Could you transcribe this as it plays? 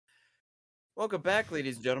Welcome back,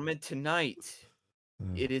 ladies and gentlemen. Tonight,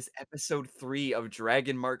 it is episode 3 of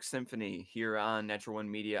Dragon Mark Symphony here on Natural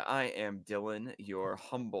One Media. I am Dylan, your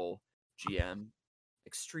humble GM,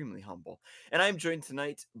 extremely humble. And I'm joined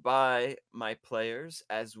tonight by my players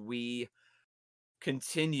as we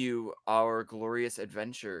continue our glorious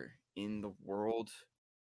adventure in the world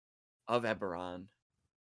of Eberron,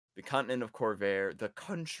 the continent of Corvair, the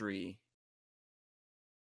country,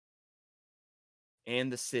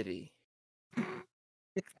 and the city.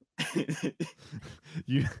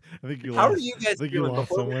 You, I think you How lost. are you guys I think you feeling lost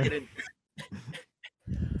before we somewhere. get in?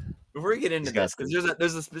 Before we get into He's got this, because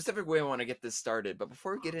there's a specific way I want to get this started, but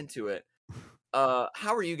before we get into it,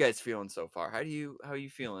 how are you guys feeling so far? How are you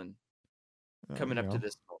feeling coming up to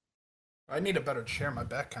this point? I need a better chair. My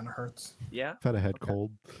back kind of hurts. Yeah, I've had a head Okay.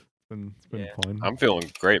 cold. It's been Yeah. fun. I'm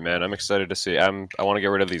feeling great, man. I'm excited to see. I want to get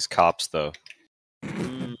rid of these cops, though.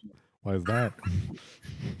 Why is that?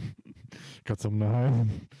 Got some knives.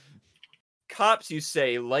 Cops, you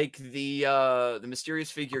say, like the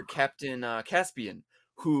mysterious figure Captain Caspian,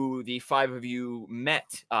 who the 5 of you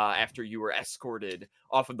met after you were escorted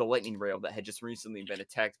off of the lightning rail that had just recently been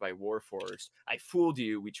attacked by Warforged. I fooled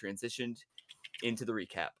you. We transitioned into the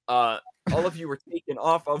recap. All of you were taken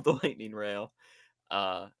off of the lightning rail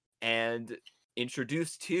and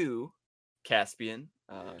introduced to Caspian,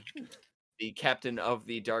 the captain of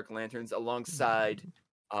the Dark Lanterns, alongside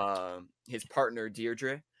his partner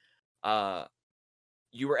Deirdre.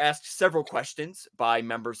 You were asked several questions by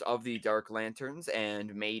members of the Dark Lanterns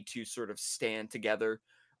and made to sort of stand together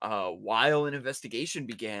while an investigation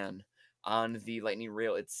began on the lightning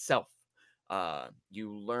rail itself.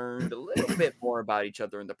 You learned a little bit more about each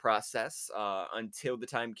other in the process until the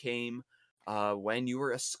time came when you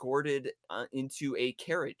were escorted into a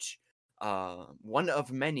carriage, one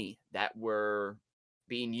of many that were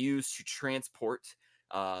being used to transport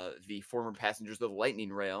the former passengers of the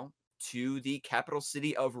lightning rail to the capital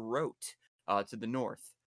city of Wroat, to the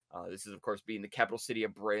north. This is, of course, being the capital city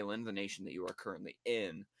of Braylon, the nation that you are currently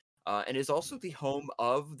in, and is also the home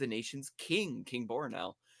of the nation's king, King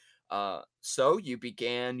Boronel. So you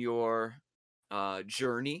began your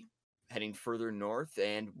journey heading further north,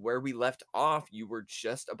 and where we left off, you were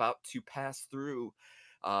just about to pass through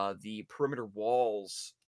the perimeter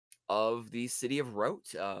walls of the city of Wroat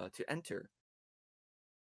to enter.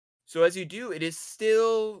 So as you do, it is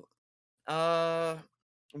still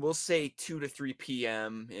we'll say 2 to 3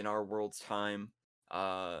 p.m. in our world's time.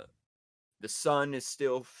 The sun is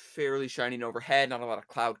still fairly shining overhead, not a lot of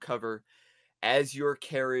cloud cover. As your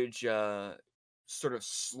carriage sort of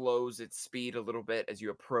slows its speed a little bit as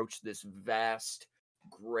you approach this vast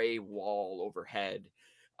gray wall overhead,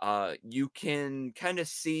 you can kind of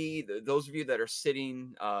see those of you that are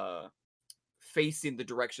sitting facing the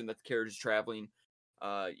direction that the carriage is traveling.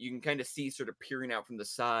 You can kind of see, sort of peering out from the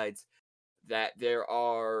sides, that there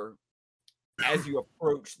are, as you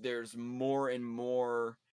approach, there's more and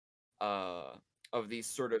more of these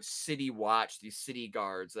sort of city watch, these city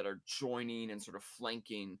guards that are joining and sort of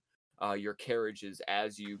flanking your carriages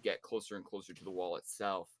as you get closer and closer to the wall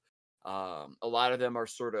itself. A lot of them are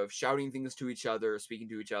sort of shouting things to each other, speaking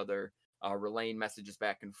to each other, relaying messages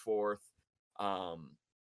back and forth.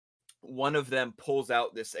 One of them pulls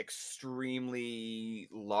out this extremely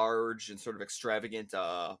large and sort of extravagant,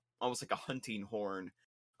 almost like a hunting horn,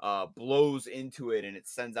 blows into it, and it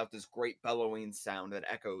sends out this great bellowing sound that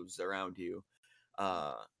echoes around you.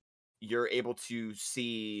 You're able to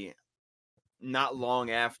see, not long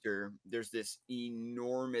after, there's this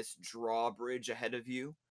enormous drawbridge ahead of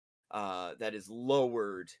you that is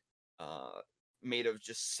lowered, made of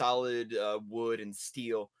just solid wood and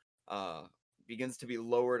steel, begins to be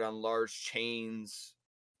lowered on large chains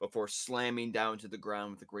before slamming down to the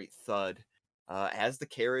ground with a great thud. As the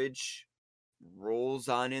carriage rolls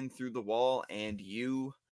on in through the wall and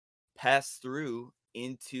you pass through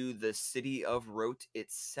into the city of Wroat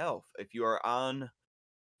itself. If you are on,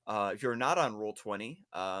 if you're not on Roll20,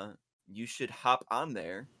 you should hop on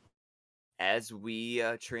there as we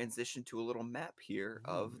transition to a little map here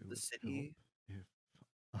of the city.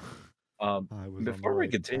 Before we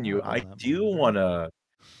continue, I do want to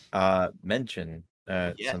mention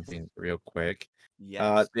Yes. something real quick.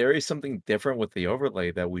 Yes. There is something different with the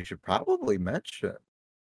overlay that we should probably mention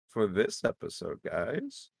for this episode,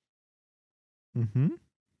 guys. Mm-hmm.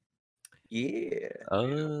 Yeah.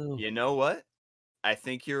 Oh, You know what? I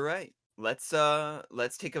think you're right. Let's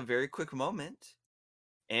take a very quick moment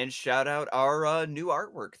and shout out our new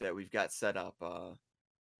artwork that we've got set up.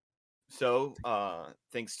 So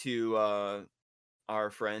thanks to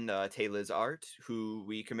our friend Taylor's Art, who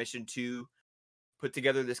we commissioned to put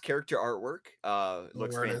together this character artwork.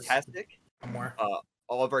 Looks Where it is. fantastic. Somewhere.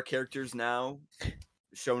 All of our characters now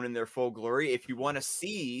shown in their full glory. If you want to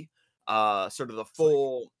see sort of the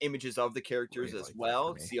full images of the characters as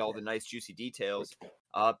well, see all the nice juicy details,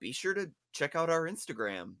 be sure to check out our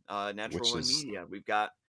Instagram, Natural Which One is Media. We've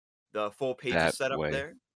got the full pages that set up way.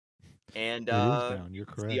 there, and It is down. You're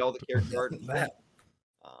see all the correct. character art. And That.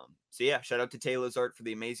 so yeah, shout out to Taylor's art for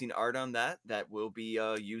the amazing art on that we'll be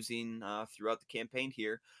using throughout the campaign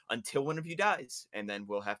here until one of you dies, and then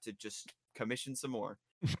we'll have to just commission some more.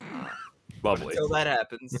 But Lovely. until that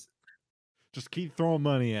happens, Just keep throwing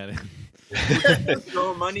money at it.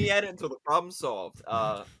 throw money at it until the problem's solved.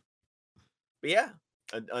 But yeah,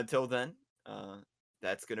 until then,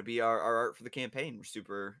 that's gonna be our art for the campaign. We're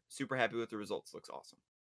super happy with the results. Looks awesome.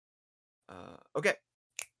 Okay,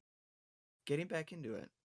 getting back into it.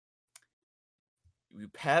 You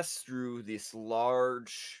pass through this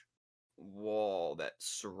large wall that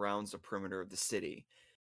surrounds the perimeter of the city,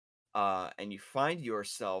 and you find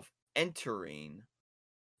yourself entering.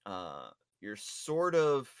 You're sort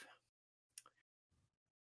of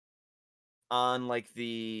on like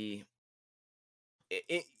the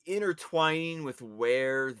intertwining with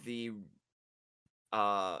where the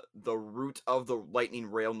route of the lightning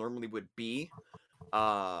rail normally would be.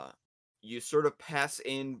 You sort of pass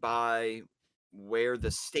in by where the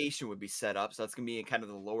station would be set up, so that's gonna be in kind of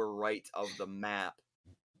the lower right of the map.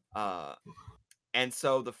 And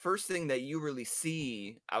so the first thing that you really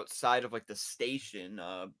see outside of like the station,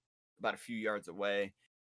 about a few yards away,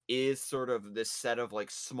 is sort of this set of like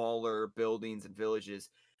smaller buildings and villages.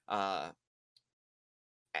 As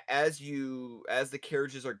the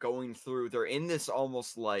carriages are going through, they're in this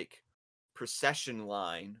almost like procession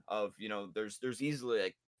line of, there's easily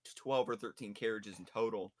like 12 or 13 carriages in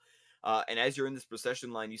total. And as you're in this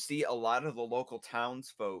procession line, you see a lot of the local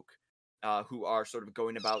townsfolk who are sort of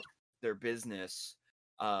going about their business.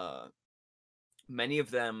 Many of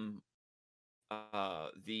them,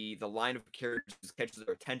 the line of carriages catches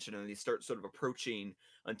their attention, and they start sort of approaching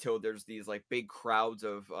until there's these like big crowds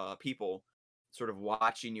of people sort of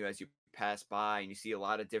watching you as you pass by, and you see a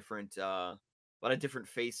lot of different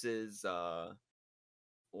faces, a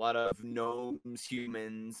lot of gnomes,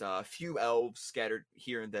 humans, a few elves scattered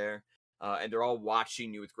here and there, and they're all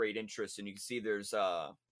watching you with great interest. And you can see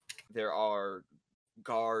there are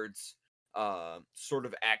guards sort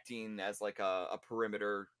of acting as like a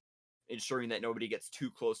perimeter, ensuring that nobody gets too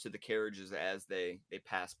close to the carriages as they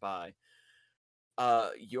pass by.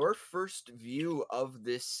 Your first view of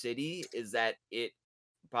this city is that it,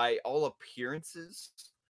 by all appearances,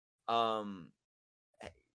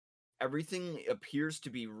 everything appears to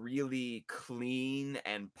be really clean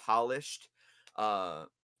and polished. The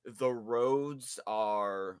roads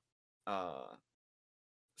are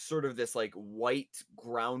sort of this like white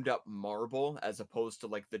ground up marble, as opposed to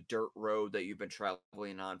like the dirt road that you've been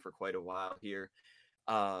traveling on for quite a while here.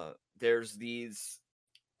 There's these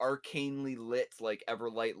arcanely lit like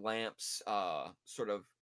everlight lamps sort of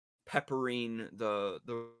peppering the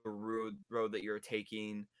road that you're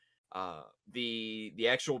taking. The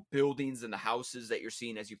actual buildings and the houses that you're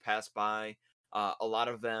seeing as you pass by, a lot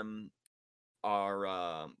of them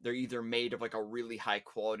are they're either made of like a really high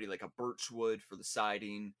quality like a birch wood for the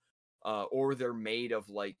siding, or they're made of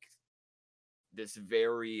like this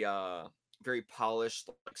very polished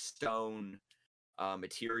like stone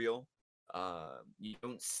material. You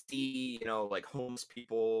don't see, like homeless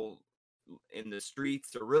people in the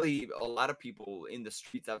streets, or really a lot of people in the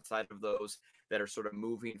streets outside of those that are sort of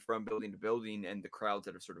moving from building to building, and the crowds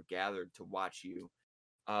that have sort of gathered to watch you.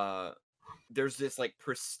 There's this like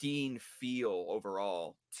pristine feel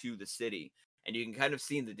overall to the city, and you can kind of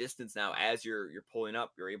see in the distance now as you're pulling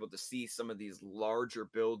up, you're able to see some of these larger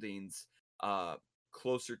buildings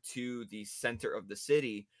closer to the center of the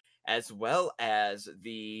city, as well as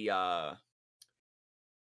the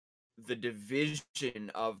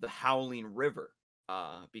division of the Howling River,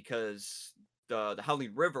 because the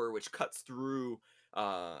Howling River, which cuts through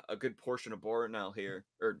a good portion of Bornell here,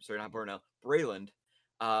 or sorry, not Bornell, Brayland,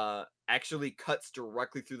 actually cuts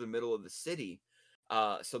directly through the middle of the city,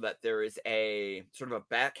 so that there is a sort of a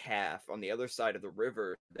back half on the other side of the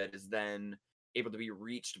river that is then able to be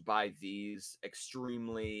reached by these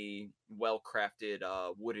extremely well-crafted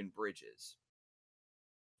wooden bridges.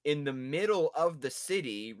 In the middle of the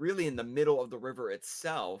city, really in the middle of the river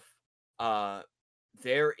itself,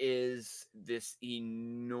 there is this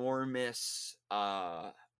enormous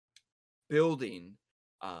building,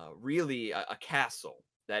 really a castle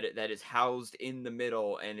that is housed in the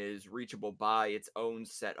middle and is reachable by its own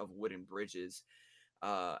set of wooden bridges,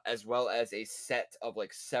 as well as a set of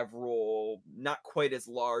like several not quite as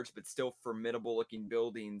large but still formidable looking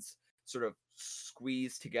buildings sort of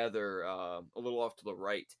squeeze together a little off to the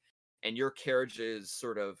right, and your carriages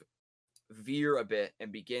sort of veer a bit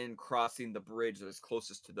and begin crossing the bridge that is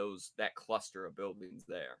closest to that cluster of buildings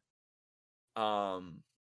there.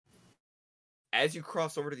 As you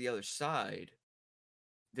cross over to the other side,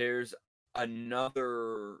 there's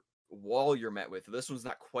another wall you're met with. This one's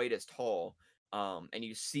not quite as tall. And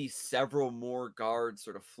you see several more guards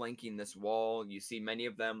sort of flanking this wall. You see many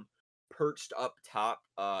of them perched up top,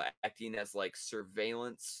 acting as like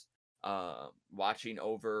surveillance, watching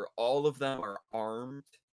over. All of them are armed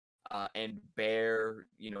and bear,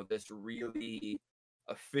 this really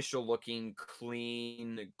official looking,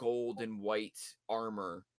 clean, gold and white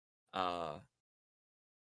armor.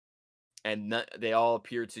 And they all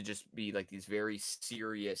appear to just be like these very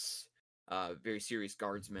serious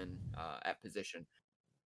guardsmen at position.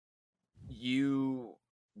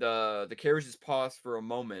 The carriages pause for a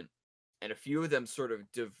moment, and a few of them sort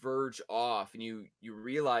of diverge off, and you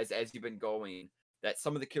realize as you've been going that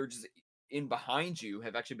some of the carriages in behind you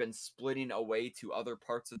have actually been splitting away to other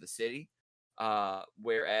parts of the city,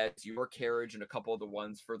 whereas your carriage and a couple of the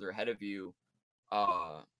ones further ahead of you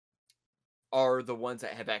are the ones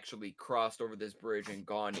that have actually crossed over this bridge and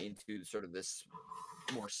gone into sort of this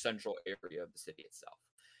more central area of the city itself.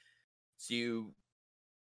 So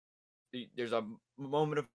there's a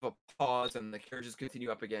moment of a pause, and the carriages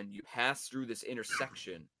continue up again. You pass through this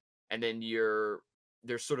intersection, and then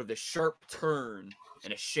there's sort of this sharp turn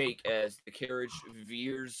and a shake as the carriage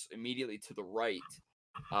veers immediately to the right,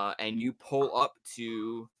 and you pull up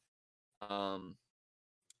to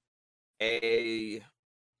a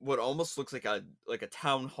what almost looks like a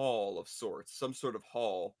town hall of sorts, some sort of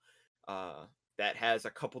hall that has a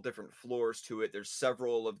couple different floors to it. There's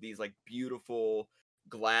several of these like beautiful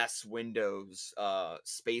glass windows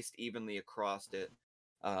spaced evenly across it,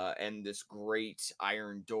 and this great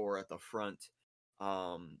iron door at the front.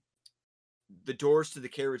 The doors to the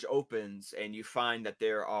carriage opens, and you find that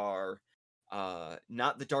there are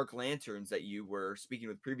not the dark lanterns that you were speaking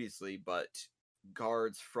with previously, but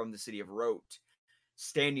guards from the city of Wroat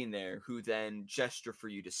standing there, who then gesture for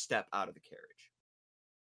you to step out of the carriage.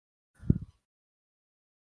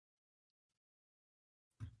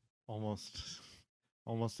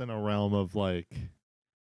 Almost in a realm of like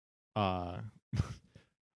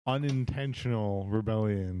unintentional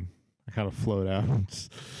rebellion, I kind of float out.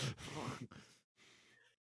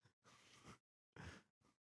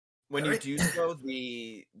 When you do so,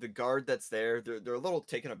 the guard that's there, they're a little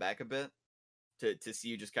taken aback a bit to see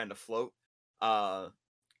you just kind of float.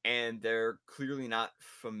 And they're clearly not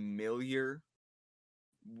familiar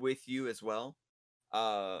with you as well.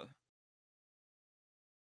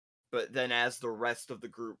 But then as the rest of the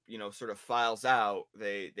group, sort of files out,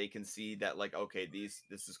 they can see that, like, okay, this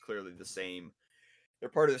is clearly the same. They're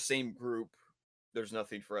part of the same group. There's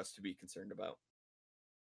nothing for us to be concerned about.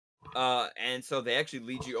 And so they actually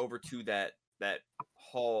lead you over to that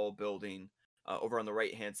hall building over on the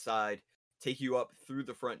right-hand side, take you up through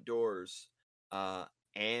the front doors,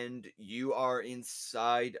 and you are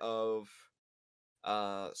inside of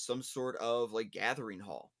some sort of like gathering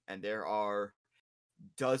hall, and there are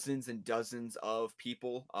dozens and dozens of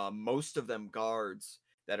people, most of them guards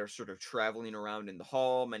that are sort of traveling around in the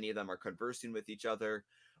hall. Many of them are conversing with each other.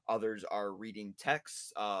 Others are reading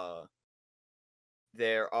texts.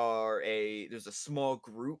 There's a small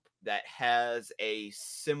group that has a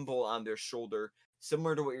symbol on their shoulder,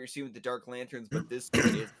 similar to what you're seeing with the Dark Lanterns, but this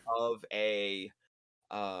one is of a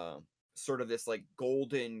sort of this like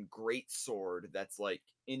golden great sword that's like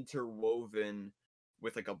interwoven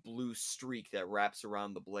with like a blue streak that wraps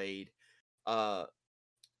around the blade.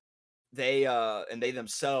 They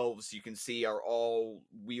themselves, you can see, are all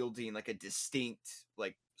wielding like a distinct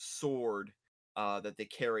like sword that they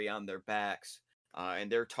carry on their backs.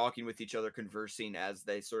 And they're talking with each other, conversing as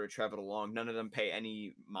they sort of travel along. None of them pay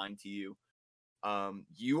any mind to you.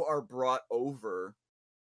 You are brought over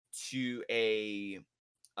to a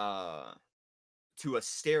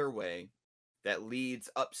stairway that leads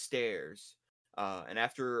upstairs. And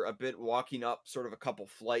after a bit walking up sort of a couple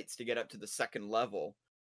flights to get up to the second level,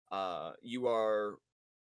 you are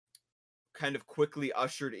kind of quickly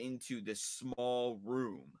ushered into this small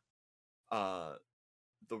room.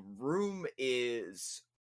 The room is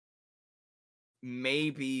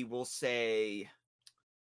maybe, we'll say,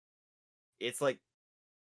 it's like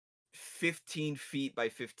 15 feet by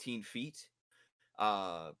 15 feet.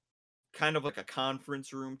 Kind of like a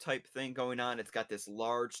conference room type thing going on. It's got this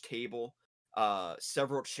large table,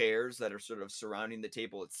 several chairs that are sort of surrounding the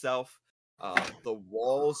table itself. The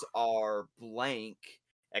walls are blank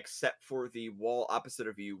except for the wall opposite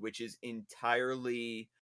of you, which is entirely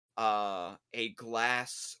a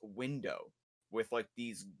glass window with like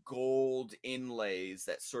these gold inlays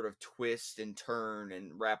that sort of twist and turn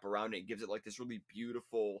and wrap around it. It gives it like this really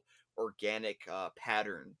beautiful organic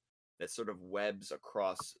pattern that sort of webs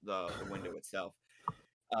across the window itself.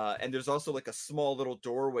 And there's also like a small little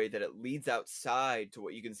doorway that it leads outside to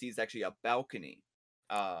what you can see is actually a balcony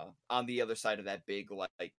on the other side of that big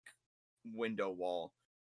like window wall.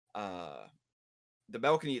 Uh, the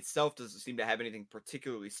balcony itself doesn't seem to have anything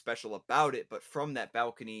particularly special about it, but from that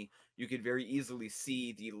balcony, you could very easily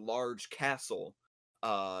see the large castle,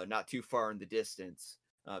 not too far in the distance,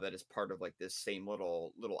 that is part of like this same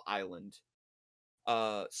little island.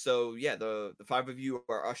 So yeah, the five of you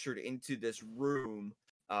are ushered into this room,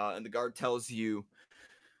 and the guard tells you,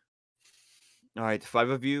 "All right, the five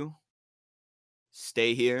of you,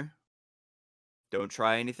 stay here. Don't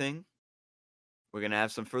try anything. We're gonna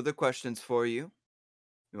have some further questions for you.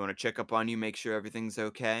 We want to check up on you, make sure everything's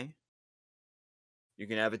okay. You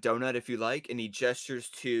can have a donut if you like." And he gestures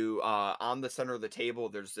to on the center of the table.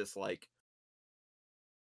 There's this like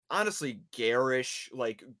honestly garish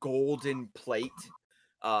like golden plate.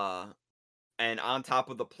 Uh, and on top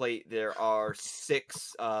of the plate there are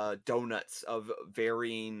six donuts of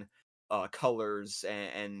varying colors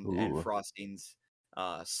and Ooh. frostings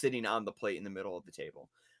sitting on the plate in the middle of the table.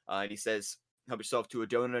 And he says, "Help yourself to a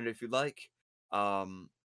donut if you like. Um,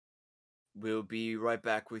 we'll be right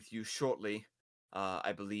back with you shortly.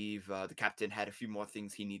 I believe the captain had a few more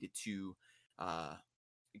things he needed to uh,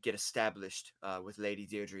 get established with Lady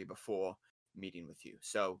Deirdre before meeting with you.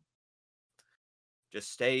 So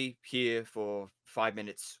just stay here for 5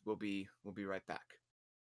 minutes. We'll be right back.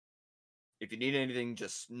 If you need anything,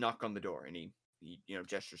 just knock on the door." And he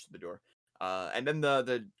gestures to the door. And then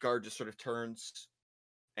the guard just sort of turns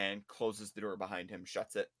and closes the door behind him,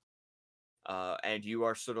 shuts it. And you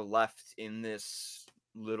are sort of left in this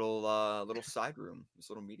little side room, this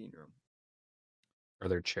little meeting room. Are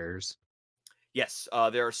there chairs? Yes,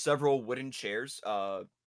 there are several wooden chairs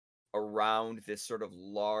around this sort of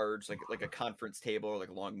large, like a conference table or like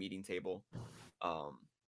a long meeting table. Um,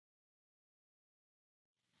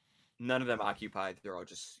 None of them occupied. They're all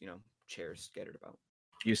just chairs scattered about.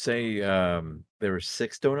 You say there were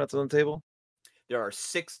 6 donuts on the table, There are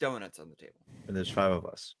 6 donuts on the table. and there's 5 of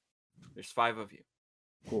us. There's 5 of you.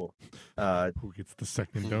 Cool. Who gets the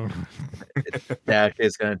second donut? Dak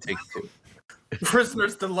is gonna take 2.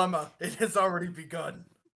 Prisoner's dilemma. It has already begun.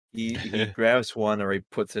 He grabs one, or he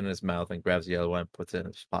puts it in his mouth, and grabs the other one, and puts it in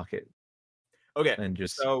his pocket, Okay. and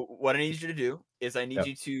just So what I need you to do is I need Yep.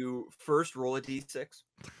 you to first roll a d6.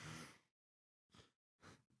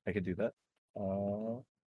 I could do that.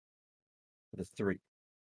 That's 3.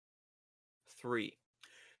 3.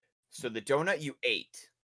 So the donut you ate,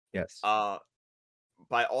 Yes.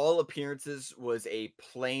 by all appearances, was a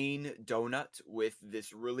plain donut with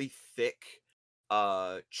this really thick,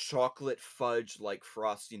 chocolate fudge like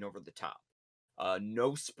frosting over the top.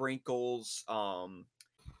 No sprinkles.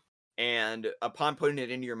 And upon putting it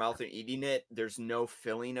into your mouth and eating it, there's no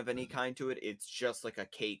filling of any kind to it. It's just like a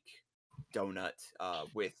cake donut,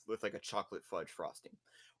 with like a chocolate fudge frosting.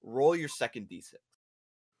 Roll your second d6.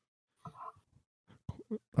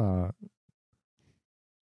 I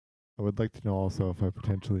would like to know also if I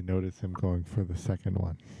potentially notice him going for the second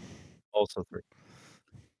one. Also 3.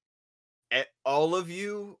 All of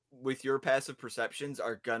you with your passive perceptions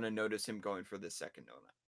are gonna notice him going for the second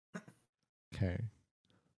donut. Okay.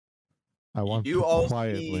 I want You to all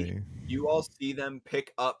quietly. You all see them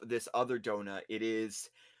pick up this other donut. It is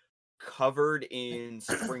covered in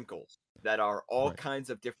sprinkles that are all Right. kinds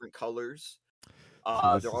of different colors. So this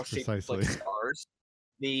They're is all shaped like precisely. stars.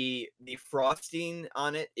 The frosting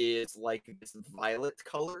on it is like this violet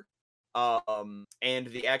color. And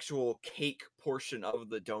the actual cake portion of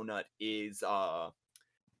the donut is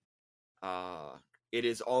it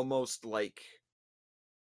is almost like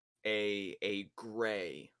a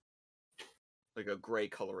gray, like a gray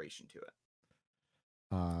coloration to it.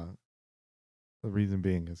 The reason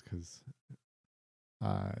being is because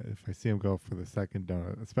if I see him go for the second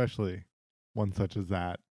donut, especially one such as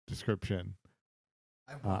that description,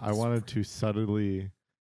 I wanted to subtly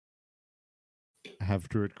have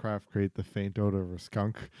Druidcraft create the faint odor of a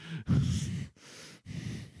skunk.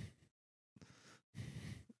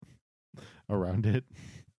 Around it.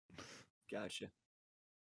 Gotcha.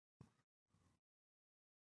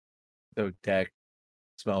 So Dak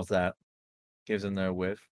smells that, gives him their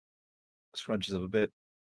whiff, scrunches up a bit,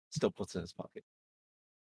 still puts it in his pocket.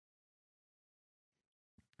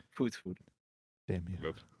 Food's food. Damn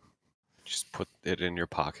you. Just put it in your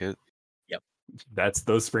pocket.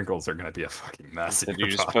 those sprinkles are gonna be a fucking mess. Did you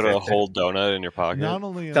just put a whole donut in your pocket? Not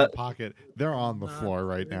only in the pocket, they're on the floor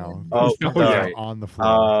right now. Oh, Oh, They're sorry. on the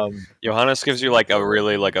floor. Johannes gives you like a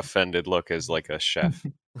really like offended look as like a chef,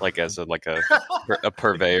 like as a a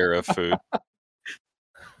purveyor of food.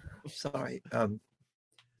 Sorry. I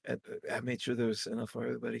made sure there was enough for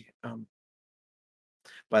everybody.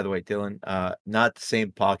 By the way, Dylan, not the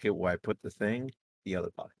same pocket where I put the thing, the other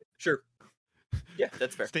pocket. Sure. Yeah,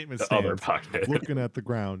 that's fair. Statement The other stands. pocket. Looking at the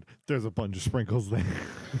ground, there's a bunch of sprinkles there.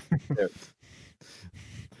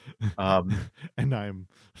 And I'm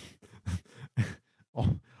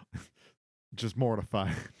just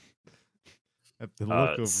mortified at the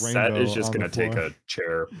look of Set rainbow is just on gonna the take floor. a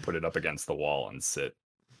chair, put it up against the wall, and sit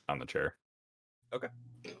on the chair. Okay.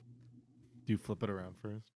 Do you flip it around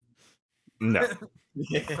first? No,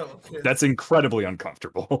 It that's incredibly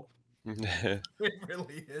uncomfortable.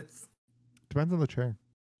 really is. Depends on the chair.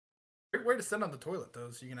 Great way to sit on the toilet,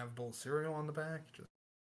 though, so you can have a bowl of cereal on the back. Just...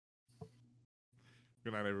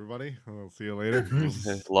 Good night, everybody. I'll see you later.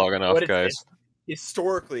 Logging off, What guys.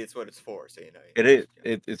 Historically, it's what it's for. So you know. It is.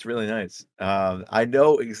 It's really nice. I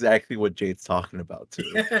know exactly what Jade's talking about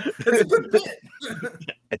too. That's a good bit.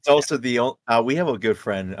 It's also the only. We have a good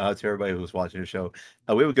friend. To everybody who's watching the show,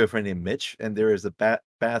 we have a good friend named Mitch, and there is a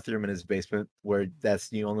bathroom in his basement where that's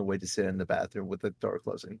the only way to sit in the bathroom with the door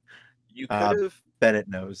closing. You could have. Bennett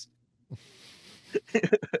knows.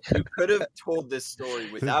 You could have told this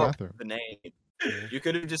story without bathroom. the name. You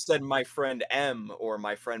could have just said my friend M or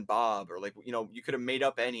my friend Bob or like you could have made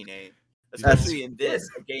up any name. Especially in this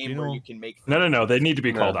a game where you can make. No. They need to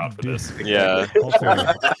be called out for this. Yeah. Also,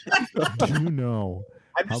 do you know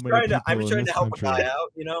I'm how just many trying to. I'm people just in trying to this help country? a guy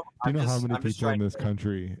out. You know. Do you know how many I'm just people in trying this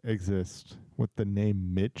country exist with the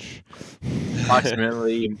name Mitch?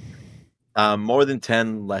 Approximately, more than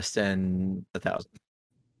 10, less than 1,000.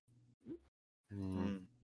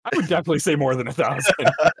 I would definitely say more than 1,000.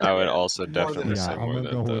 I would also More than definitely Yeah, say I'm more gonna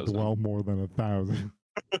than go with 1,000. well more than 1,000.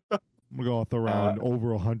 I'm gonna go with around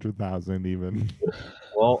over 100,000 even.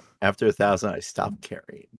 Well, after 1,000, I stopped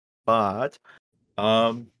carrying. But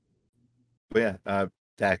yeah,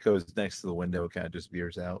 that goes next to the window, kind of just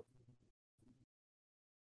veers out.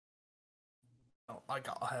 Oh,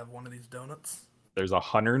 I'll have one of these donuts. There's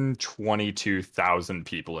 122,000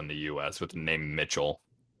 people in the U.S. with the name Mitchell.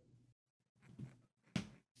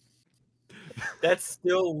 That's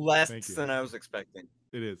still less Thank you. than I was expecting.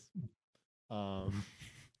 It is. Sorry.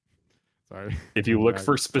 If you look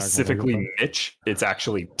for Back specifically on Mitch, it's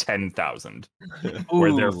actually 10,000,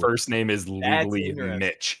 where their first name is legally interesting.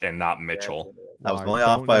 Mitch and not Mitchell. I was Well, only I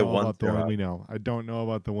off don't by know one about the one throw. we know. I don't know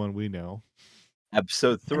about the one we know.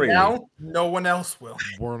 Episode And 3. now, no one else will.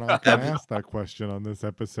 We're not gonna ask that question on this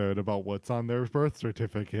episode about what's on their birth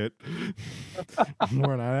certificate.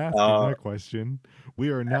 We're not asking that question. We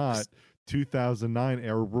are not 2009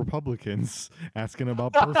 era Republicans asking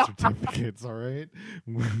about birth certificates. All right,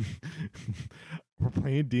 we're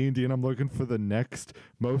playing D&D, and I'm looking for the next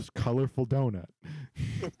most colorful donut.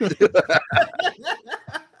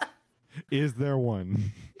 Is there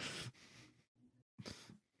one?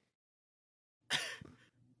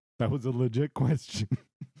 That was a legit question.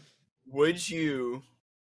 Would you?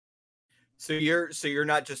 So you're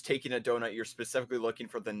not just taking a donut. You're specifically looking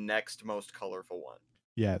for the next most colorful one.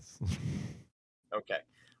 Yes. Okay.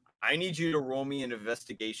 I need you to roll me an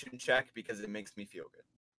investigation check because it makes me feel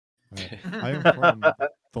good. I am from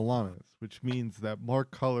Thalanis, which means that more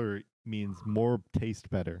color means more taste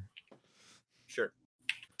better. Sure.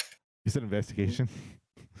 You said investigation?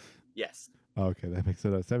 Yes. Okay, that makes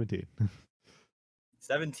it a 17.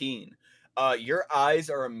 17. Your eyes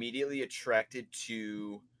are immediately attracted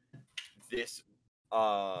to this.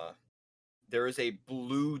 There is a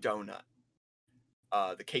blue donut.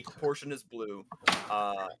 The cake portion is blue.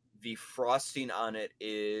 The frosting on it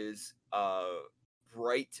is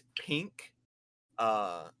bright pink.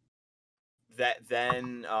 That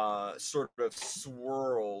then sort of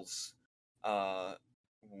swirls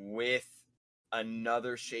with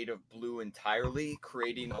another shade of blue entirely,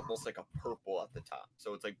 creating almost like a purple at the top.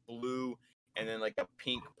 So it's like blue and then like a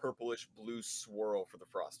pink, purplish blue swirl for the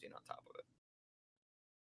frosting on top of it.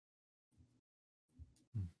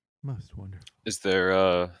 Most wonderful. Is there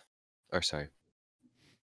or sorry.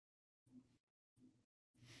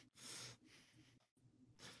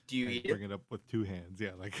 Do you I eat bring it? it up with two hands.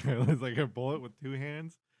 Yeah, like it's like I pull it with two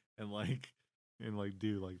hands and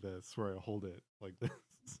do like this where I hold it like this.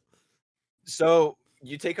 So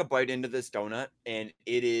you take a bite into this donut and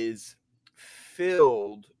it is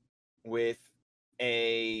filled with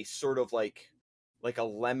a sort of like a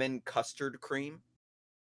lemon custard cream.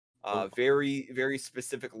 Very, very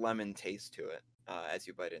specific lemon taste to it as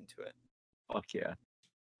you bite into it. Fuck yeah,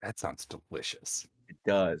 That sounds delicious. it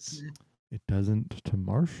does. It doesn't to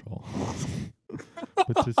Marshall,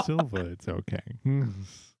 but to Silva, it's okay.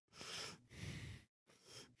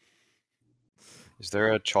 Is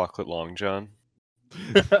there a chocolate long john?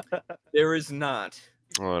 There is not.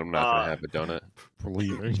 Oh, I'm not gonna have a donut. We're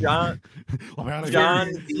leaving. John- I'm outta here.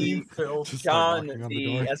 John, Scene the Phil. Just start John, knocking on the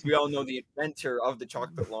door. as we all know, the inventor of the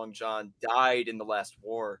chocolate long john died in the last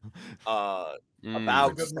war, about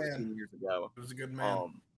good 17 man. years ago. It was a good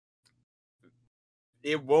man.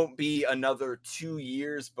 It won't be another 2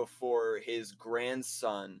 years before his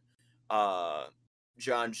grandson,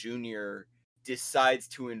 John Jr., decides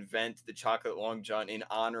to invent the chocolate long john in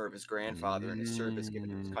honor of his grandfather and his service given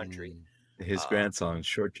to his country. His grandson,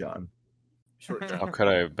 Short John. Short How John. could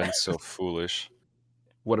I have been so foolish?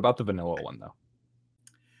 What about the vanilla one though?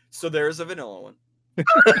 So there's a vanilla one.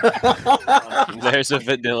 There's a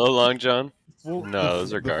vanilla long john. Well, No,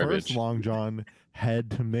 those are the first garbage. Long John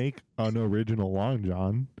had to make an original Long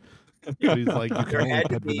John. But he's like, you can There only had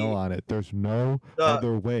to put be- vanilla on it. There's no The-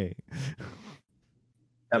 other way.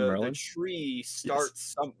 That The Merlin? tree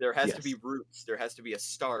starts there has to Yes. be roots. There has to be a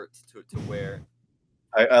start to where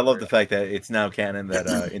I love the fact that it's now canon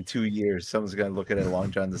that in 2 years someone's gonna look at a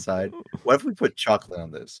Long John and decide, what if we put chocolate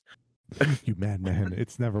on this? You madman.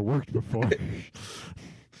 It's never worked before. Are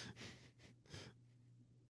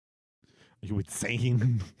you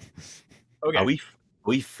insane? okay. Are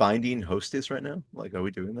we finding hostess right now? Like, are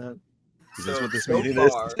we doing that? Is this So- what this so meeting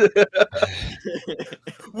far- is?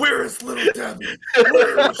 Where is little Debbie?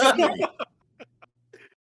 Where is she?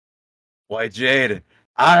 Why, Jade,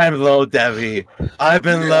 I'm Low Debbie. I've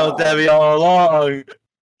been Low Yeah. Debbie all along.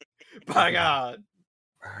 By God.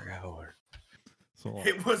 So,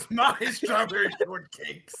 It was my strawberry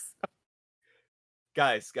shortcakes.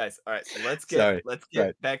 Guys, all right, so let's get Sorry,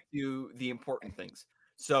 sorry. back to the important things.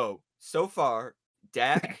 So far,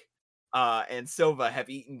 Dak and Silva have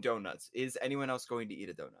eaten donuts. Is anyone else going to eat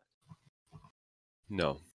a donut?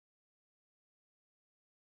 No.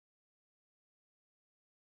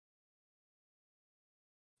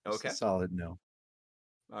 Just Okay. a solid no.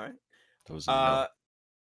 All right. That was a no.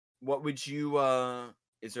 What would you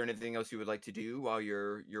is there anything else you would like to do while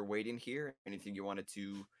you're waiting here? Anything you wanted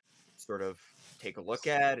to sort of take a look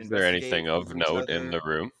at? Is there anything investigate, of each note in other? the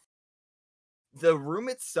room? The room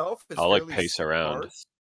itself is I'll, like, fairly pace around.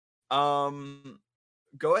 sparse.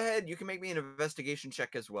 Go ahead. You can make me an investigation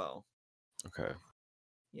check as well. Okay.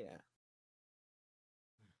 Yeah.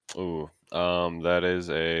 Ooh. That is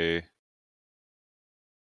a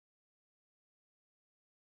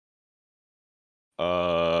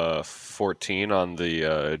 14 on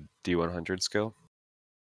the D100 scale.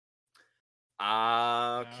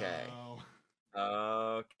 Okay. no.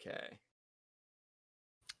 Okay.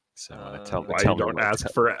 So Why Why tell you me don't my- ask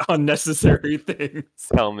for unnecessary things?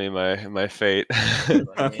 tell me my fate.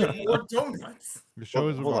 More donuts. The show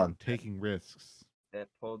is hold about on. taking risks. That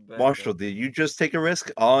pulled back Marshall, up. did you just take a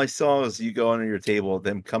risk? All I saw was you go under your table,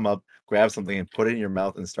 then come up, grab something, and put it in your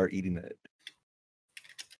mouth and start eating it.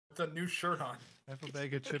 It's a new shirt on. I have a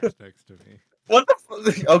bag of chips next to me. What the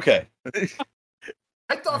fuck? Okay.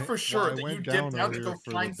 I thought for Well, sure I that you went dipped down out to earlier go for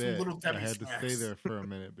the find some bit. little Debbie I had to stay snacks. there for a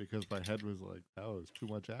minute because my head was like, that was too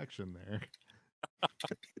much action there.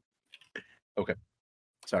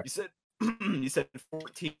 Sorry. You said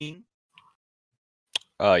 14.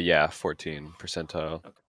 Yeah, 14 percentile.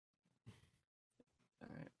 All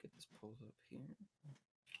right, get this pulled up here.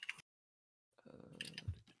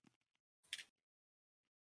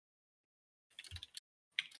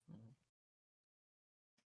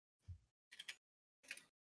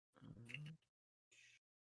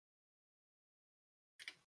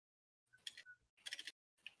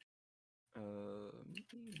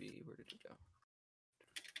 Maybe where did it go?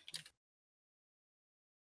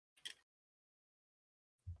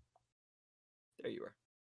 There you are.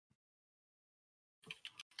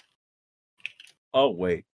 Oh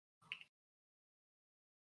wait.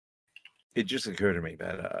 It just occurred to me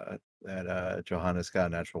that Johannes got a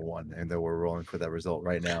natural 1, and that we're rolling for that result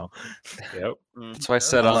right now. Yep. That's why I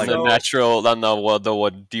said on Unlike- the natural, on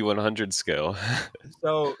the D100 scale.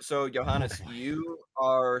 So Johannes, you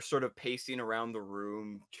are sort of pacing around the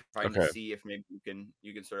room, trying to Okay. see if maybe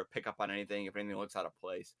you can sort of pick up on anything, if anything looks out of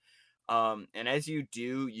place. And as you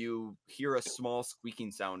do, you hear a small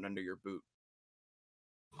squeaking sound under your boot.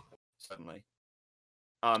 Suddenly,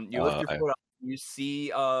 you lift your I- foot up. You see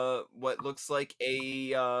what looks like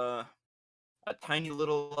a tiny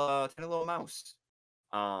little mouse.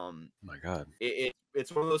 Oh my god.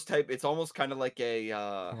 It's one of those type. It's almost kind of like a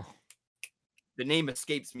Oh. the name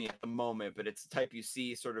escapes me at the moment, but it's the type you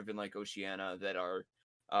see sort of in like Oceania that are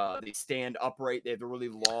they stand upright. They have the really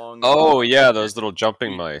long. Oh yeah, those little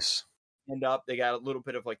jumping mice. Stand up. They got a little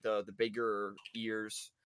bit of like the bigger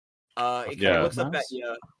ears. It kind Yeah. of looks up at Mouse?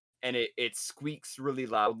 you, and it squeaks really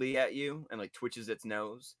loudly at you, and like twitches its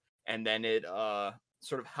nose, and then it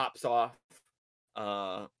sort of hops off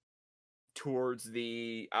towards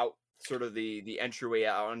the entryway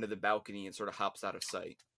out onto the balcony, and sort of hops out of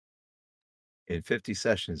sight. In 50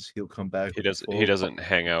 sessions, he'll come back. He with a doesn't. He full doesn't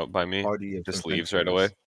hang out by me. party of Just leaves right away.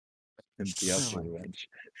 adventurers and be out for revenge.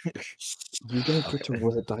 You don't get to Okay.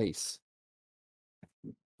 roll dice.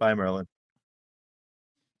 Bye, Merlin.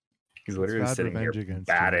 He's It's literally bad sitting here revenge against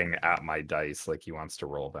you. batting at my dice like he wants to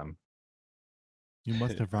roll them. You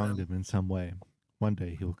must have wronged him in some way. One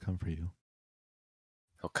day he will come for you.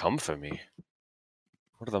 He'll come for me.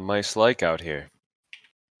 What are the mice like out here?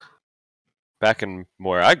 Back in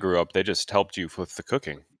where I grew up, they just helped you with the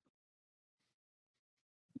cooking.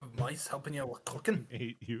 Mice helping you with cooking.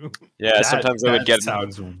 Hate you. Yeah, sometimes they would get.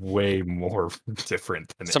 Sounds way more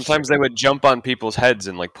different than. Sometimes they would jump on people's heads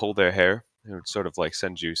and like pull their hair. It would sort of like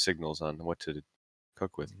send you signals on what to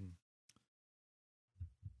cook with.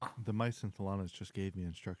 The mice and Thalanas just gave me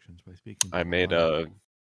instructions by speaking. to I made Thalanas.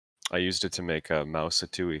 I used it to make a mouse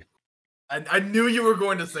atui. I knew you were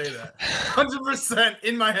going to say that. 100%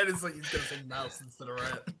 in my head, it's like he's going to say mouse instead of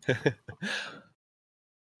rat.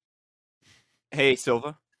 Hey,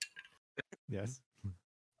 Silva. Yes.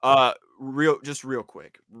 Real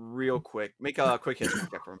quick. Make a quick history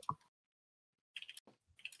check for him.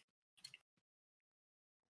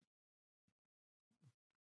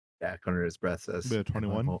 Back under his breath says, Bit of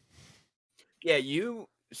 21. Yeah, you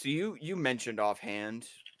mentioned offhand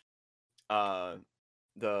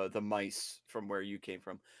the mice from where you came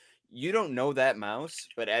from. You don't know that mouse,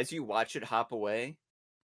 but as you watch it hop away,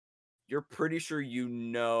 you're pretty sure you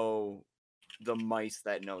know the mice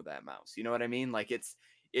that know that mouse. You know what I mean? Like it's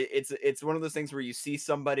one of those things where you see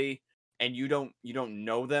somebody and you don't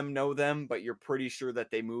know them, but you're pretty sure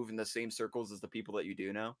that they move in the same circles as the people that you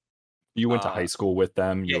do know. You went to high school with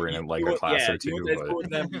them. You Yeah, were in like a class or you two, went to but school with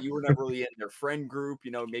them, but you were never really in their friend group.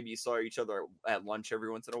 You know, maybe you saw each other at lunch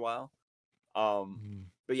every once in a while.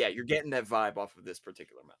 But yeah, you're getting that vibe off of this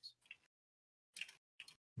particular mouse.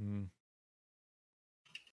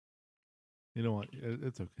 You know what?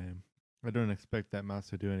 It's okay. I don't expect that mouse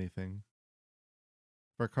to do anything.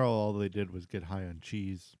 For Carl, all they did was get high on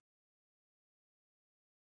cheese.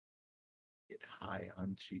 Get high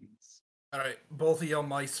on cheese. All right, both of your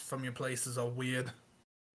mice from your places are weird.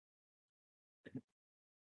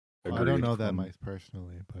 Well, I don't agreed. know that mice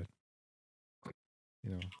personally, but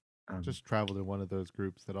you know, just traveled in one of those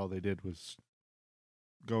groups that all they did was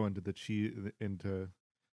go into the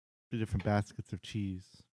different baskets of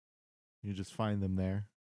cheese. You just find them there,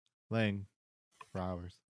 laying for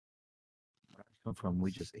hours. Where I come from,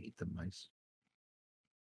 we just ate the mice.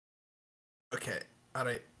 Okay, all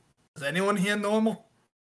right. Is anyone here normal?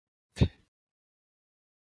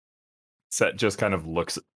 Set just kind of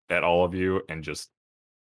looks at all of you and just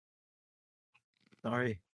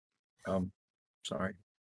Sorry. Sorry.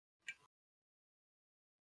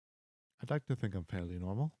 I'd like to think I'm fairly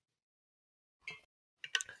normal.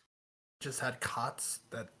 Just had cots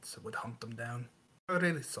that would hunt them down. I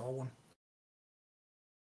really saw one.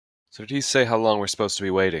 So did he say how long we're supposed to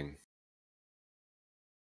be waiting?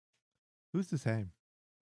 Who's to say?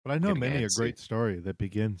 But I know Getting many a antsy. great story that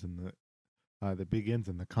begins in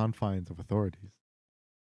the confines of authorities.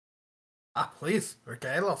 Please,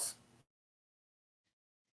 regalos.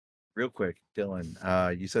 Real quick,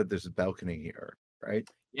 Dylan, you said there's a balcony here, right?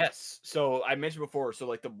 Yes. So I mentioned before, so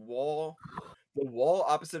like the wall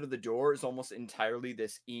opposite of the door is almost entirely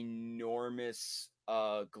this enormous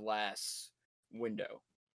glass window.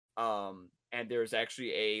 And there's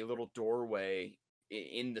actually a little doorway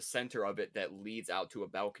in the center of it that leads out to a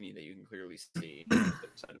balcony that you can clearly see on the other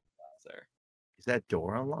side of the glass there. Is that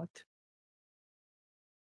door unlocked?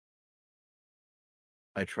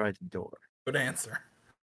 I tried the door. Good answer.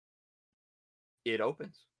 It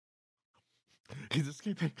opens. He's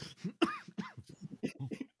escaping.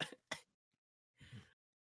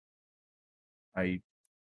 I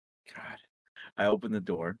opened the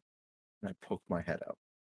door and I poked my head out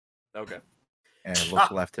Okay. and I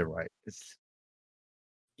looked left and right.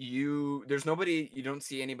 There's nobody, you don't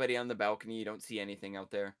see anybody on the balcony, you don't see anything out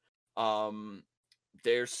there.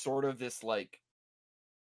 There's sort of this like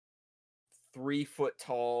 3-foot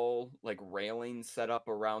tall like railing set up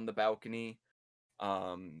around the balcony.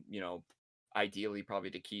 Ideally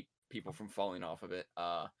probably to keep people from falling off of it.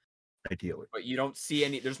 Ideally. But you don't see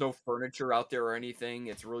any. There's no furniture out there or anything.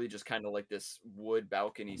 It's really just kind of like this wood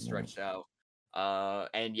balcony stretched out.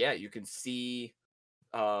 And yeah, you can see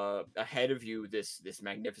ahead of you this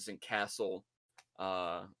magnificent castle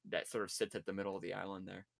that sort of sits at the middle of the island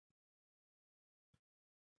there.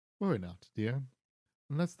 Worry not, dear.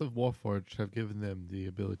 Unless the Warforged have given them the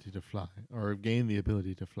ability to fly, or gained the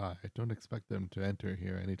ability to fly, I don't expect them to enter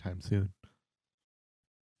here anytime soon.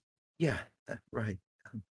 Yeah, right.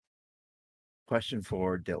 Question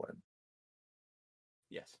for Dylan.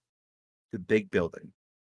 Yes. The big building.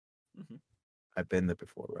 Mm-hmm. I've been there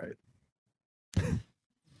before, right? I've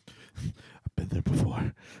been there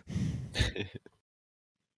before.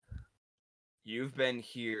 You've been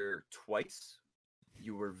here twice.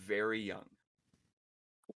 You were very young.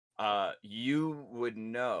 You would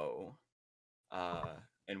know,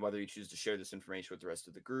 and whether you choose to share this information with the rest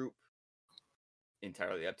of the group,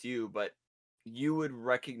 entirely up to you, but you would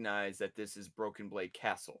recognize that this is Broken Blade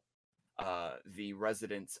Castle, the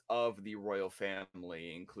residence of the royal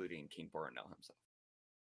family, including King Boronel himself.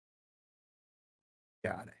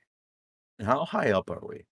 Got it. And how high up are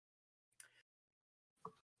we?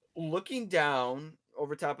 Looking down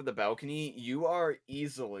over top of the balcony, you are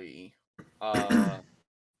easily,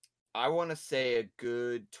 I want to say a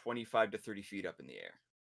good 25 to 30 feet up in the air.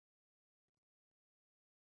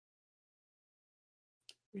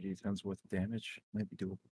 3D times worth of damage might be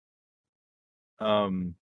doable.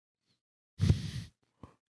 I'm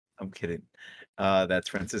kidding. That's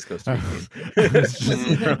Francisco's That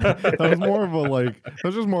was more of a like. That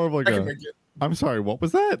was just more of like I can a. make it. I'm sorry. What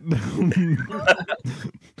was that?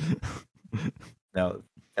 No,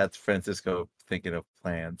 that's Francisco thinking of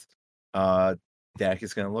plans. Dak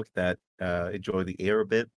is gonna look at that, enjoy the air a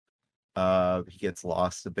bit. He gets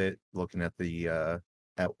lost a bit looking at the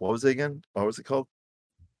at what was it again? What was it called?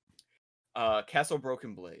 Castle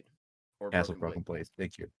Broken Blade. Or Castle Broken Blade.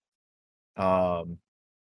 Thank you. And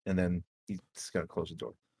then he's gonna close the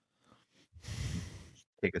door.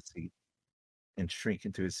 Take a seat and shrink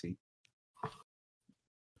into his seat.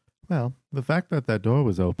 Well, the fact that that door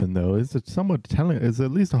was open, though, is somewhat telling. Is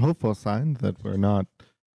at least a hopeful sign that we're not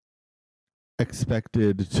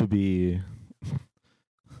expected to be,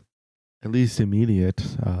 at least immediate.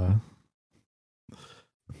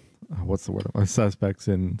 What's the word? Suspects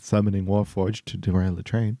in summoning Warforged to derail the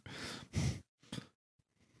train.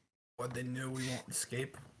 What, they knew we won't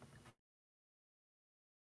escape?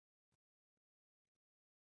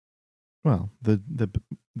 Well,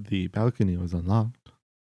 the balcony was unlocked.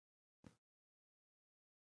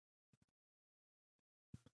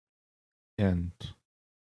 And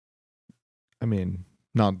I mean,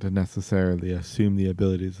 not to necessarily assume the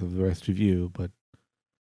abilities of the rest of you, but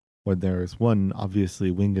when there is one obviously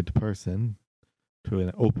winged person to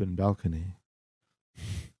an open balcony,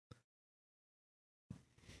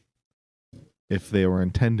 if they were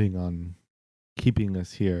intending on keeping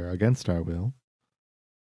us here against our will,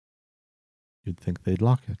 you'd think they'd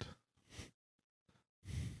lock it.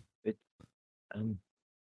 They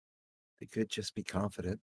could just be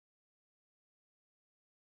confident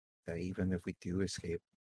that even if we do escape,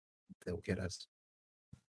 they'll get us.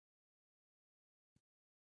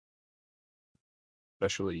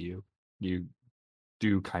 Especially you. You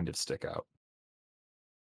do kind of stick out.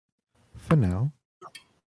 For now.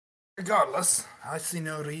 Regardless, I see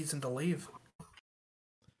no reason to leave.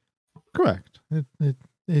 Correct.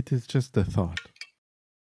 It is just a thought.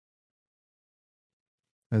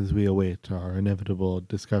 As we await our inevitable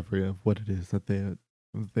discovery of what it is that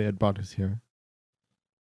they had brought us here.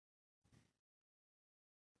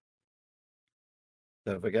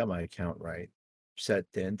 So if I got my account right,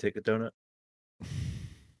 set Dan take a donut.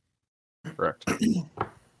 Correct.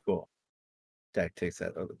 Cool. Dak takes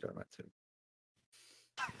that other donut too.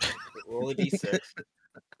 Roll a d6.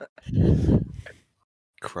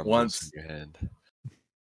 Crumbles Once- in your hand.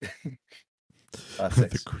 The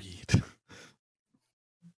 6. greed.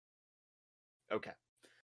 Okay.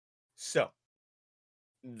 So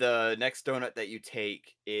the next donut that you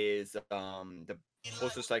take is the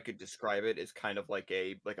closest I could describe it is kind of like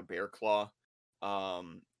a bear claw.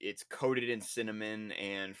 It's coated in cinnamon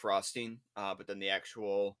and frosting, but then the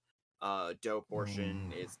actual dough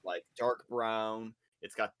portion is like dark brown.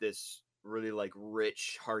 It's got this really like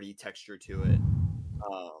rich, hearty texture to it.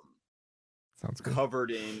 Sounds good.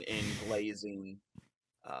 Covered in glazing.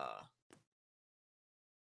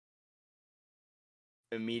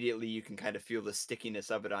 Immediately you can kind of feel the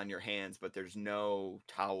stickiness of it on your hands, but there's no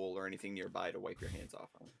towel or anything nearby to wipe your hands off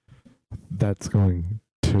on. That's going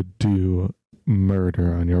to do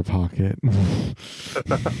murder on your pocket.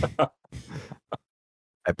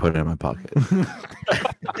 I put it in my pocket.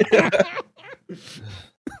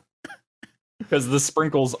 Because the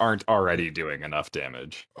sprinkles aren't already doing enough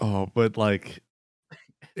damage. Oh, but like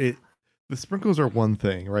the sprinkles are one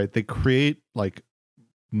thing, right? They create like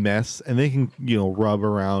mess and they can, rub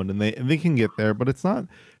around and they can get there, but it's not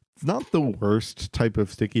the worst type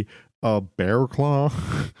of sticky. Bear claw.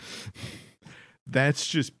 That's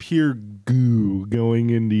just pure goo going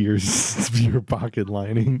into your pocket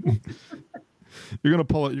lining. You're gonna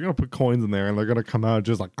pull it. You're gonna put coins in there, and they're gonna come out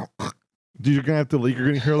just like. Dude, you're gonna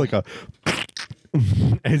hear like a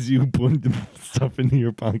as you put stuff into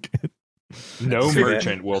your pocket. No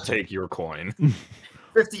merchant will take your coin.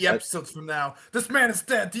 50 episodes from now, this man is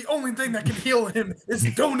dead. The only thing that can heal him is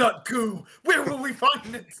donut goo. Where will we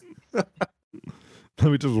find it?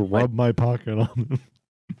 Let me just rub my pocket on him.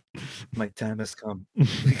 My time has come.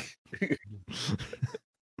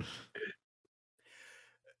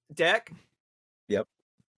 Dak? Yep.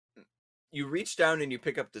 You reach down and you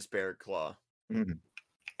pick up this bear claw. Mhm.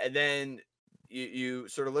 And then you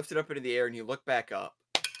sort of lift it up into the air and you look back up.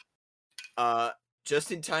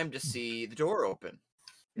 Just in time to see the door open.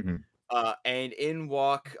 Mhm. And in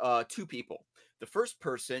walk two people. The first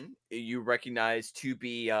person you recognize to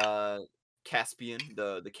be Caspian,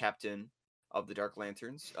 the captain of the Dark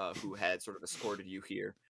Lanterns, who had sort of escorted you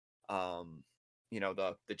here. The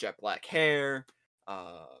jet black hair,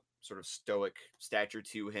 sort of stoic stature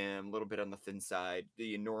to him, a little bit on the thin side,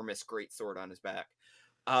 the enormous great sword on his back.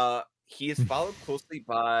 He is followed closely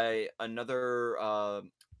by another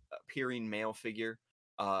appearing male figure,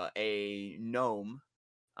 a gnome,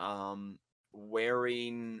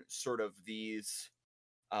 wearing sort of these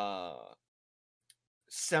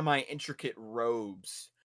semi-intricate robes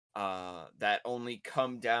that only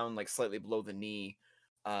come down like slightly below the knee,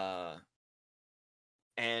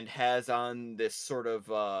 and has on this sort of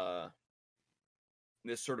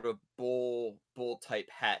bull type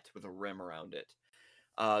hat with a rim around it.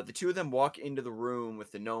 The two of them walk into the room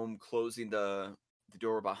with the gnome closing the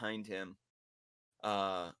door behind him.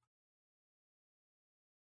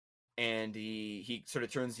 And he sort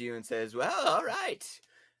of turns to you and says, "Well, all right.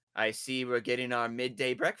 I see we're getting our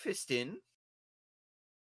midday breakfast in."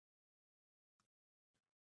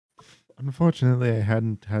 Unfortunately, I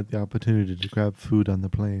hadn't had the opportunity to grab food on the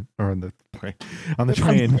plane on the train. On the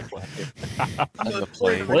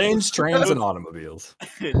plane. Planes, trains, and automobiles.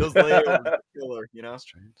 Those layovers are killer,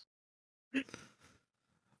 With On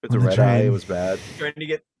the the red eye, it train. was bad. Trying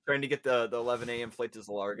to get the 11 a.m. flight to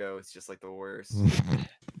Largo. It's just like the worst.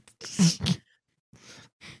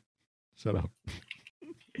 Shut up.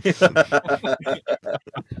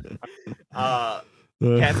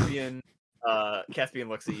 Caspian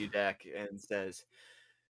looks at you, Dak, and says,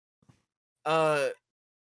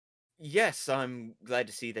 yes, I'm glad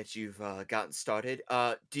to see that you've gotten started.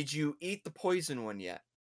 Did you eat the poison one yet?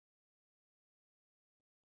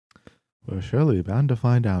 We're surely bound to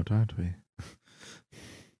find out, aren't we?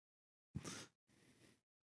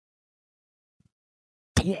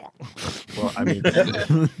 Well, I mean,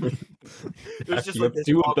 There's just you like have this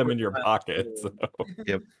two of them awkward in your silence. pocket. So.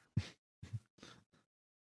 Yep.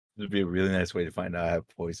 It'd be a really nice way to find out I have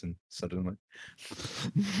poison suddenly.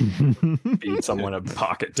 Feed someone a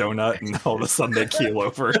pocket donut, and all of a sudden they keel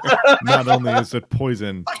over. Not only is it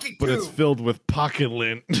poison, Pocket but it's goo. filled with pocket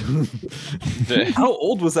lint. How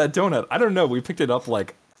old was that donut? I don't know. We picked it up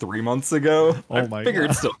like 3 months ago. Oh I my figure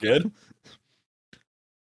God. it's still good.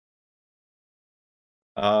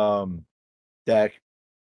 Dak,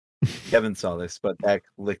 Kevin saw this, but Dak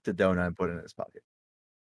licked the donut and put it in his pocket.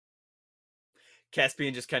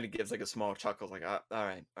 Caspian just kind of gives like a small chuckle, like, all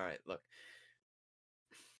right, look.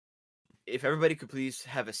 If everybody could please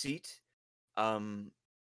have a seat.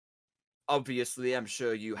 Obviously, I'm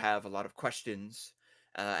sure you have a lot of questions,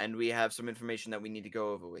 and we have some information that we need to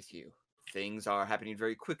go over with you. Things are happening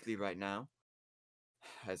very quickly right now.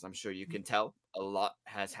 As I'm sure you can tell, a lot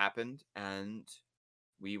has happened, and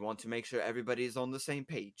we want to make sure everybody is on the same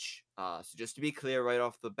page. So just to be clear right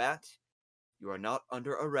off the bat, you are not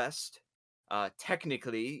under arrest.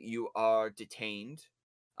 Technically, you are detained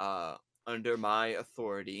under my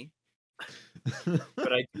authority.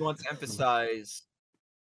 But I do want to emphasize,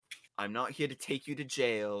 I'm not here to take you to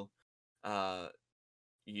jail.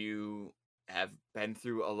 You have been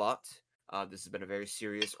through a lot. This has been a very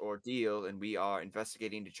serious ordeal, and we are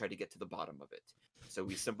investigating to try to get to the bottom of it. So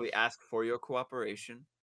we simply ask for your cooperation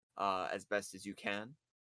as best as you can.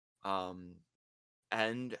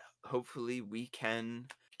 And hopefully we can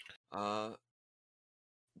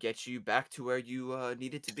get you back to where you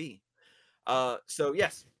needed to be. So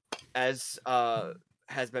yes, as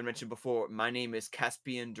has been mentioned before, my name is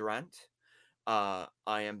Caspian Durant. I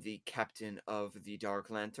am the captain of the Dark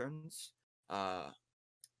Lanterns. I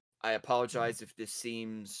apologize if this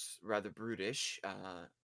seems rather brutish,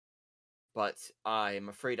 but I'm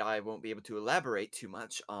afraid I won't be able to elaborate too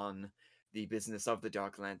much on the business of the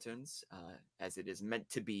Dark Lanterns, as it is meant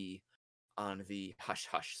to be on the hush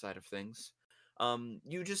hush side of things.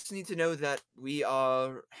 You just need to know that we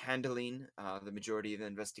are handling the majority of the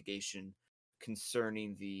investigation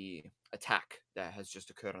concerning the attack that has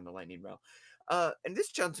just occurred on the Lightning Rail. And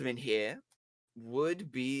this gentleman here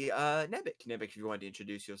would be Nebik. Nebik, if you want to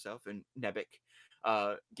introduce yourself, and Nebik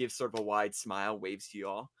gives sort of a wide smile, waves to you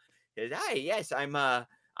all. He says, "Hi, yes, I'm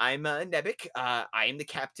Nebik. I am the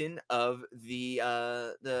captain of the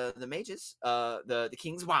mages, the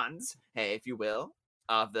King's Wands, hey, if you will,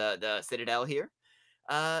 of the Citadel here.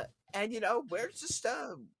 And we're just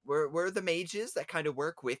we're the mages that kind of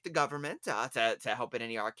work with the government to help in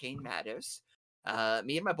any arcane matters.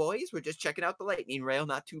 Me and my boys were just checking out the lightning rail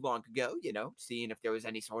not too long ago, seeing if there was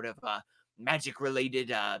any sort of magic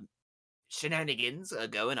related shenanigans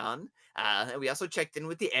going on. And we also checked in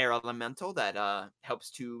with the air elemental that helps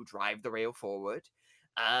to drive the rail forward.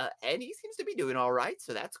 And he seems to be doing all right,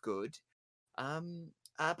 so that's good.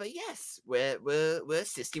 But yes, we're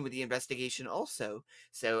assisting with the investigation also.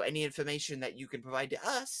 So any information that you can provide to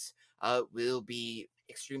us will be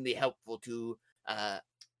extremely helpful to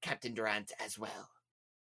Captain Durant as well."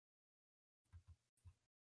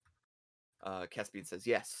 Caspian says,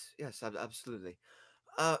 "Yes, absolutely."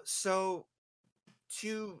 So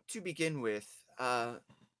to begin with, as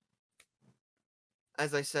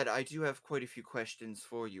I said, I do have quite a few questions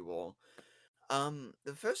for you all.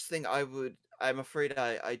 The first thing I'm afraid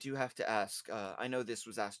I do have to ask. I know this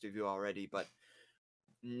was asked of you already, but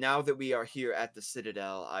now that we are here at the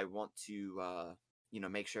Citadel, I want to,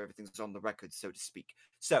 make sure everything's on the record, so to speak.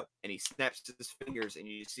 So, and he snaps his fingers, and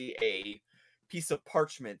you see a piece of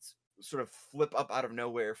parchment sort of flip up out of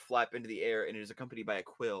nowhere, flap into the air, and it is accompanied by a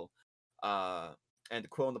quill. And the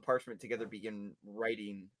quill and the parchment together begin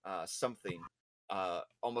writing something,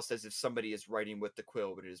 almost as if somebody is writing with the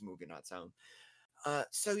quill, but it is moving on its own.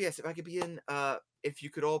 So yes, if I could begin, if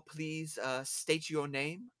you could all please state your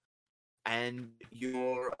name and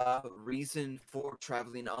your reason for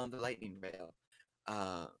traveling on the lightning rail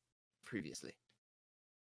previously.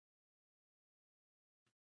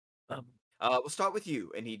 We'll start with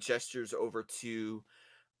you, and he gestures over to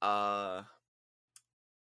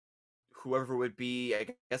whoever would be,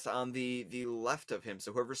 I guess, on the left of him.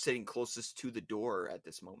 So whoever's sitting closest to the door at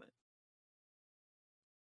this moment.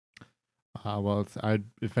 Well,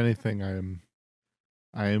 if anything,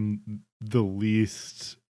 I am the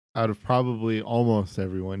least out of probably almost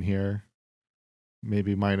everyone here,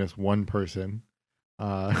 maybe minus one person.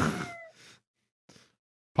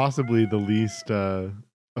 Possibly the least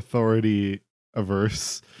authority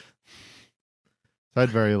averse. So I'd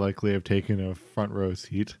very likely have taken a front row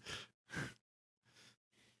seat.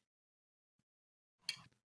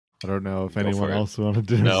 I don't know if anyone else wanted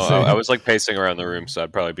to. No, I was like pacing around the room, so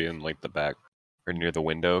I'd probably be in like the back or near the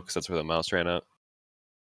window because that's where the mouse ran out.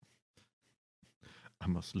 I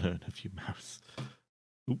must learn of you, mouse.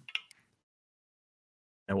 Oop.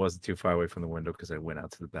 I wasn't too far away from the window because I went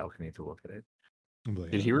out to the balcony to look at it.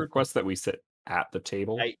 Did he request that we sit at the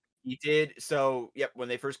table? He did. So, yep, when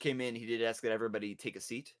they first came in, he did ask that everybody take a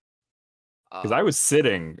seat. Because I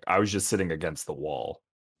was just sitting against the wall.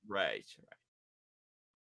 Right.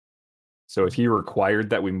 So if he required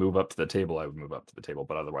that we move up to the table, I would move up to the table,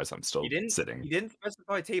 but otherwise I'm still sitting. He didn't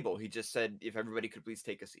specify a table. He just said if everybody could please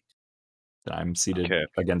take a seat. I'm seated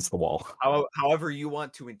against the wall. However you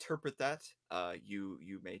want to interpret that,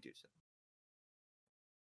 you may do so.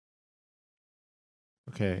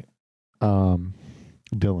 Okay.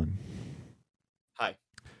 Dylan. Hi.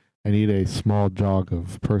 I need a small jog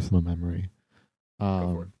of personal memory.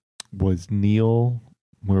 Go for it. Was Neil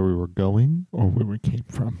where we were going or where we came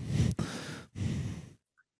from?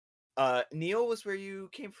 Neil was where you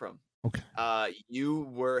came from. Okay. You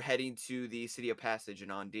were heading to the City of Passage in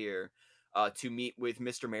Ondir to meet with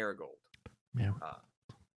Mr. Marigold. Yeah.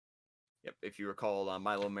 Yep, if you recall,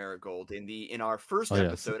 Milo Marigold in our first yes.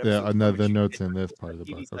 episode. Yeah, another the notes in this part of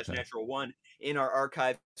the book. Okay. Natural One in our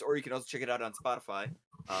archives, or you can also check it out on Spotify,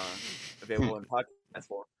 available in podcast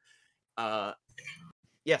form.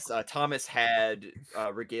 Yes, Thomas had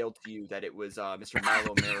regaled to you that it was Mr.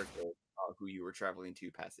 Milo Marigold who you were traveling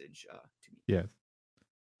to Passage to meet. Yes.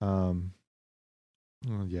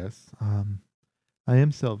 Yes. I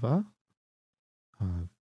am Silva.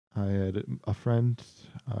 I had a friend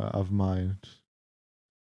of mine,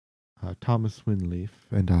 Thomas Winleaf,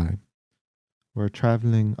 and I were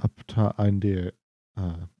traveling up to Ondir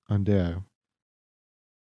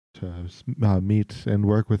to meet and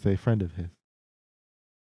work with a friend of his.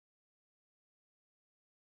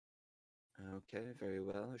 Okay, very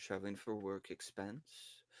well. Traveling for work expense.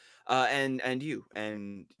 And you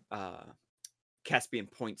and Caspian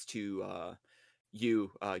points to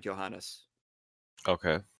you, Johannes.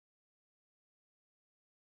 Okay.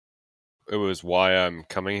 It was why I'm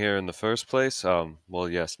coming here in the first place. Well,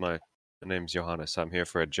 yes, my name's Johannes. I'm here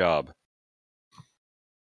for a job.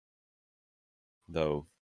 Though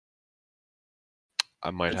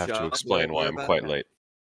I might A have to job? explain why Where I'm about quite that? late.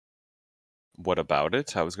 What about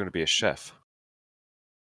it? I was going to be a chef.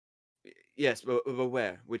 Yes, but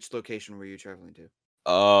where? Which location were you traveling to?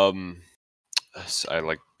 I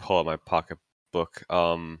like pull out my pocketbook.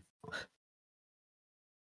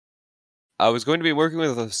 I was going to be working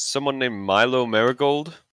with someone named Milo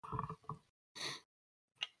Marigold.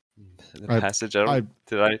 The I passage. I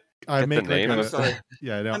Did I I get the make like name? I'm a sorry.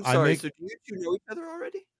 yeah, no, I'm I sorry. make So do you two know each other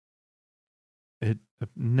already? it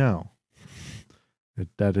no.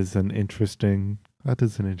 That is an interesting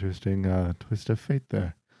twist of fate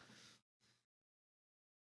there.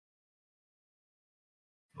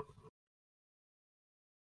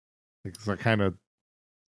 Because I kind of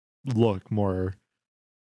look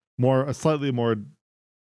a slightly more,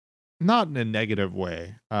 not in a negative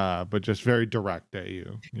way, but just very direct at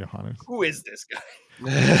you, Johannes. Who is this guy?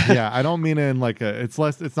 Yeah, I don't mean it in like a. It's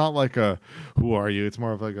not like a. Who are you? It's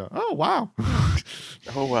more of like a. Oh wow.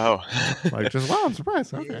 Oh wow. Like just wow, I'm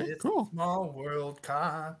surprised. Okay, It's cool. a small world,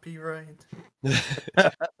 copyright.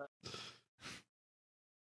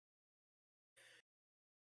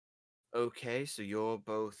 Okay, so you're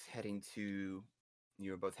both heading to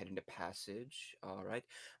Passage. All right.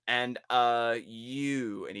 And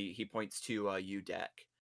you and he points to you, Dak.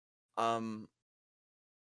 Um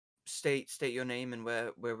state your name and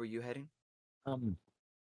where were you heading? Um,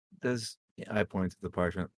 does I point to the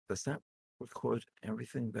parchment? Does that record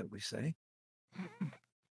everything that we say?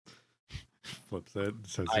 Flips it.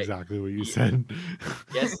 Says I exactly what you ye- said.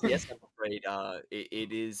 yes, I'm afraid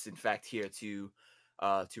it is in fact here to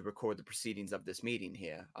record the proceedings of this meeting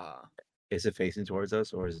here. Is it facing towards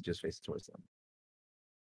us or is it just facing towards them?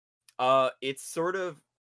 It's sort of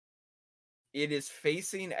it is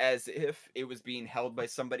facing as if it was being held by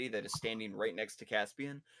somebody that is standing right next to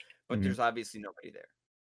Caspian, but Mhm. there's obviously nobody there.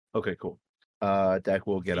 Okay, cool. Dak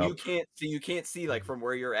will get up. You can't see like from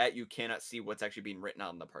where you're at, you cannot see what's actually being written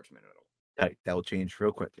on the parchment at all. That'll change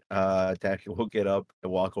real quick. Dak will get up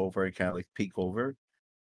and walk over and kind of like peek over.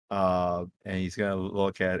 And he's gonna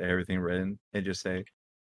look at everything written and just say,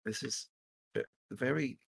 "This is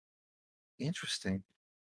very interesting."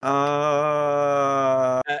 And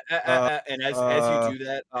as you do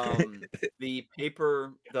that, the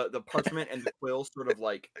paper, the parchment and the quill sort of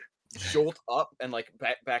like jolt up and like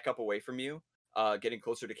back up away from you, getting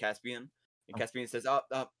closer to Caspian. And Caspian says, "Up,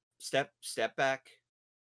 step back,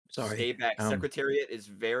 Sorry. stay back." Secretariat is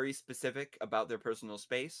very specific about their personal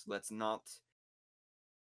space. Let's not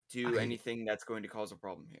do anything that's going to cause a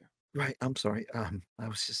problem here. Right. I'm sorry. I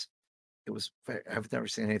was just. It was. I've never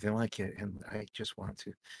seen anything like it, and I just want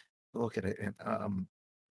to look at it. And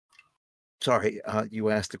sorry. You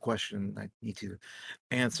asked a question. I need to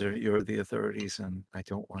answer. You're the authorities, and I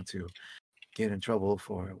don't want to get in trouble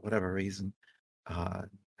for whatever reason.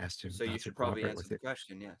 As to So you not to should probably cooperate answer with the it.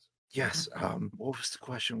 question. Yes. Yes. What was the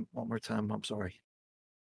question? One more time. I'm sorry.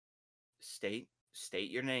 State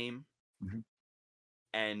your name Mhm.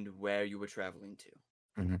 and where you were traveling to.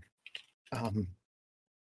 Um,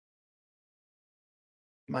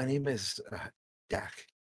 my name is Dak.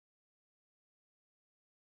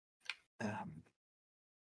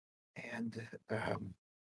 And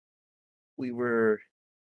we were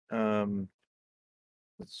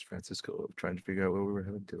what's Francisco trying to figure out what we were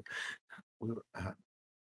heading to. We were,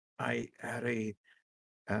 I had a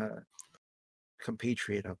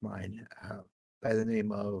compatriot of mine by the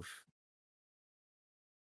name of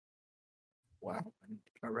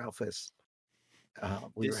Ralphus.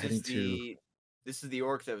 We were heading to This is the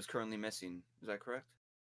orc that was currently missing. Is that correct?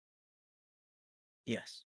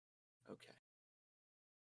 yes. Okay.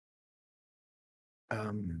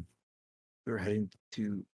 We were heading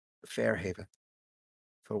to Fairhaven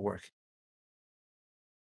for work.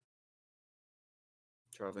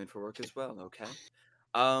 Traveling for work as well. Okay.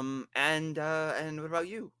 And what about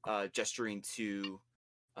you? Gesturing to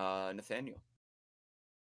Nathaniel.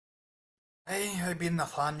 Hey, I've been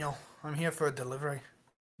Nathaniel. I'm here for a delivery.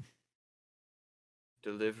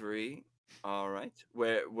 Delivery. All right.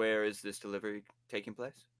 Where is this delivery taking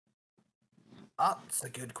place? That's a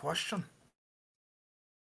good question.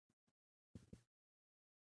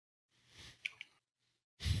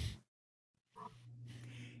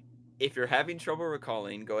 If you're having trouble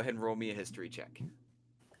recalling, go ahead and roll me a history check.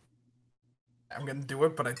 I'm gonna do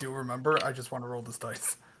it, but I do remember. I just want to roll this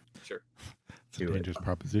dice. Sure. It's a dangerous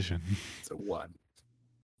proposition. It's a 1.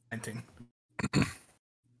 19.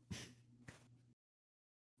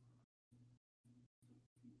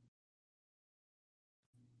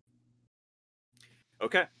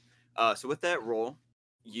 Okay. So with that roll,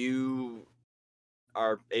 you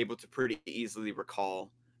are able to pretty easily recall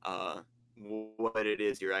what it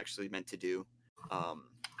is you're actually meant to do,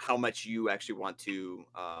 how much you actually want to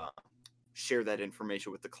share that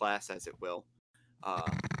information with the class, as it will,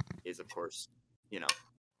 is of course,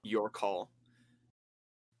 your call.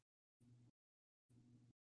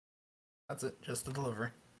 That's it. Just the delivery.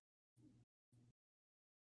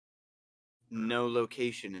 No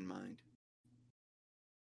location in mind.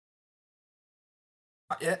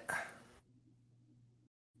 Not yet.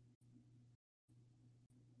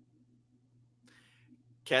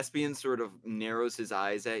 Caspian sort of narrows his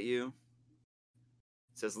eyes at you.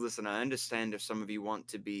 Says, listen, I understand if some of you want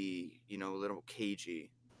to be, a little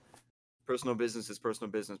cagey. Personal business is personal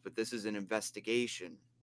business, but this is an investigation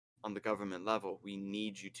on the government level. We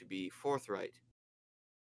need you to be forthright.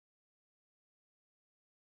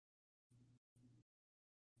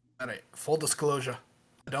 All right. Full disclosure.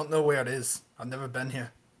 I don't know where it is. I've never been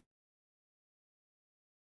here.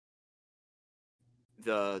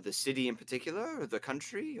 The city in particular, or the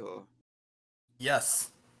country, or?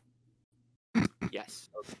 Yes. Yes.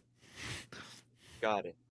 Okay. Got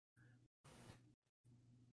it.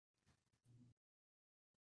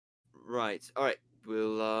 Right. All right.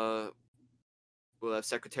 We'll have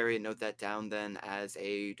Secretariat note that down then as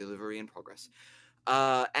a delivery in progress.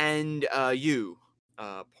 And you,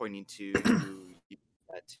 pointing to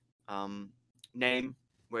that name,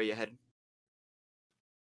 where you headed?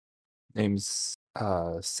 Name's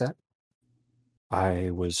Set.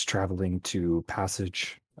 I was traveling to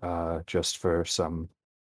Passage just for some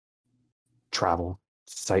travel,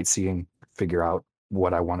 sightseeing, figure out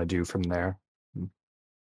what I want to do from there.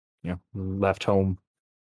 Left home,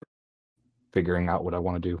 figuring out what I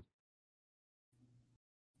want to do.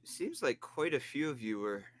 Seems like quite a few of you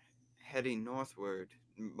were heading northward.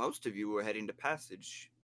 Most of you were heading to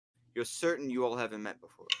Passage. You're certain you all haven't met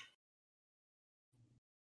before?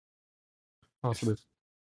 Possibly.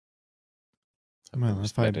 I've Well, never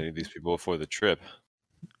if met I- any of these people before the trip.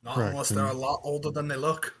 Not Correct, unless they're a and- lot older than they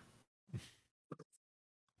look.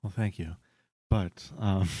 Well, thank you. But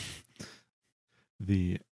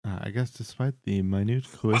I guess despite the minute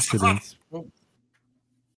coincidence,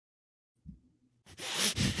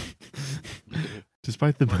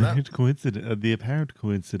 despite the Why not? minute coincidence, the apparent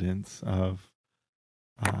coincidence of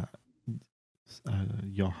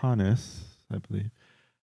Johannes, I believe,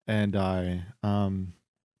 and I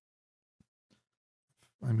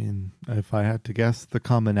mean, if I had to guess, the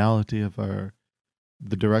commonality of the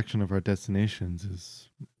direction of our destinations is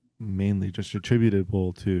mainly just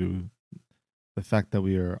attributable to the fact that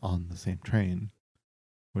we are on the same train,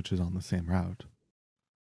 which is on the same route.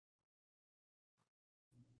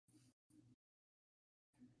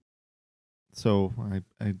 So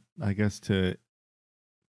I guess to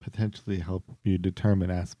potentially help you determine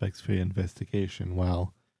aspects for your investigation,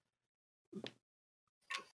 while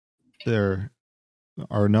there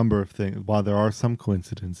are a number of things, while there are some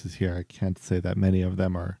coincidences here, I can't say that many of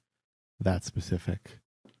them are that specific.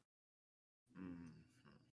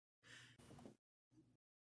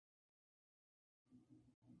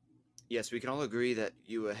 Yes, we can all agree that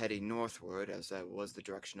you were heading northward, as that was the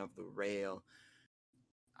direction of the rail.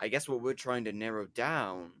 I guess what we're trying to narrow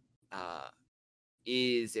down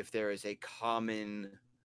is if there is a common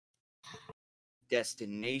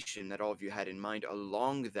destination that all of you had in mind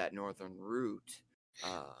along that northern route,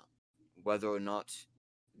 whether or not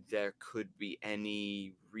there could be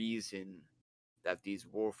any reason that these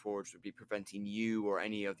warforged would be preventing you or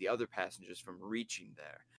any of the other passengers from reaching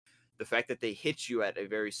there. The fact that they hit you at a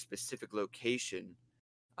very specific location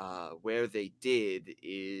where they did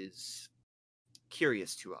is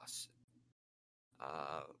curious to us.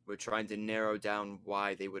 We're trying to narrow down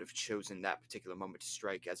why they would have chosen that particular moment to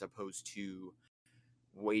strike as opposed to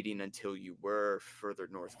waiting until you were further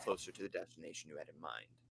north, closer to the destination you had in mind.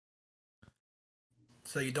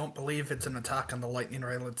 So you don't believe it's an attack on the lightning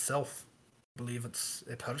rail itself? You believe it's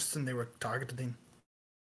a person they were targeting?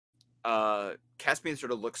 Caspian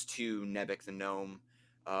sort of looks to Nebek the gnome,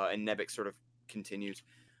 and Nebek sort of continues.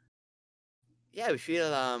 Yeah, we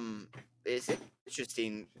feel it's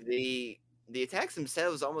interesting. The attacks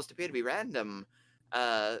themselves almost appear to be random.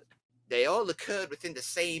 They all occurred within the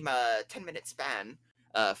same 10-minute span.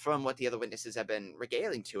 from what the other witnesses have been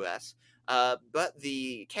regaling to us. But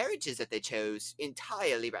the carriages that they chose,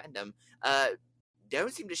 entirely random,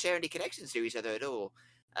 don't seem to share any connections to each other at all.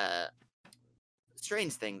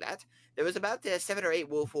 Strange thing that. There was about 7 or 8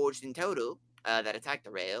 Warforged in total that attacked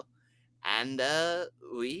the rail, and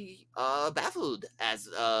we are baffled as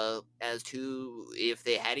to if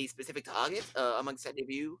they had a specific target amongst any of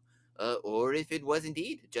you, or if it was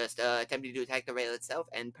indeed just attempting to attack the rail itself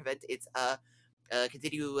and prevent its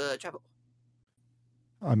continue travel.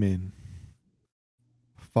 I mean,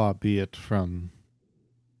 far be it from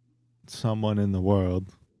someone in the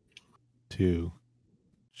world to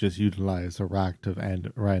just utilize a rack of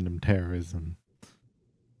random terrorism.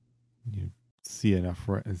 You see enough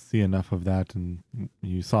of that, and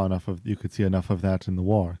you could see enough of that in the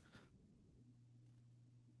war.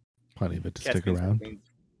 Plenty of it to stick Caspian around.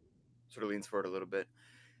 Sort of leans forward a little bit.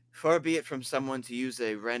 Far be it from someone to use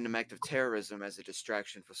a random act of terrorism as a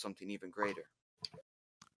distraction for something even greater.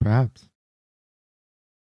 Perhaps.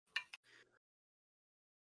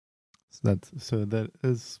 So that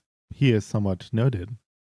is, he is somewhat noted.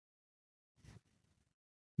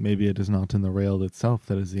 Maybe it is not in the rail itself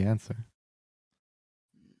that is the answer.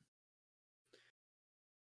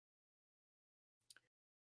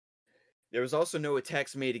 There was also no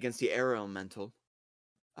attacks made against the air elemental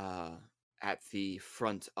at the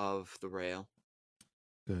front of the rail.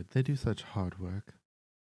 Good. They do such hard work.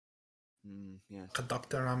 Yes.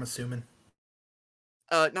 Conductor, I'm assuming.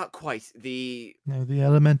 Not quite. No, the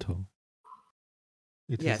elemental.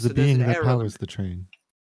 It is the being that powers the train.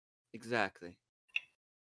 Exactly.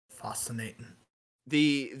 Fascinating.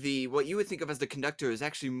 The what you would think of as the conductor is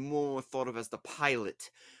actually more thought of as the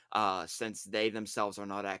pilot, since they themselves are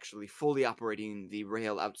not actually fully operating the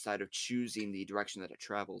rail outside of choosing the direction that it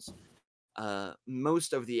travels.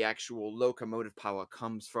 Most of the actual locomotive power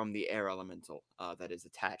comes from the air elemental that is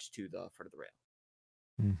attached to the front of the rail.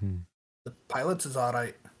 Mm-hmm. The pilots is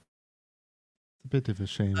alright. It's a bit of a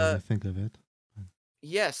shame when I think of it.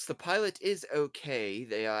 Yes, the pilot is okay.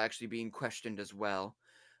 They are actually being questioned as well.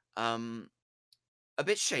 A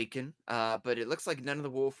bit shaken, but it looks like none of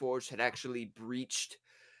the Warforged had actually breached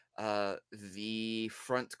the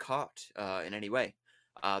front cart in any way.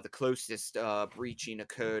 The closest breaching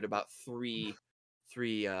occurred about three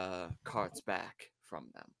carts back from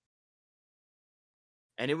them.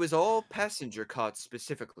 And it was all passenger carts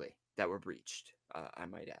specifically that were breached, I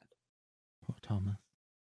might add. Poor Thomas.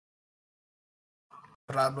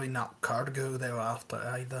 Probably not cargo they were after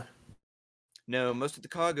either. No, most of the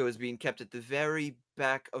cargo is being kept at the very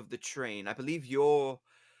back of the train. I believe your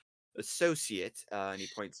associate, and he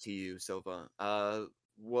points to you, Silva,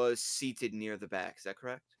 was seated near the back. Is that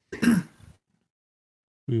correct?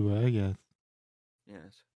 We were, yes.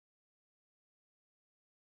 Yes.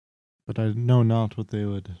 But I know not what they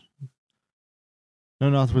would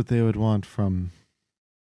want from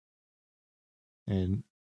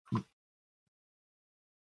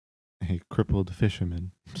a crippled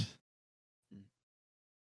fisherman.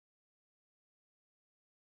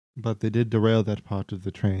 But they did derail that part of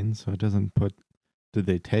the train, so it doesn't put... Did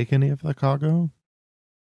they take any of the cargo?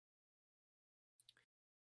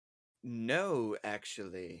 No,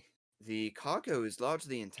 actually. The cargo is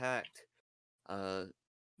largely intact,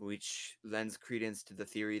 which lends credence to the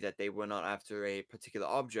theory that they were not after a particular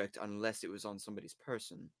object unless it was on somebody's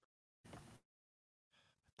person.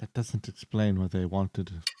 That doesn't explain why they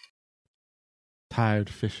wanted a tired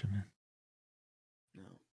fisherman. No.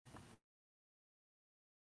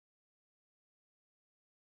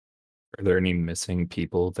 Are there any missing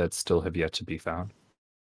people that still have yet to be found?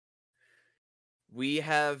 We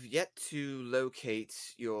have yet to locate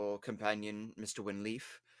your companion, Mr.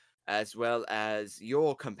 Winleaf, as well as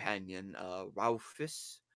your companion,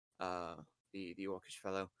 Ralphus, the orcish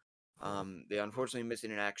fellow. They are unfortunately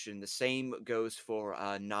missing in action. The same goes for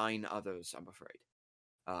 9 others, I'm afraid.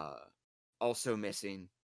 Also missing,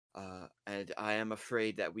 and I am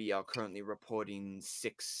afraid that we are currently reporting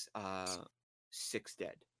 6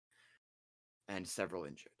 dead and several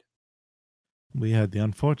injured. We had the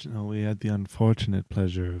unfortunate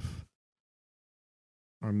pleasure of,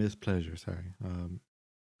 or mispleasure, sorry,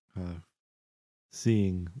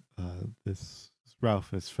 seeing this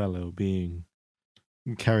Ralphus fellow being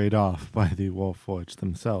carried off by the Warforged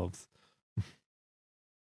themselves.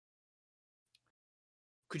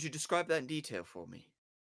 Could you describe that in detail for me?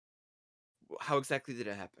 How exactly did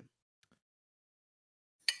it happen?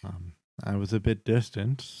 I was a bit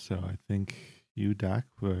distant, so I think you, Dak,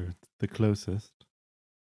 were the closest.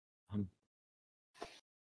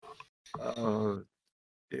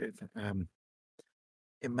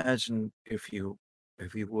 Imagine if you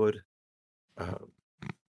would,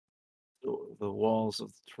 the walls of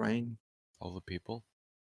the train. All the people.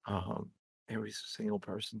 Every single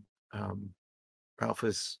person. Ralph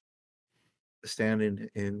is standing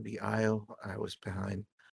in the aisle. I was behind.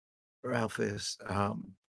 Ralph is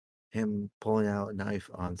him pulling out a knife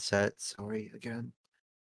on set. Sorry again.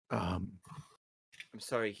 I'm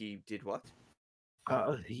sorry. He did what?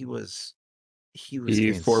 He was He,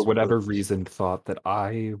 getting for whatever spooked. reason, thought that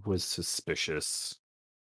I was suspicious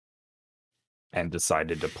and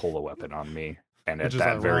decided to pull a weapon on me. And Which at is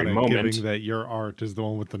that very ironic, given moment, that your art is the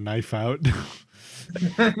one with the knife out.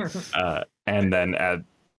 and then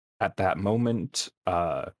at that moment,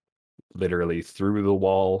 literally through the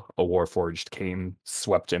wall, a Warforged came,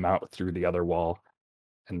 swept him out through the other wall,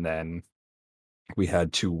 and then we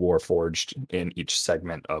had 2 Warforged in each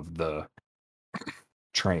segment of the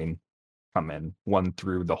train come in, one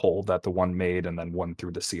through the hole that the one made, and then one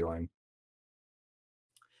through the ceiling.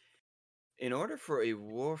 In order for a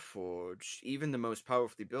Warforged, even the most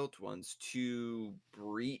powerfully built ones, to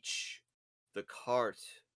breach the cart,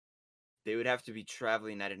 they would have to be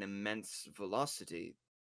traveling at an immense velocity.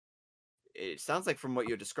 It sounds like from what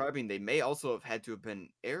you're describing, they may also have had to have been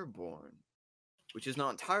airborne, which is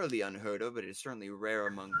not entirely unheard of, but it is certainly rare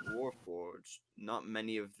among Warforged. Not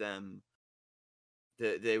many of them.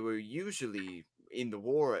 They were usually, in the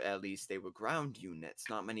war at least, they were ground units.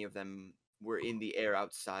 Not many of them were in the air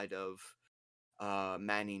outside of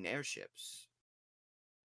manning airships.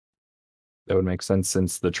 That would make sense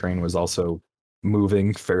since the train was also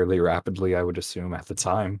moving fairly rapidly, I would assume, at the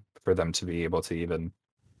time, for them to be able to even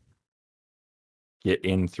get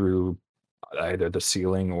in through either the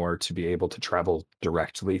ceiling or to be able to travel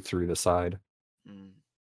directly through the side.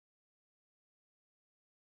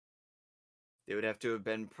 They would have to have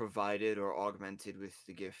been provided or augmented with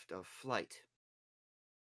the gift of flight.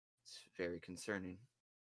 It's very concerning.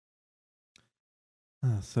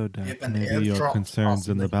 So that Yep, and maybe your airdrops, concerns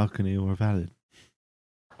in the possibly. balcony were valid.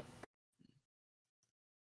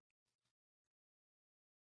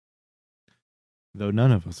 Though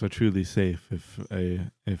none of us are truly safe if a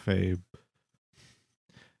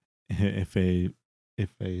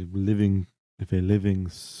living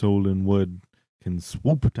soul in wood can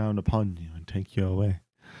swoop down upon you and take you away.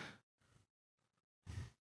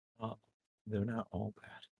 They're not all bad.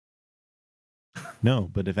 No,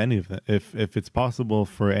 but if any of that, if it's possible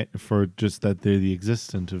for just that they're the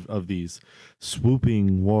existence of these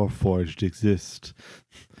swooping warforged exist,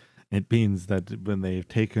 it means that when they've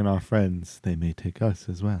taken our friends, they may take us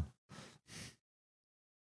as well.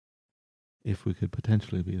 If we could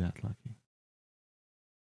potentially be that lucky.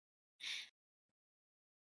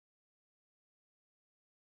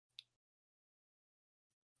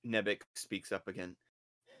 Nebek speaks up again.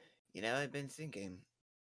 You know, I've been thinking.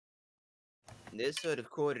 This sort of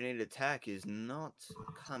coordinated attack is not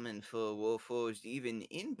common for Warforged even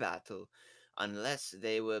in battle, unless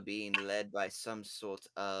they were being led by some sort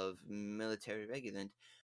of military regulant.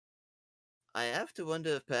 I have to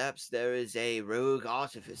wonder if perhaps there is a rogue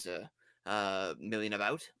artificer milling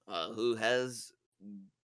about who has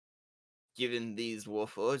given these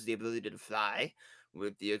Warforged the ability to fly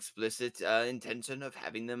with the explicit intention of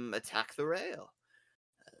having them attack the rail.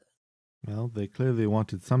 Well, they clearly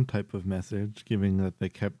wanted some type of message, given that they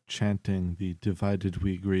kept chanting the divided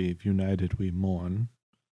we grieve, united we mourn.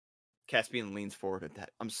 Caspian leans forward at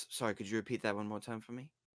that. I'm sorry, could you repeat that one more time for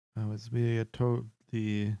me? As we had told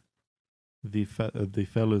the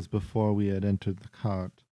fellows before we had entered the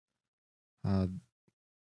cart, both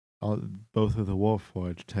of the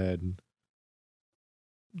Warforged had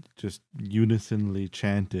just unisonly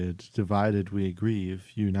chanted, divided we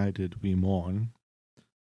grieve, united we mourn.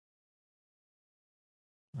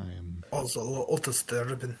 I am Also, a little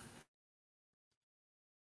disturbing.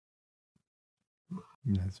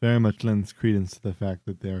 Yes, very much lends credence to the fact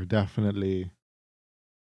that they are definitely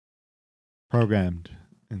programmed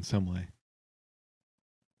in some way.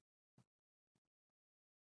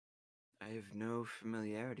 I have no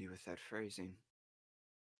familiarity with that phrasing.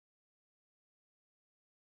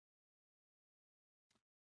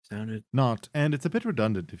 Sounded Not, and it's a bit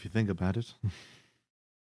redundant if you think about it.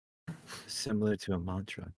 similar to a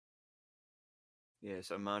mantra.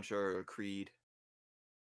 Yes, a mantra or a creed.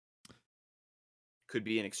 Could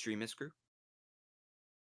be an extremist group.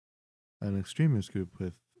 An extremist group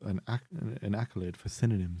with an accolade for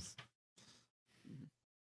synonyms.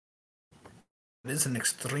 It is an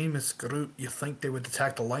extremist group. You think they would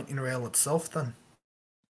attack the lightning rail itself then?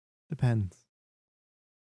 Depends.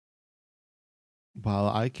 While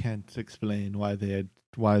I can't explain why they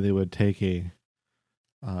would take a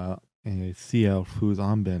sea elf whose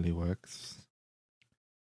arm barely works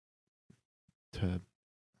to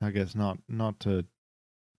I guess not to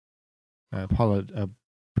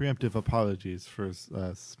preemptive apologies for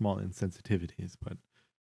small insensitivities, but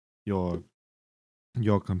your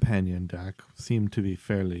companion Dak seemed to be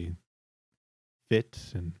fairly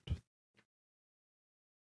fit and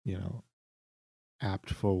apt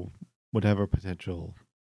for whatever potential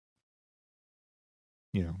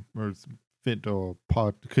or fit or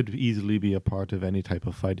could easily be a part of any type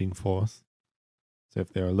of fighting force. So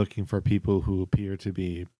if they're looking for people who appear to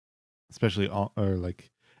be, especially or like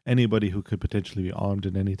anybody who could potentially be armed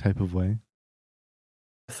in any type of way.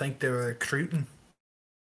 I think they were recruiting.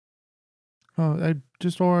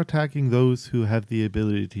 Or attacking those who have the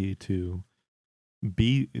ability to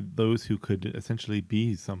be those who could essentially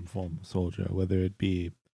be some form of soldier, whether it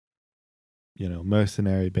be,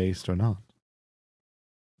 mercenary based or not.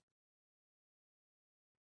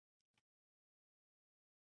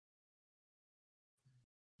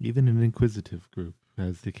 Even an inquisitive group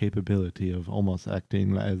has the capability of almost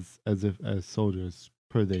acting as soldiers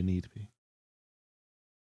per their need be.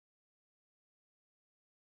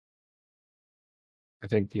 I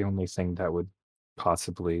think the only thing that would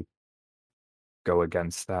possibly go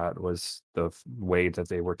against that was the way that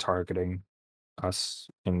they were targeting us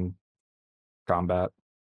in combat.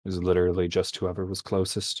 It was literally just whoever was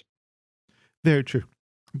closest. Very true.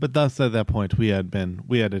 But thus at that point we had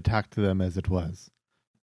attacked them as it was.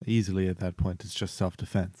 Easily at that point it's just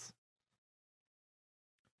self-defense.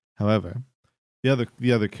 However, the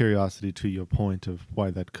other curiosity to your point of why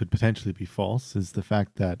that could potentially be false is the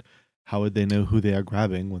fact that how would they know who they are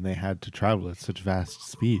grabbing when they had to travel at such vast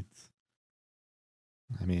speeds?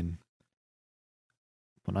 I mean,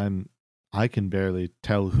 I can barely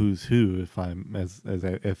tell who's who if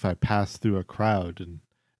if I pass through a crowd and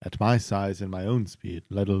at my size and my own speed,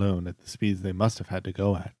 let alone at the speeds they must have had to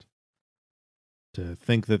go at. To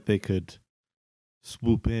think that they could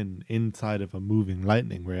swoop inside of a moving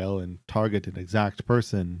lightning rail and target an exact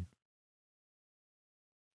person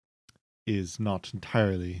is not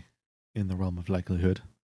entirely in the realm of likelihood.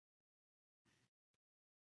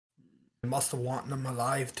 They must have wanted them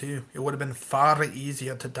alive too. It would have been far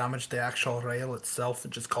easier to damage the actual rail itself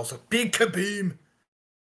and just cause a big kaboom.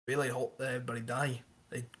 Really hope that everybody die.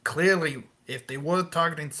 They clearly, if they were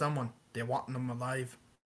targeting someone, they want them alive.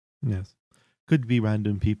 Yes. Could be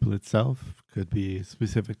random people itself, could be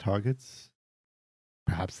specific targets.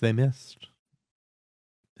 Perhaps they missed.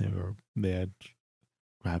 They had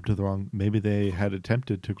grabbed the wrong, maybe they had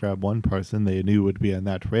attempted to grab one person they knew would be on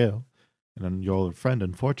that rail, and then your friend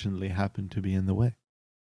unfortunately happened to be in the way.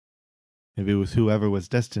 Maybe it was whoever was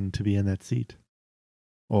destined to be in that seat.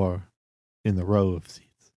 Or in the row of seats.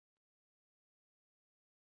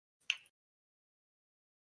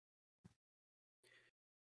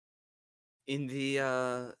 In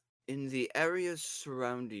the areas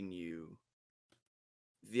surrounding you,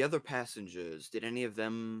 the other passengers, did any of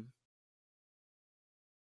them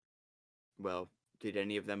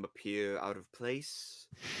appear out of place?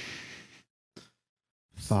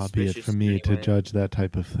 Far be it Suspicious from in me any to way? judge that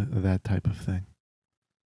type of thing.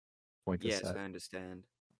 Point to Yes, set. I understand.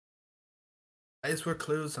 Eyes were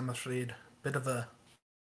closed, I'm afraid. Bit of a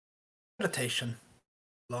meditation.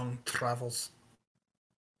 Long travels.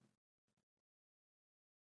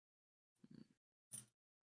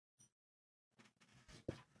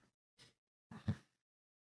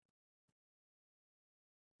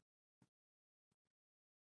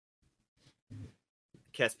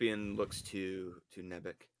 Caspian looks to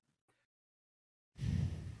Nebek.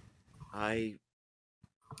 I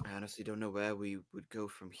honestly don't know where we would go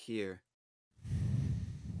from here.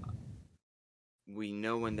 We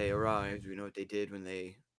know when they arrived, we know what they did when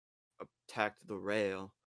they attacked the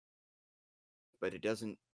rail, but it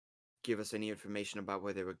doesn't give us any information about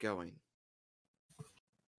where they were going.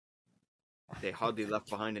 They hardly left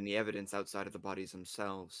behind any evidence outside of the bodies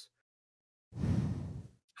themselves.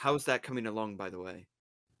 How's that coming along, by the way?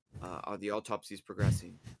 Are the autopsies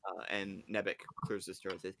progressing? And Nebek clears his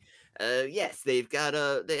throat. Yes, they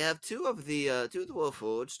have two of the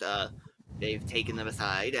Warforged. They've taken them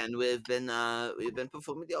aside, and we've been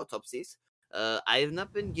performing the autopsies. I have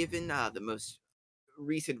not been given the most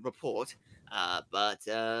recent report, but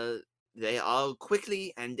they are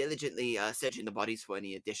quickly and diligently searching the bodies for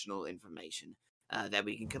any additional information that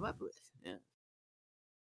we can come up with. Yeah.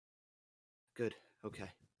 Good.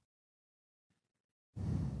 Okay.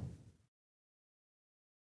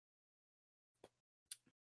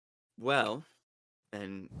 Well,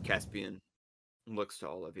 and Caspian looks to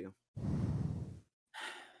all of you.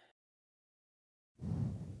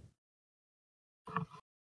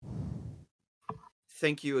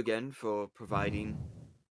 Thank you again for providing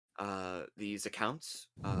these accounts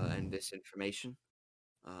and this information.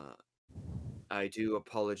 I do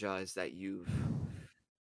apologize that you've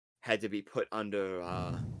had to be put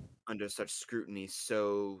under such scrutiny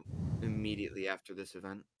so immediately after this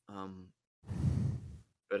event.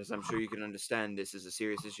 But as I'm sure you can understand, this is a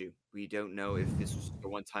serious issue. We don't know if this was a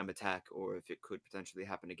one-time attack or if it could potentially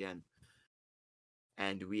happen again.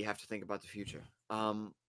 And we have to think about the future.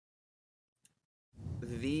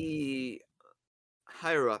 The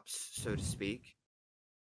higher-ups, so to speak,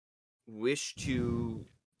 wish to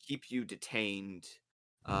keep you detained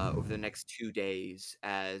over the next 2 days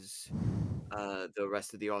as the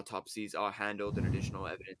rest of the autopsies are handled and additional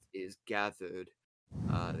evidence is gathered.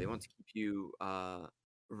 They want to keep you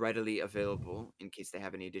readily available in case they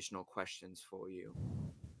have any additional questions for you.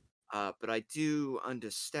 But I do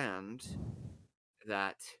understand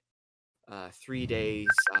that 3 days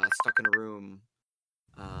stuck in a room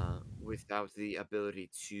without the ability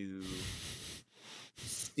to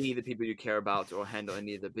see the people you care about or handle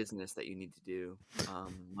any of the business that you need to do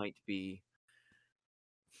might be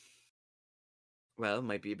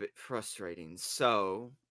a bit frustrating.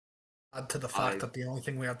 So Add to the I fact that the only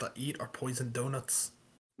thing we have to eat are poisoned donuts.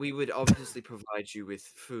 we would obviously provide you with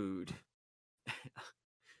food.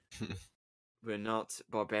 We're not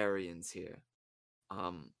barbarians here.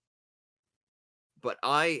 But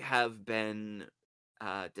I have been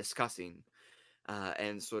discussing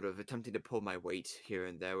and sort of attempting to pull my weight here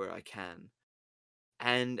and there where I can.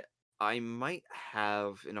 And I might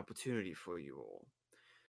have an opportunity for you all.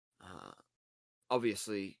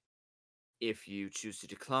 Obviously, if you choose to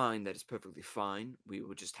decline, that is perfectly fine. We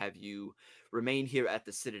will just have you remain here at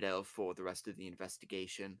the Citadel for the rest of the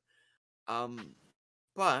investigation.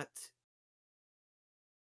 But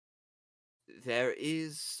there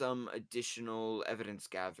is some additional evidence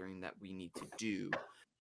gathering that we need to do.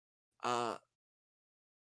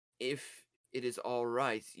 If it is all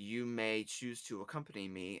right, you may choose to accompany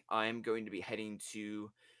me. I am going to be heading to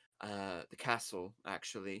the castle,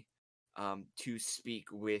 actually, to speak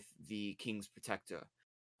with the King's Protector.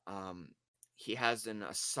 He has an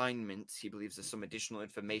assignment. He believes there's some additional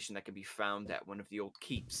information that can be found at one of the old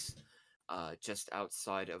keeps just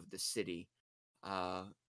outside of the city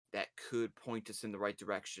that could point us in the right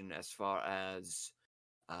direction as far as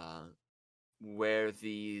where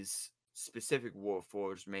these specific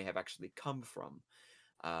warforged may have actually come from.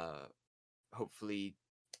 Hopefully,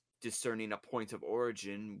 discerning a point of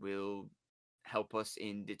origin will help us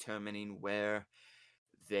in determining where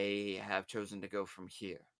they have chosen to go from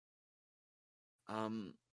here.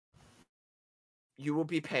 You will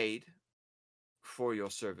be paid for your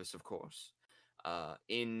service, of course.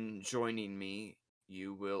 In joining me,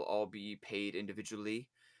 you will all be paid individually.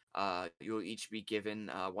 You'll each be given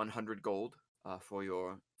 100 gold for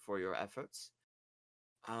your efforts.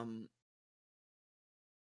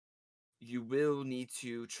 You will need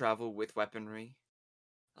to travel with weaponry.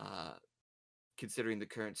 Considering the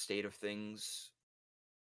current state of things,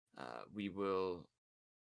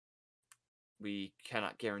 we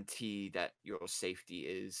cannot guarantee that your safety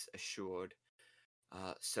is assured.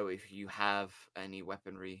 So if you have any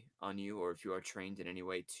weaponry on you, or if you are trained in any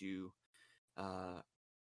way to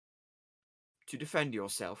defend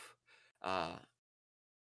yourself,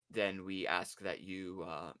 then we ask that you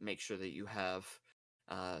make sure that you have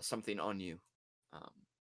something on you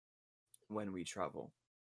when we travel.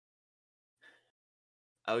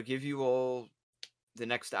 I'll give you all the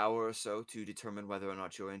next hour or so to determine whether or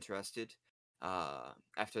not you're interested.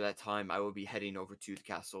 After that time, I will be heading over to the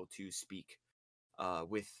castle to speak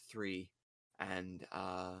with 3 and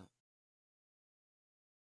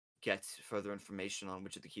get further information on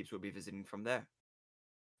which of the keeps we'll be visiting from there.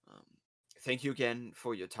 Thank you again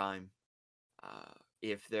for your time.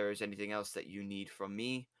 If there is anything else that you need from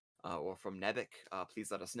me or from Nebek,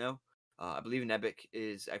 please let us know. I believe Nebek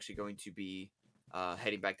is actually going to be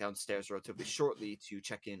heading back downstairs relatively shortly to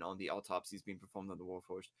check in on the autopsies being performed on the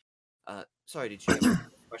Warforged. Sorry, did you have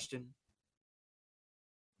a question?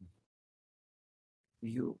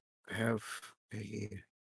 You have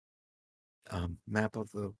a map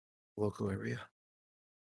of the local area?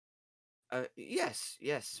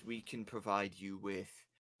 Yes, we can provide you with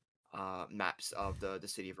maps of the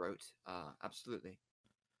city of Wroat. Absolutely.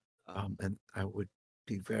 And I would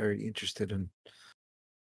be very interested in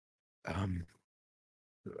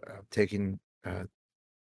taking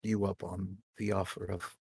you up on the offer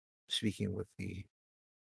of speaking with the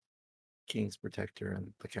King's Protector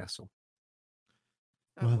and the castle.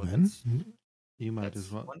 Well, then, you might that's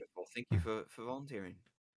as well. Wonderful. Thank you for volunteering.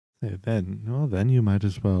 So then you might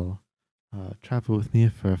as well travel with me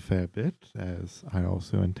for a fair bit, as I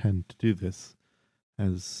also intend to do this.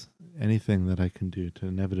 as anything that I can do to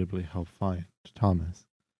inevitably help find Thomas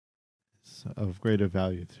is of greater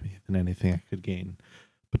value to me than anything I could gain.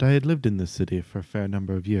 But I had lived in this city for a fair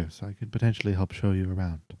number of years, so I could potentially help show you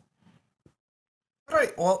around.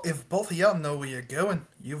 Right, well, if both of y'all know where you're going,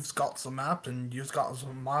 you've got some map and you've got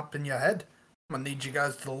some map in your head. I'm gonna need you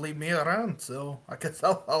guys to lead me around so I can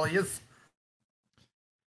tell all of you.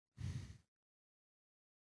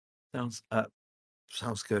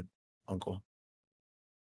 Sounds good, Uncle.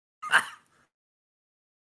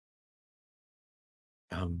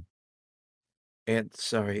 And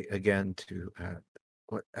sorry again to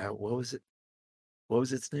what was it? What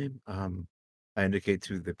was its name? I indicate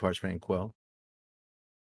to the parchment and quill.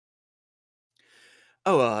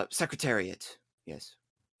 Oh, Secretariat. Yes.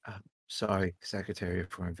 Sorry, Secretary,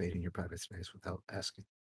 for invading your private space without asking.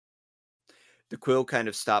 The quill kind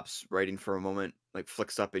of stops writing for a moment, like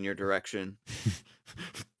flicks up in your direction,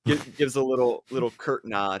 gives a little curt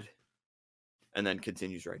nod, and then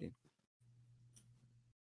continues writing.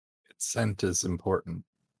 Its scent is important.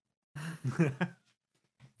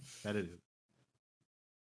 That it is.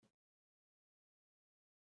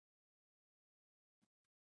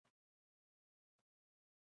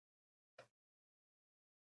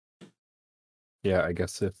 Yeah, I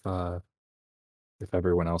guess if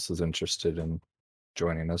everyone else is interested in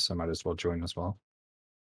joining us, I might as well join as well.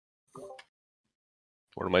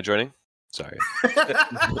 What am I joining? Sorry.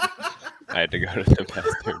 I had to go to the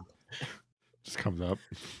bathroom. Just comes up.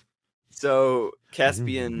 So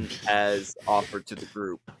Caspian has offered to the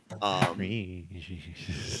group.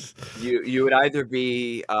 You would either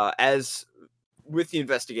be as with the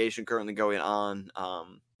investigation currently going on.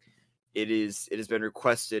 It has been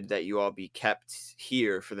requested that you all be kept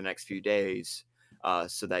here for the next few days,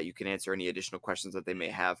 so that you can answer any additional questions that they may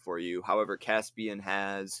have for you. However, Caspian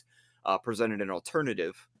has presented an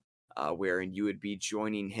alternative, wherein you would be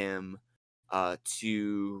joining him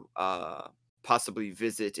to possibly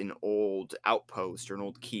visit an old outpost or an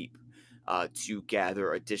old keep to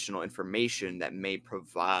gather additional information that may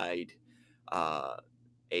provide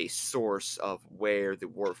a source of where the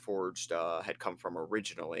Warforged had come from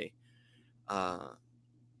originally.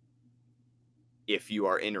 If you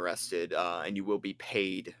are interested, and you will be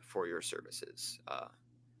paid for your services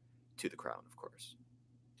to the crown, of course.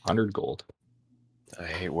 100 gold. I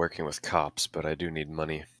hate working with cops, but I do need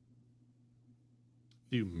money.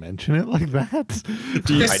 Do you mention it like that?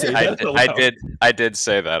 Do you say that aloud? I did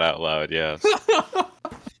say that out loud, yes.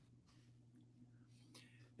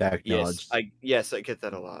 Acknowledged. Yes, I get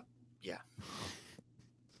that a lot. Yeah.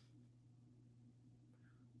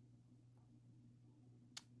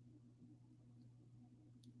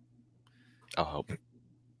 I'll help.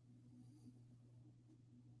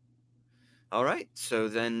 All right. So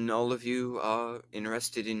then all of you are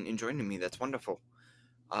interested in joining me. That's wonderful.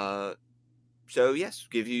 So yes,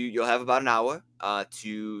 you'll have about an hour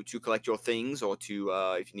to collect your things, or to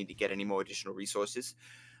if you need to get any more additional resources.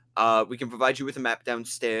 We can provide you with a map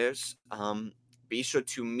downstairs. Be sure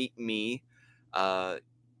to meet me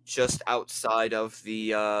just outside of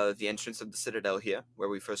the entrance of the Citadel here, where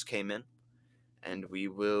we first came in, and we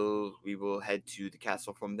will head to the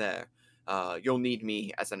castle from there. You'll need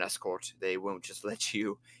me as an escort. They won't just let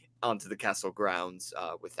you onto the castle grounds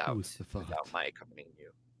without my accompanying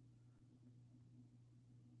you.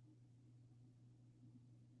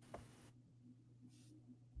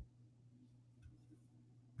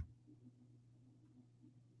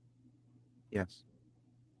 Yes.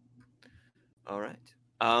 All right.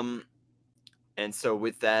 And so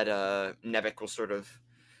with that, Nevek will sort of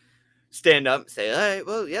stand up and say, all right,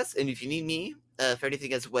 well, yes, and if you need me for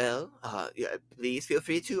anything as well, yeah, please feel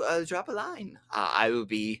free to drop a line. I will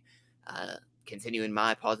be continuing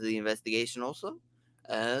my part of the investigation also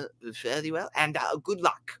fairly well, and good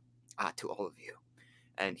luck to all of you.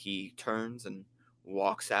 And he turns and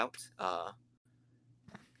walks out.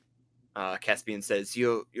 Caspian says,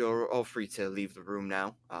 you're all free to leave the room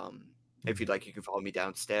now. If you'd like, you can follow me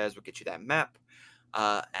downstairs. We'll get you that map.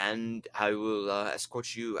 And I will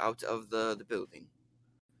escort you out of the building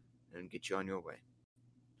and get you on your way.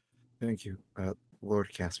 Thank you,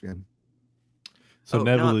 Lord Caspian. So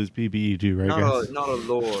Neville is BBEG, right, guys? Not a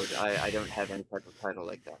lord. I don't have any type of title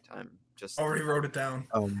like that. I'm just... Already wrote it down.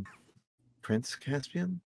 Prince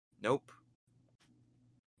Caspian? Nope.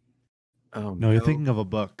 No, you're thinking of a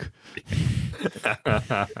book.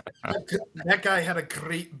 That guy had a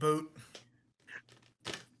great boot.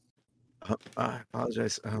 I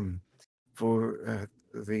apologize. For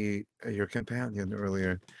your companion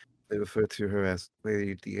earlier, they referred to her as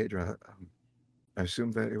Lady Deidre. I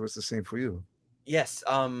assume that it was the same for you. Yes.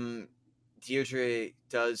 Deirdre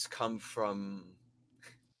does come from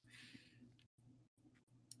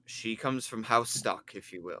She comes from House Stuck,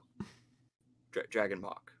 if you will. Dragon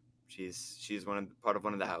Mark. She's part of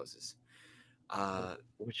one of the houses.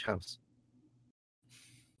 Which house?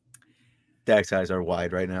 Dak's eyes are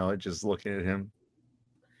wide right now, just looking at him,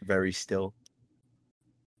 very still.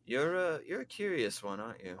 You're a curious one,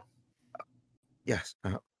 aren't you? Yes.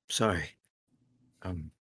 Sorry.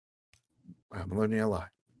 I'm learning a lot.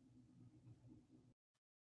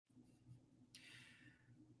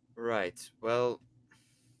 Right. Well,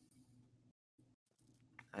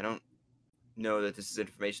 I don't know that this is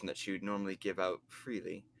information that she would normally give out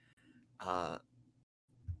freely.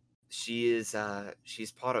 She's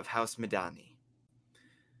part of House Medani.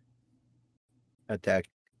 Dak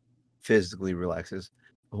physically relaxes.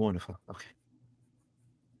 Oh, wonderful. Okay.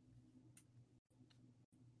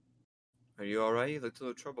 Are you all right? You looked a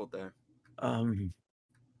little troubled there. I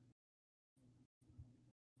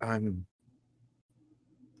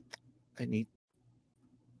need.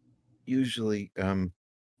 Usually,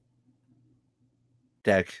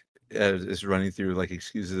 Dak is running through like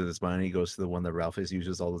excuses in his mind. He goes to the one that Ralph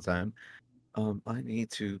uses all the time. I need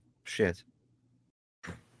to shit.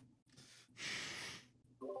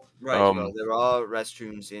 Right. Well, there are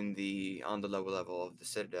restrooms on the lower level of the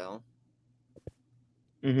Citadel.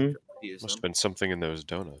 Mm-hmm. Must have been something in those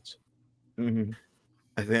donuts. Mm-hmm.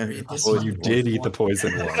 I think You did eat the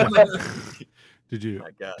poison one.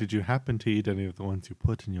 Did you happen to eat any of the ones you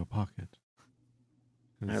put in your pocket?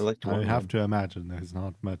 I liked one I of have them. to imagine there's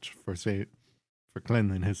not much for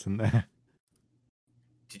cleanliness in there.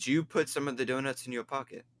 Did you put some of the donuts in your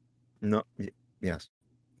pocket? No. Yes.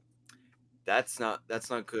 That's not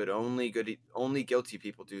good. Only guilty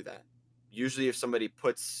people do that. Usually, if somebody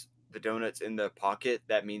puts the donuts in their pocket,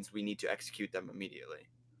 that means we need to execute them immediately.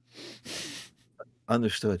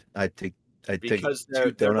 Understood. I take Because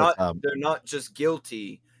two they're donuts. they're not just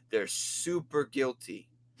guilty, they're super guilty.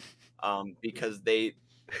 Because they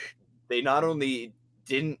not only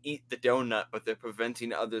didn't eat the donut, but they're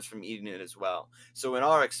preventing others from eating it as well. So in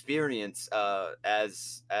our experience,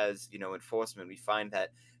 as enforcement, we find that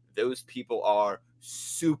those people are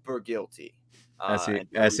super guilty. As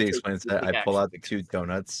he explains that, I pull out the two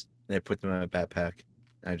donuts and I put them in my backpack.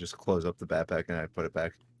 And I just close up the backpack and I put it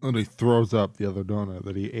back. And he throws up the other donut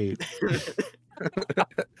that he ate.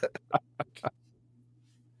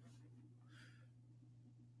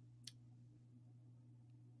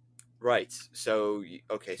 Right. So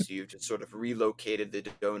so you've just sort of relocated the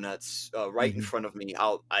donuts right in front of me.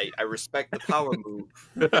 I respect the power move,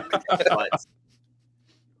 but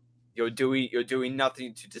you're doing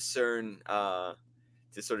nothing to discern to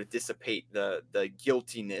sort of dissipate the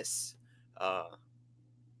guiltiness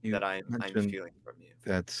that I'm feeling from you.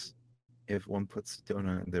 That's if one puts a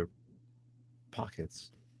donut in their pockets,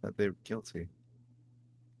 that they're guilty.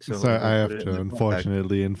 So I have to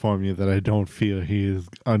unfortunately inform you that I don't feel he is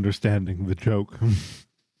understanding the joke.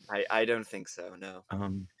 I don't think so. No.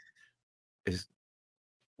 Is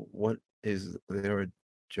there a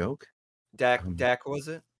joke? Dak, was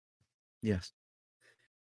it? Yes.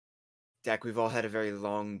 Dak, we've all had a very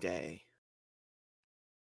long day.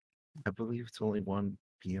 I believe it's only 1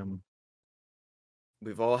 p.m.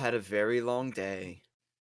 We've all had a very long day.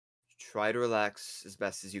 Try to relax as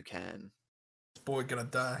best as you can. This boy gonna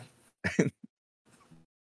die. I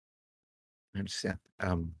understand.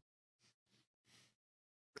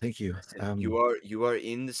 Thank you. You are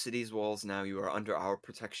in the city's walls now. You are under our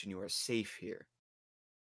protection. You are safe here.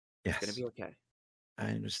 Yes. It's gonna be okay. I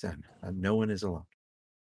understand. No one is alone.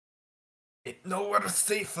 Ain't nowhere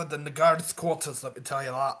safer than the guards' quarters, let me tell you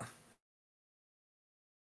that.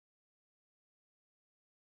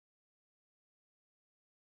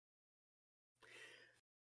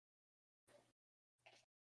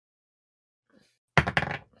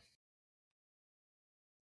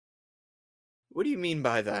 What do you mean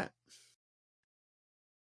by that?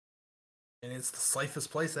 And it's the safest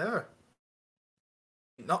place ever.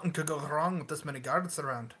 Nothing could go wrong with this many guards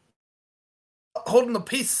around. Holding the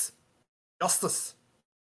peace. Justice.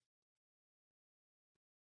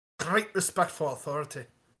 Great respect for authority.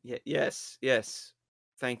 Yes.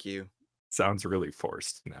 Thank you. Sounds really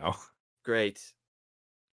forced now. Great.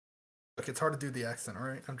 Look, it's hard to do the accent,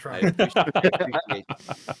 alright? I'm I trying. appreciate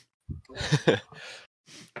it.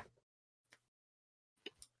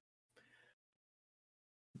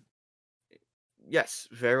 Yes,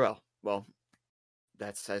 very well. Well,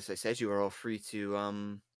 that's as I said. You are all free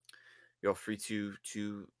to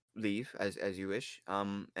leave as you wish.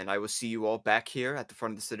 And I will see you all back here at the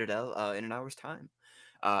front of the Citadel in an hour's time.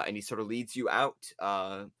 And he sort of leads you out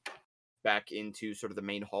back into sort of the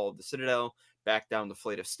main hall of the Citadel, back down the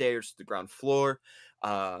flight of stairs to the ground floor.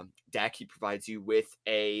 Dak, he provides you with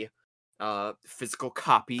a physical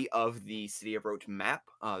copy of the City of Wroat map,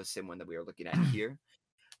 the same one that we are looking at here,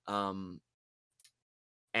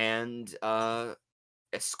 and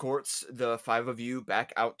escorts the 5 of you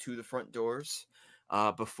back out to the front doors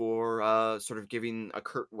before sort of giving a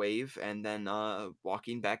curt wave and then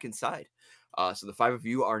walking back inside. So the 5 of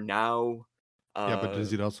you are now. Yeah, but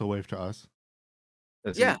does it also wave to us?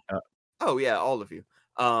 Does Yeah. He, Oh yeah, all of you.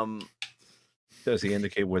 does he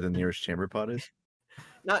indicate where the nearest chamber pod is?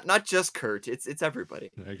 Not just Kurt. It's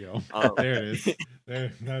everybody. There you go. There it is.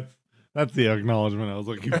 There, that's the acknowledgement I was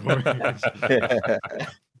looking for.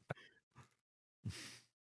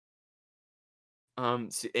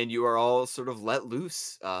 And you are all sort of let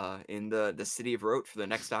loose in the city of Wroat for the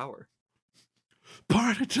next hour.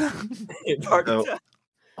 Party time. Party So, time.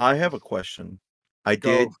 I have a question. I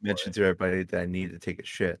Go did for mention it. to everybody that I needed to take a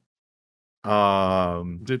shit.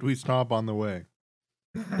 Did we stop on the way?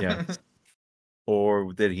 Yeah.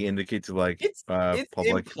 Or did he indicate to like It's public?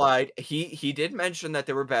 implied. He did mention that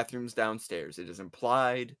there were bathrooms downstairs. It is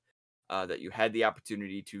implied that you had the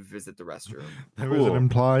opportunity to visit the restroom. There was an Cool.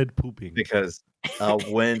 implied pooping. Because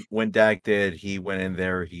when Dak did, he went in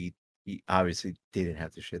there. He obviously didn't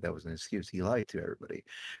have to shit. That was an excuse. He lied to everybody.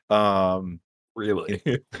 Really?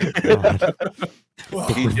 Well,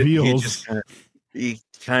 He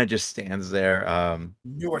kind of just stands there.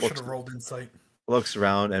 knew I should have rolled insight. Looks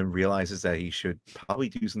around and realizes that he should probably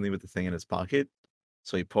do something with the thing in his pocket.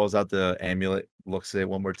 So he pulls out the amulet, looks at it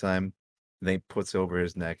one more time, and then he puts it over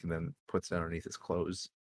his neck and then puts it underneath his clothes,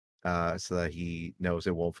 so that he knows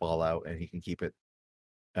it won't fall out and he can keep it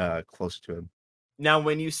close to him. Now,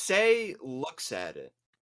 when you say looks at it,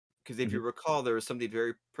 because if you recall, there was something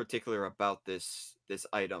very particular about this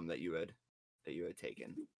item that you had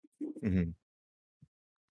taken. Mm-hmm.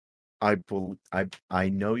 I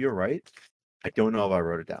know you're right. I don't know if I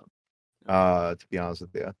wrote it down. To be honest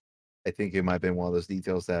with you, I think it might have been one of those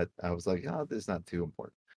details that I was like, "Oh, this is not too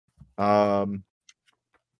important."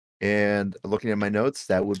 And looking at my notes,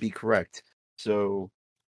 that would be correct. So,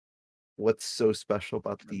 what's so special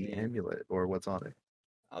about the amulet, or what's on it?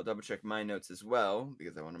 I'll double check my notes as well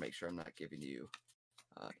because I want to make sure I'm not giving you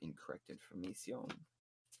incorrect information.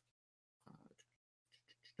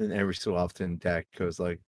 And every so often, Dak goes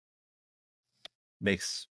like,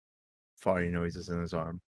 makes farting noises in his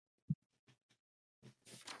arm,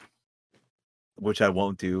 which I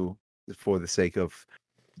won't do for the sake of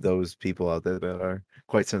those people out there that are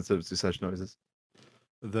quite sensitive to such noises.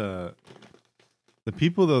 The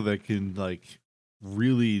people though that can like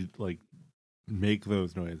really like make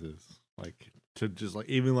those noises, like to just like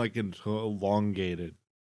even like into elongated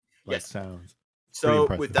like Yes. sounds. So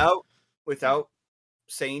impressive. without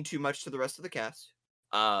saying too much to the rest of the cast,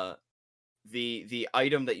 the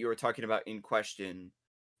item that you were talking about in question,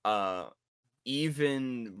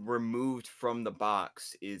 even removed from the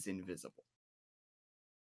box, is invisible.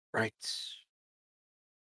 Right.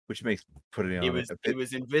 Which makes putting it on It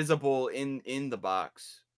was invisible in the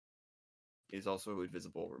box. It is also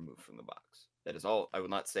invisible removed from the box. That is all. I will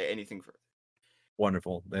not say anything further.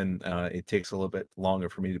 Wonderful. Then it takes a little bit longer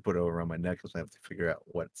for me to put it around my neck because I have to figure out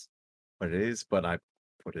what it is, but I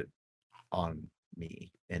put it on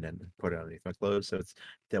me and then put it underneath my clothes, so it's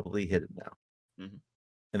doubly hidden now. Mhm.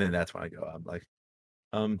 And then that's when I go, I'm like,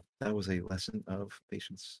 that was a lesson of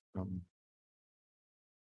patience. I'm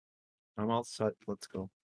all set. Let's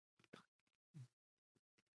go.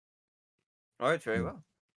 All right, very well.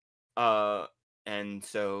 And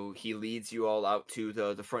so he leads you all out to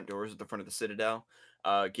the front doors at the front of the Citadel,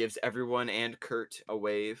 gives everyone and Kurt a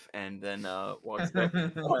wave, and then walks back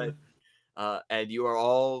inside. And you are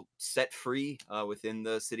all set free within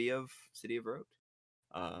the city of Wroat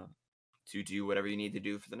to do whatever you need to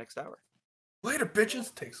do for the next hour. Later,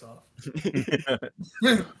 bitches. Takes off.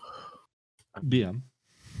 DM.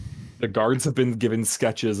 The guards have been given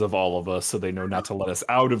sketches of all of us, so they know not to let us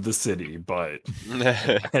out of the city, but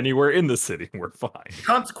anywhere in the city, we're fine.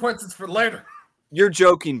 Consequences for later. You're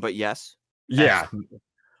joking, but yes. Yeah.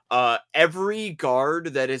 Every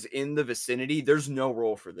guard that is in the vicinity, there's no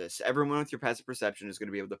roll for this. Everyone with your passive perception is going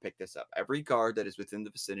to be able to pick this up. Every guard that is within the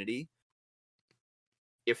vicinity,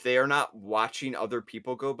 if they are not watching other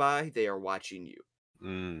people go by, they are watching you.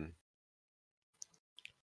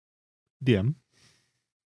 DM.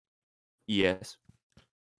 Yes.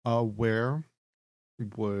 Where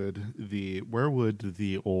would the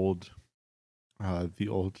old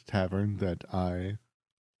tavern that I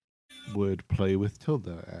would play with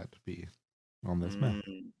Tilda at be on this map?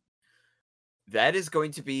 That is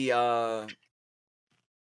going to be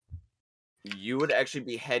you would actually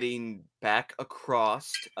be heading back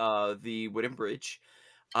across the wooden bridge,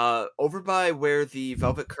 over by where the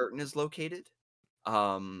Velvet Curtain is located.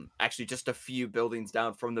 Actually, just a few buildings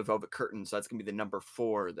down from the Velvet Curtain, so that's gonna be the number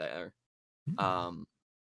 4 there. Um,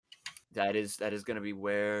 that is gonna be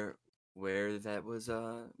where that was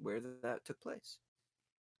where that took place.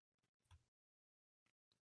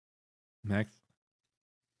 Next.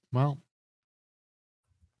 Well,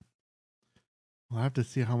 we'll have to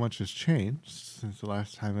see how much has changed since the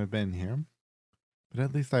last time I've been here. But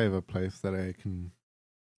at least I have a place that I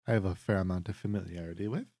have a fair amount of familiarity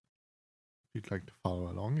with. If you'd like to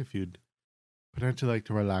follow along, if you'd potentially like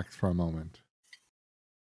to relax for a moment.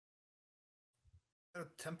 A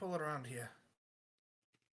temple around here.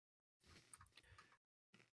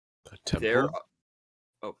 A temple? There.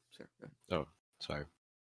 Oh, sorry. Oh, sorry.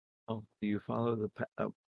 Oh, do you follow the I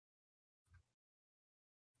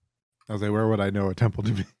was like, where would I know a temple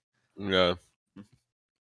to be? Yeah.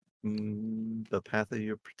 the path of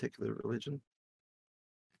your particular religion?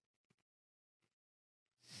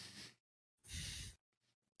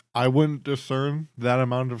 I wouldn't discern that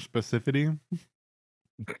amount of specificity.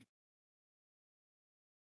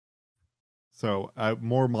 So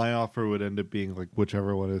more my offer would end up being like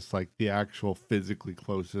whichever one is like the actual physically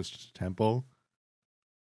closest temple.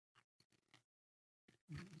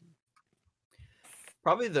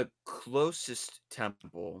 Probably the closest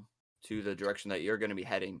temple to the direction that you're going to be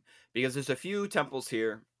heading, because there's a few temples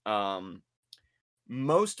here.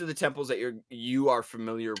 Most of the temples that you are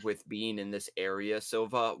familiar with being in this area,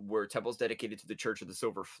 Silva, were temples dedicated to the Church of the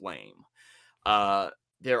Silver Flame.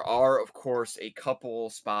 There are, of course, a couple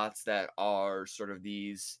spots that are sort of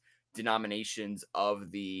these denominations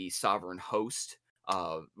of the Sovereign Host,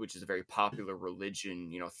 which is a very popular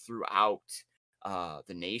religion, throughout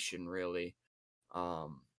the nation, really.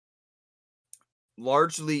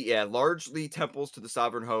 Largely temples to the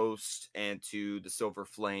Sovereign Host and to the Silver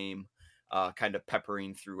Flame, kind of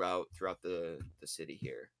peppering throughout the city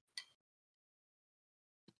here.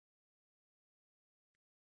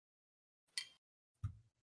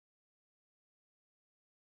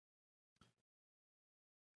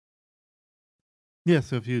 Yeah,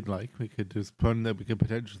 so if you'd like, we could just put in that we could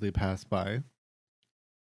potentially pass by.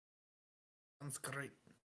 Sounds great.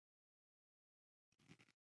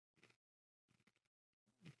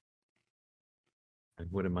 I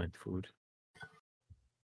wouldn't mind food.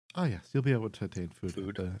 Oh yes, you'll be able to attain food.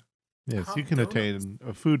 Food. Yes, Hot you can donuts. attain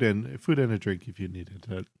a food and a drink if you needed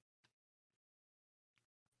it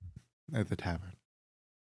at the tavern.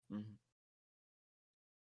 Mhm.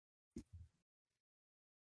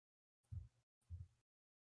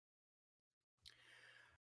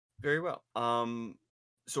 Very well.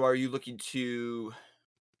 So are you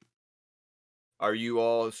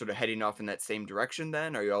all sort of heading off in that same direction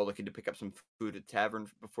then? Are you all looking to pick up some food at the tavern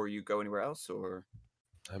before you go anywhere else, or?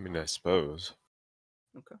 I mean, I suppose.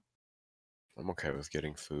 Okay. I'm okay with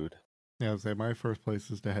getting food. Yeah, I'd say my first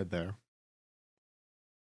place is to head there.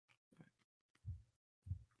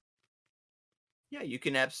 Yeah, you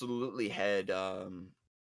can absolutely head.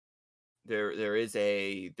 There's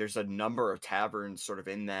a number of taverns sort of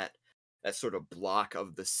in that sort of block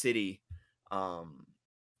of the city. Um,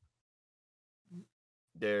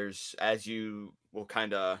 there's, as you will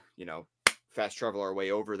kind of fast travel our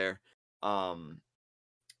way over there.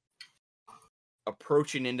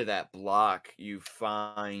 Approaching into that block, you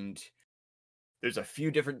find there's a few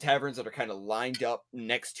different taverns that are kind of lined up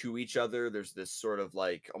next to each other. There's this sort of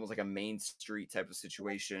like almost like a main street type of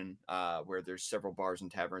situation, where there's several bars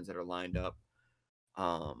and taverns that are lined up.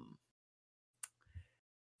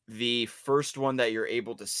 The first one that you're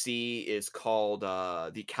able to see is called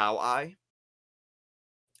the Cow Eye.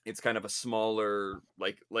 It's kind of a smaller,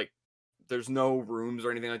 like there's no rooms or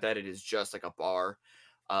anything like that. It is just like a bar.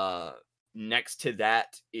 Next to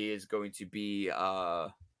that is going to be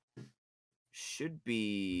should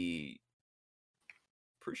be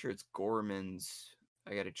pretty sure it's Gorman's.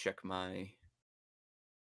 I gotta check my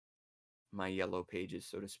yellow pages,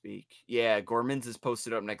 so to speak. Yeah, Gorman's is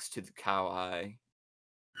posted up next to the Cow Eye.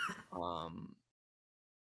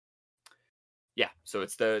 Yeah, so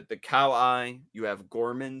it's the Cow Eye. You have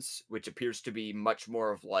Gorman's, which appears to be much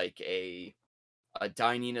more of like a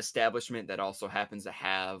dining establishment that also happens to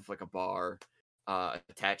have like a bar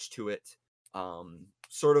attached to it.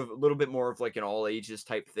 Sort of a little bit more of like an all ages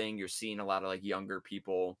type thing. You're seeing a lot of like younger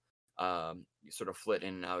people sort of flit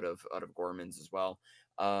in and out of Gorman's as well.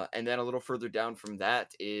 And then a little further down from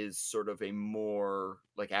that is sort of a more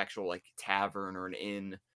like actual like tavern or an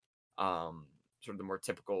inn, sort of the more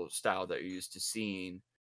typical style that you're used to seeing.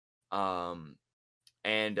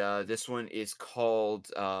 And this one is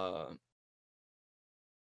called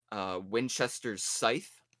Winchester's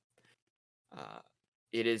Scythe.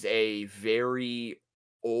 It is a very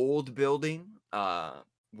old building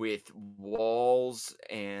with walls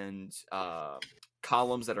and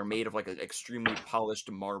columns that are made of like an extremely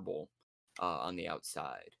polished marble on the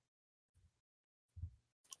outside.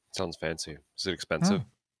 Sounds fancy. Is it expensive?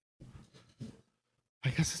 I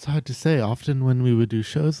guess it's hard to say. Often when we would do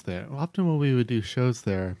shows there,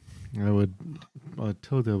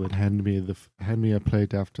 Tilda would hand me a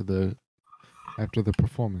plate after the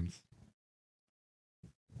performance.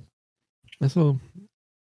 So,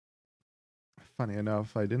 funny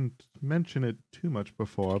enough, I didn't mention it too much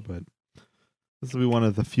before, but this will be one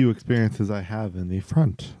of the few experiences I have in the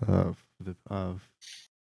front of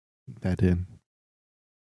that inn.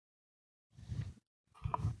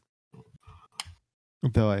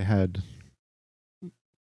 Though I had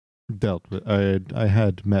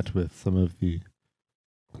met with some of the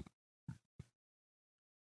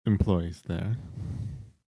employees there.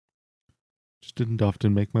 Just didn't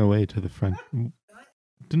often make my way to the front.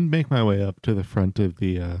 Didn't make my way up to the front of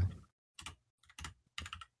the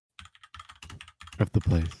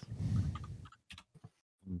place.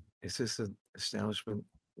 Is this an establishment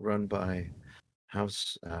run by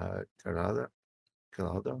House Carrado?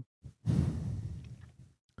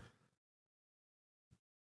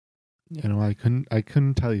 You know, I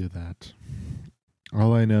couldn't tell you that.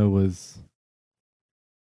 All I know is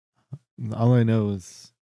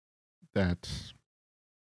that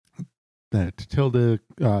Tilda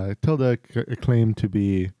claimed to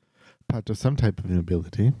be part of some type of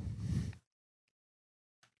nobility.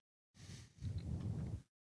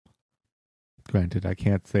 Granted, I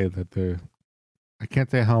can't say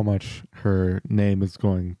how much her name is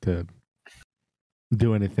going to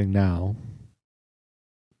do anything now,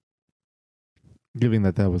 given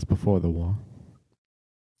that was before the war.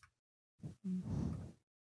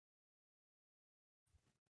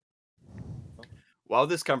 While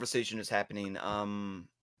this conversation is happening,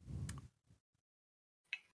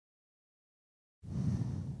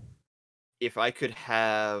 if I could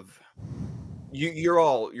have you're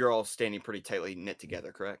all standing pretty tightly knit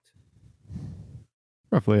together, correct?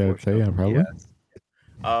 Roughly, I would say, yeah, probably. Yes.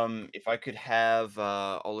 If I could have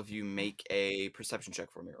all of you make a perception check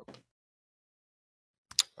for me real quick.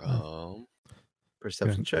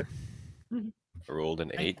 Perception check. I rolled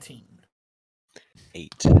an 8. 19.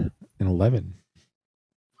 8. An 11.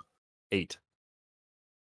 8.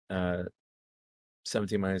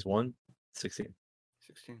 17 minus 1, 16.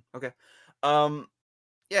 16. Okay.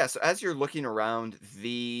 Yeah, so as you're looking around,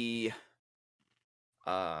 the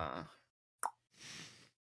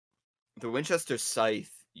Winchester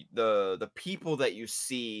Scythe, the people that you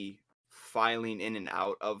see filing in and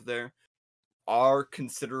out of there are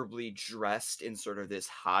considerably dressed in sort of this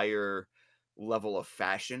higher level of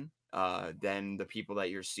fashion than the people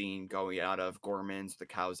that you're seeing going out of Gorman's, the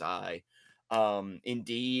Cow's Eye.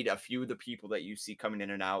 Indeed, a few of the people that you see coming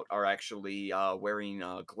in and out are actually wearing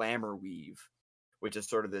glamour weave, which is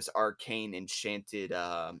sort of this arcane enchanted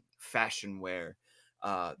fashion wear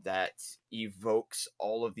that evokes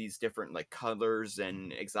all of these different like colors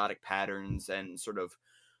and exotic patterns and sort of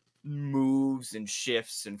moves and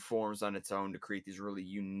shifts and forms on its own to create these really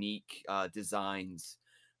unique designs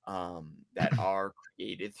that are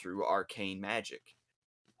created through arcane magic.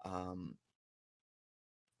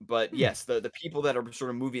 But yes, the people that are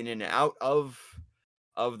sort of moving in and out of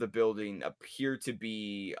the building appear to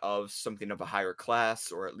be of something of a higher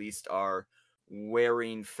class, or at least are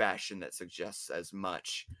wearing fashion that suggests as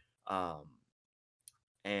much.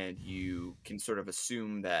 And you can sort of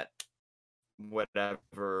assume that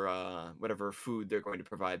whatever food they're going to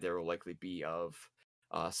provide there will likely be of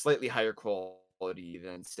slightly higher quality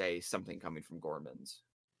than, say, something coming from Gorman's.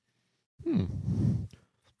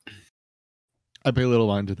 I pay a little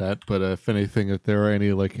mind to that, but if anything, if there are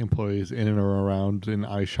any like employees in and or around an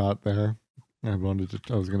eye shot there, I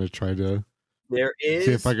was going to try to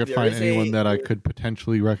see if I could find anyone that I could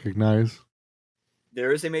potentially recognize.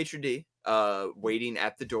 There is a maitre d' waiting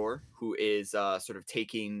at the door who is sort of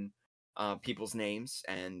taking people's names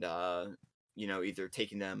and either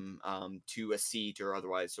taking them to a seat or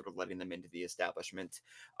otherwise sort of letting them into the establishment.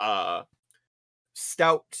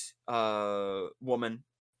 Stout woman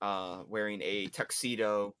wearing a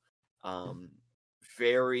tuxedo,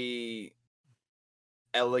 very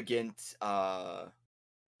elegant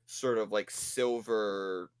sort of like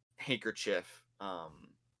silver handkerchief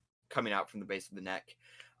coming out from the base of the neck,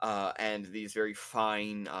 and these very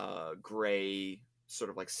fine gray sort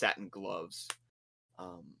of like satin gloves.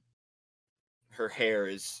 Her hair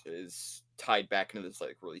is tied back into this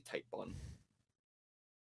like really tight bun.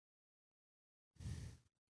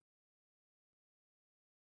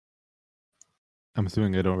 I'm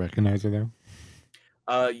assuming I don't recognize her though.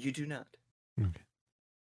 You do not. Okay.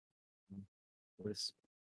 This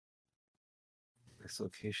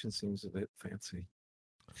location seems a bit fancy.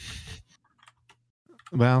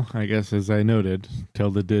 Well, I guess as I noted,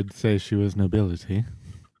 Tilda did say she was nobility.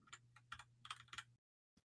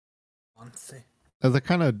 Fancy. As a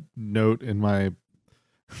kind of note in my,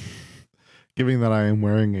 given that I am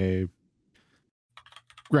wearing a,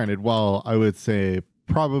 granted, while I would say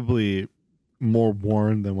probably more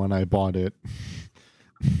worn than when I bought it,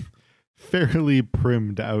 fairly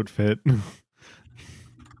primmed outfit.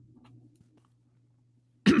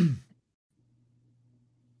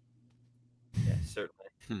 Yeah,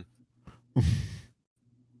 certainly.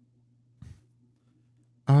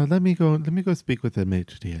 Let me go speak with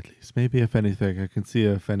MHD at least. Maybe if anything, I can see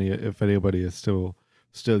if anybody is still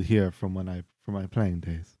here from my playing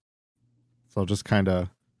days. So I'll just kind of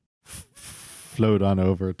float on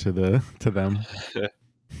over to them.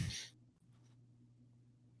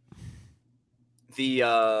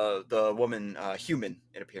 The woman, human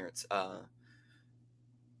in appearance,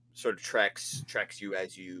 sort of tracks you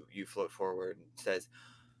as you float forward and says,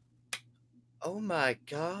 "Oh my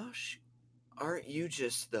gosh, aren't you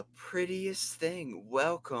just the prettiest thing?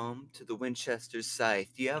 Welcome to the Winchester site.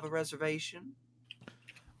 Do you have a reservation?"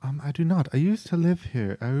 I do not. I used to live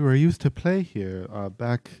here. I used to play here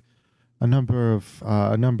back a number of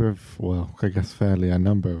well, I guess fair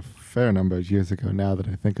number of years ago. Now that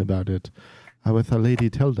I think about it, with a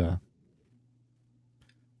Lady Tilda.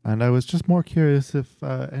 And I was just more curious if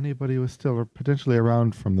anybody was still potentially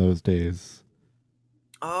around from those days.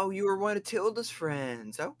 Oh, you were one of Tilda's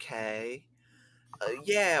friends. Okay.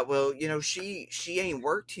 Yeah, well, she ain't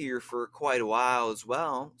worked here for quite a while as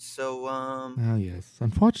well. So, Ah, yes.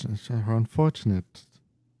 Her unfortunate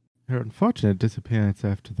disappearance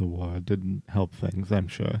after the war didn't help things, I'm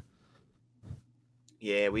sure.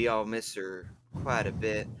 yeah, we all miss her quite a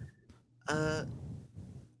bit.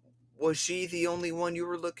 Was she the only one you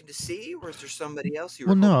were looking to see, or was there somebody else you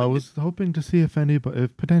were Well, no, I hoping was hoping to see if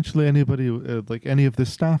potentially anybody, like any of the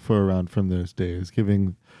staff were around from those days,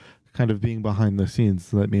 kind of being behind the scenes,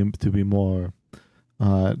 to be more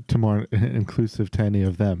inclusive to any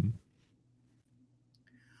of them.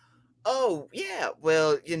 Oh, yeah.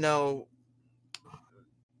 Well,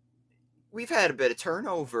 we've had a bit of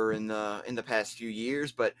turnover in the past few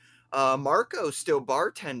years, but Marco's still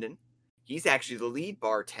bartending. He's actually the lead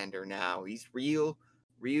bartender now. He's real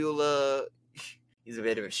he's a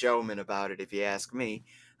bit of a showman about it if you ask me.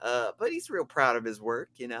 But he's real proud of his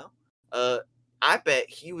work, I bet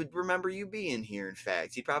he would remember you being here, in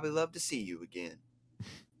fact. He'd probably love to see you again.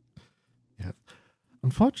 Yeah.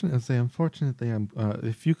 Unfortunately,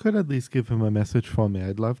 if you could at least give him a message for me,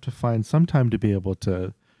 I'd love to find some time to be able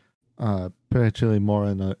to, potentially more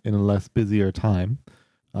in a less busier time.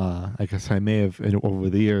 I guess I may have over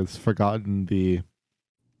the years forgotten the.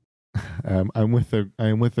 I'm with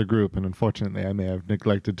the group, and unfortunately, I may have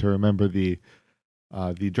neglected to remember the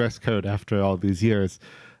dress code after all these years.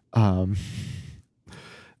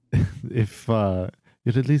 If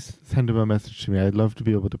you'd at least send him a message to me, I'd love to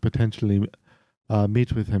be able to potentially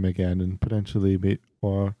meet with him again, and potentially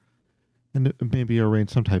and maybe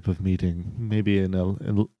arrange some type of meeting, maybe in a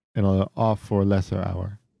off or lesser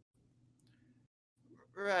hour.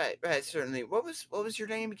 Right, certainly. What was your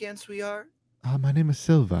name again, sweetheart? My name is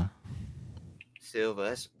Silva. Silva,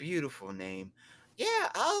 that's a beautiful name. Yeah,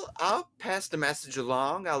 I'll pass the message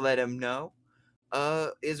along. I'll let him know.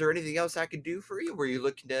 Is there anything else I could do for you? Were you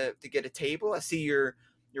looking to get a table? I see your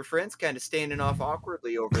friends kind of standing off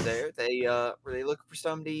awkwardly over there. They were they looking for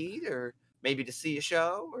something to eat, or maybe to see a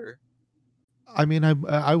show, or? I mean,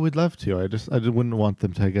 I would love to. I just wouldn't want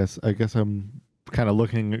them to. I guess I'm kind of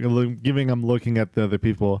looking at the other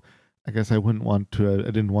people. I guess I wouldn't want to. I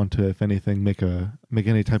didn't want to, if anything, make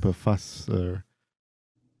any type of fuss or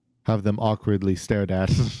have them awkwardly stared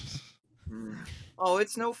at. Oh,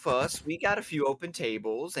 it's no fuss. We got a few open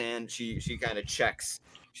tables, and she kind of checks.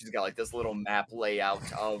 She's got like this little map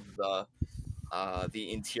layout of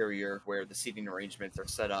the interior where the seating arrangements are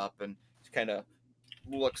set up, and she kind of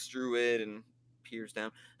looks through it and peers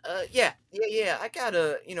down. Yeah. I got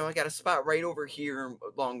a spot right over here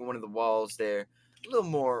along one of the walls there. A little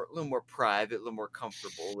more private, a little more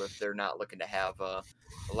comfortable if they're not looking to have a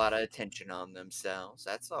lot of attention on themselves.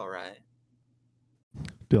 That's all right.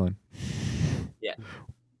 Dylan. Yeah.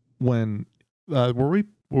 When were we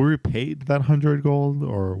paid that 100 gold,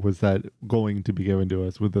 or was that going to be given to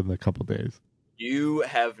us within a couple days? You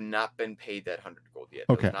have not been paid that 100 gold yet.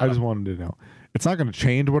 Okay, I just wanted to know. It's not going to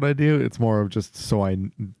change what I do. It's more of just so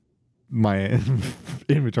my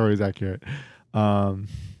inventory is accurate.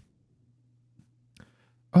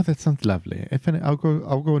 Oh, that sounds lovely. I'll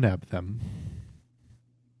go nab them.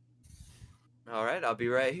 All right, I'll be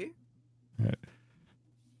right here. Right.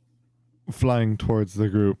 Flying towards the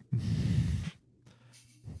group.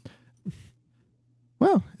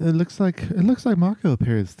 Well, it looks like Marco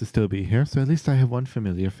appears to still be here, so at least I have one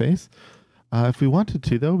familiar face. If we wanted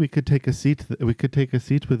to, though, we could take a seat. We could take a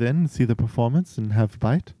seat within and see the performance and have a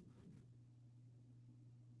bite.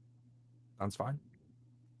 Sounds fine.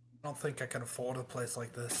 I don't think I can afford a place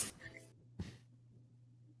like this.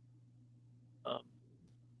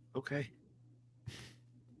 Okay.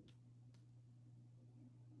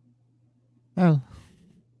 Well,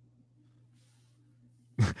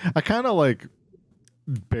 I kind of like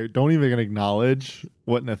don't even acknowledge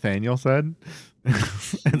what Nathaniel said.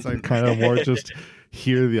 As I kind of more just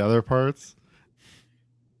hear the other parts.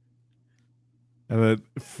 And then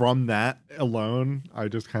from that alone, I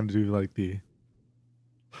just kind of do like the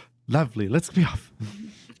lovely, let's be off.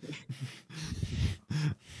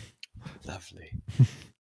 Lovely.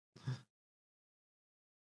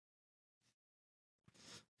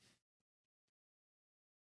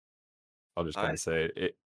 I'll just All kind of say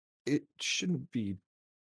it shouldn't be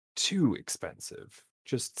too expensive.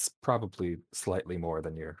 Just probably slightly more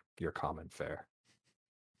than your common fare.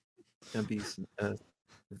 Gonna be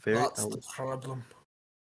very. That's the problem.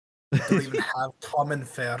 We don't even have common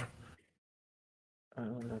fare.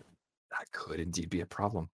 That could indeed be a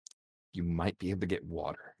problem. You might be able to get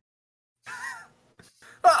water.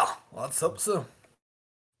 Well, let's hope so.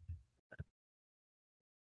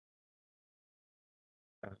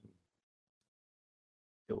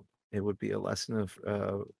 It would be a lesson of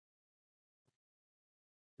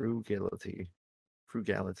frugality.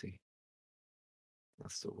 Frugality.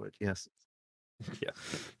 That's the word. Yes. Yeah.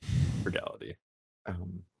 Frugality.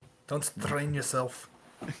 Don't strain yourself.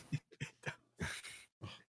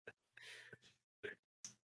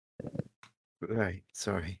 Right.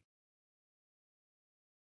 Sorry.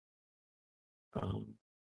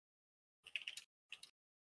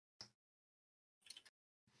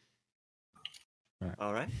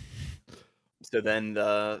 All right. So then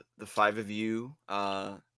the five of you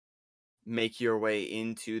make your way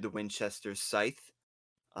into the Winchester Scythe,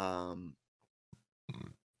 sort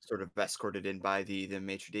of escorted in by the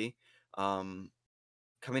maitre d'.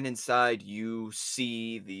 Coming inside, you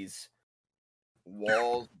see these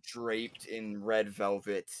walls draped in red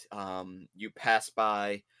velvet. You pass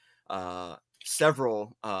by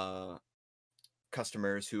several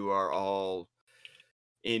customers who are all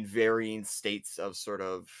in varying states of sort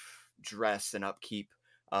of dress and upkeep.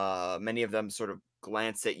 Many of them sort of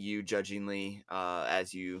glance at you judgingly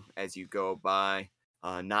as you go by,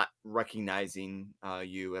 not recognizing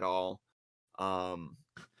you at all.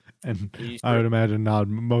 And I would imagine not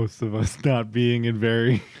most of us not being in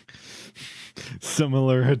very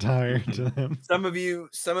similar attire to them. Some of you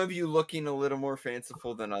looking a little more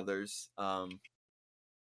fanciful than others. But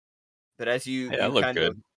as you look kind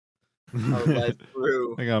good. are led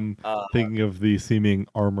through, I think I'm thinking of the seeming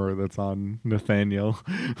armor that's on Nathaniel.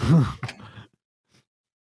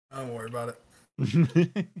 Don't worry about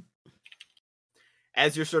it.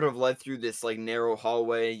 as you're sort of led through this like narrow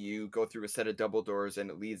hallway, you go through a set of double doors and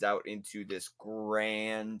it leads out into this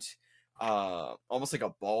grand almost like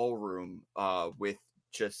a ballroom with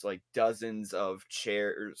just like dozens of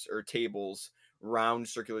chairs or tables, round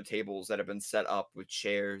circular tables that have been set up with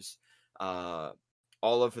chairs, all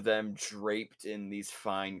of them draped in these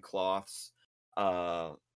fine cloths,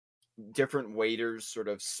 different waiters sort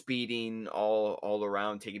of speeding all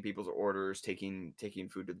around, taking people's orders, taking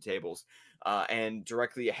food to the tables, and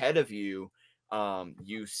directly ahead of you,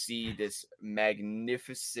 you see this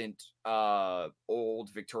magnificent old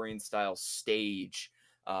Victorian style stage,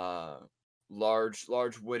 large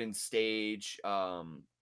wooden stage,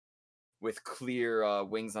 with clear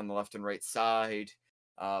wings on the left and right side,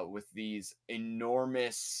 with these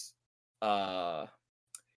enormous ever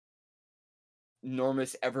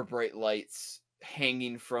bright lights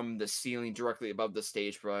hanging from the ceiling directly above the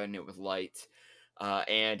stage, providing it with light,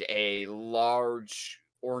 and a large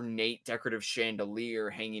ornate decorative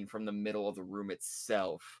chandelier hanging from the middle of the room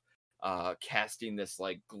itself, casting this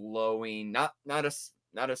like glowing, not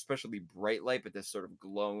especially bright light, but this sort of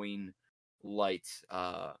glowing light,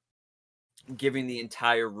 giving the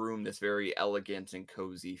entire room this very elegant and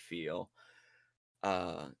cozy feel.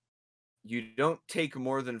 You don't take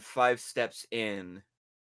more than 5 steps in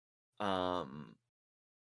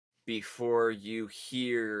before you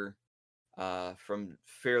hear from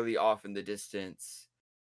fairly off in the distance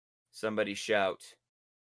somebody shout,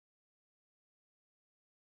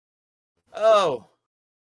 "Oh,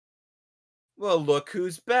 well, look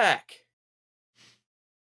who's back."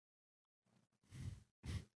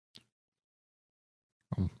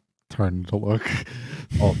 turn to look.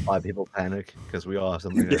 All 5 people panic because we all have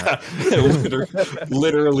something to Yeah,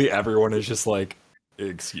 literally everyone is just like,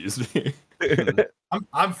 excuse me.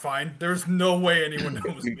 I'm fine. There's no way anyone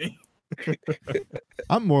knows me.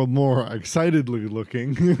 I'm more excitedly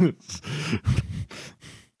looking.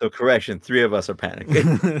 So correction, 3 of us are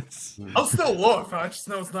panicking. I'll still look. I just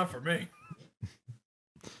know it's not for me.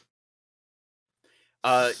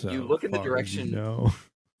 You look in the direction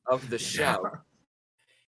of the shout, Yeah.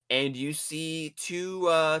 and you see two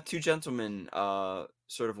gentlemen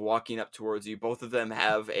sort of walking up towards you. Both of them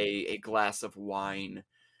have a glass of wine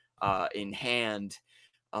in hand.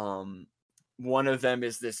 One of them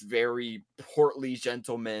is this very portly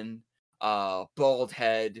gentleman, bald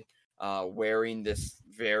head, wearing this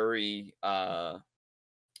very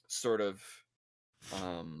sort of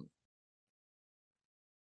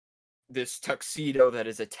this tuxedo that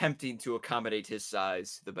is attempting to accommodate his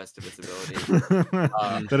size to the best of its ability.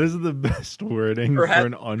 That is the best wording for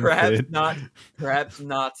an unfit. Perhaps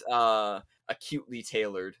not acutely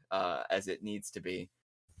tailored as it needs to be.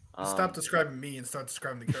 Stop describing me and start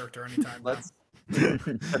describing the character anytime. Let's.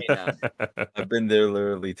 I've been there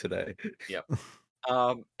literally today. Yep.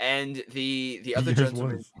 And the other Yours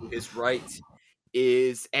gentleman was. to his right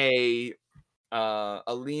is a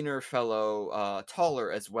leaner fellow,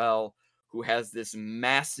 taller as well, who has this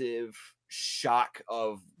massive shock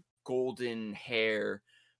of golden hair,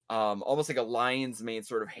 almost like a lion's mane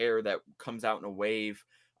sort of hair that comes out in a wave,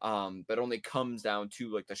 but only comes down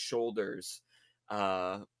to like the shoulders.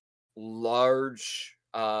 Large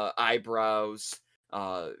eyebrows,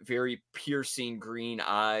 very piercing green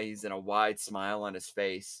eyes, and a wide smile on his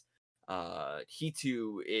face. He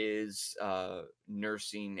too is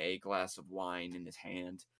nursing a glass of wine in his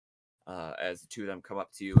hand as the two of them come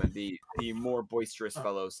up to you, and the more boisterous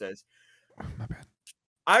fellow says, My bad.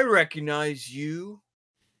 I recognize you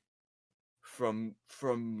from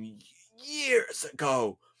years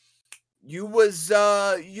ago. You was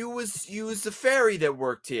the fairy that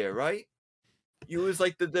worked here, right? You was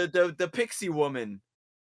like the pixie woman.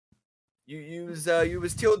 You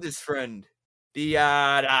was Tilda's friend. The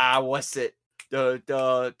what's it?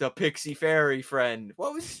 The pixie fairy friend.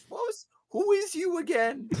 Who is you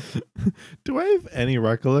again? Do I have any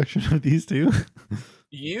recollection of these two?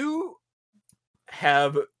 You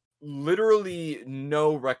have literally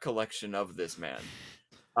no recollection of this man.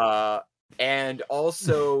 And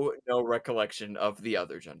also no recollection of the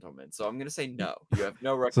other gentleman. So I'm gonna say no. You have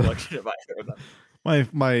no recollection of either of them.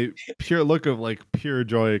 My pure look of like pure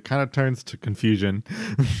joy kind of turns to confusion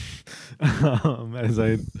as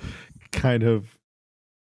I kind of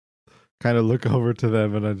look over to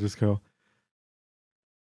them and I just go,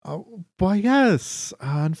 oh, why yes.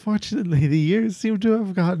 Unfortunately, the years seem to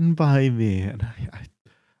have gotten by me, and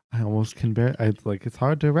I almost can bear. It's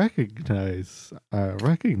hard to recognize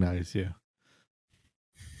you.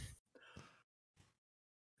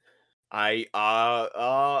 I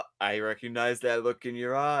recognize that look in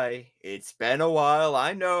your eye. It's been a while.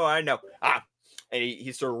 I know. And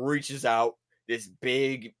he sort of reaches out. This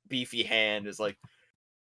big beefy hand is like,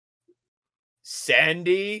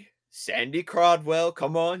 Sandy Crodwell.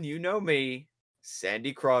 Come on, you know me,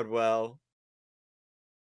 Sandy Crodwell.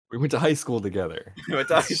 We went to high school together. We went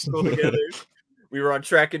to high school together. We were on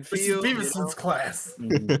track and This is field. Beavison's class.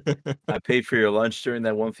 I paid for your lunch during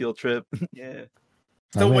that one field trip. Yeah.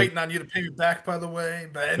 Still waiting on you to pay me back, by the way.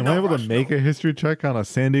 But Am I able to make a history check on a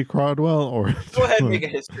Sandy Crodwell, or go ahead and make a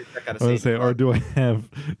history check on a Sandy Crodwell. or do I have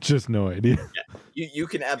just no idea? Yeah. You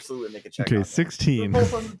can absolutely make a check. Okay, 16.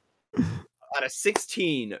 Out of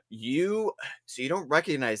 16, you don't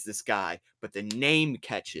recognize this guy, but the name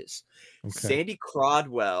catches. Okay. Sandy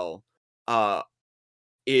Crodwell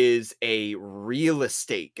is a real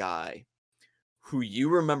estate guy who you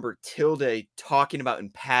remember Tilda talking about in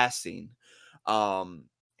passing.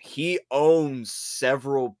 He owns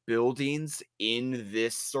several buildings in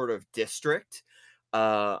this sort of district,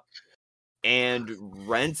 and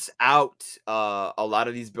rents out a lot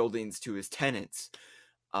of these buildings to his tenants.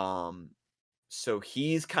 So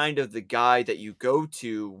he's kind of the guy that you go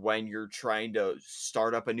to when you're trying to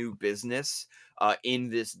start up a new business in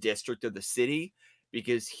this district of the city,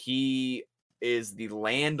 because he is the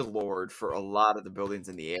landlord for a lot of the buildings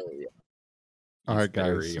in the area. All right,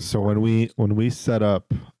 guys. So when we set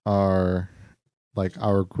up our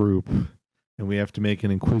group and we have to make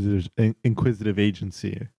an inquisitive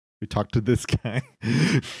agency, we talk to this guy.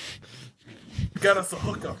 Got us a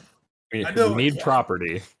hookup. We need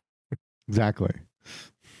property. Exactly.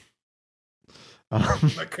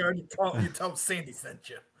 My card, you tell Sandy sent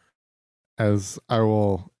you. As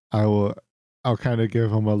I'll kind of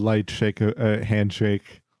give him a light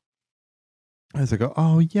handshake, As I go,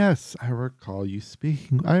 oh yes, I recall you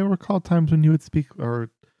speaking. I recall times when you would speak, or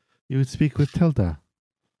you would speak with Tilda.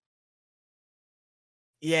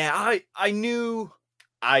 Yeah, I knew.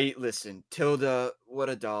 I listen, Tilda, what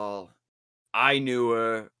a doll. I knew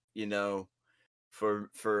her,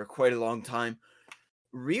 for quite a long time.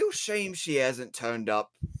 Real shame she hasn't turned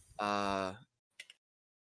up. Uh,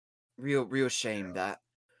 real shame that.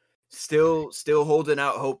 Still holding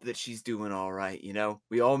out hope that she's doing all right.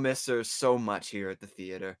 We all miss her so much here at the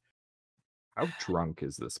theater. How drunk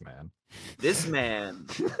is this man? This man.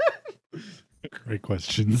 Great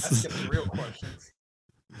questions. Asking the real questions.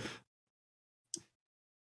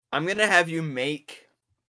 I'm gonna have you make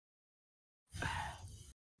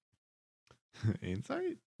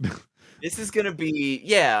Insight. this is gonna be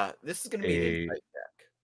an insight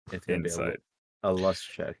check. It's gonna Insight. be a lust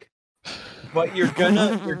check. But you're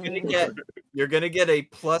gonna get a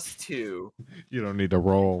 +2 You don't need to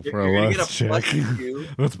roll for You're a gonna get lust a check.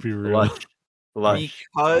 +2 Let's be real. Lush.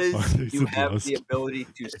 because They you said have the lust. ability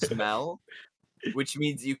to smell, which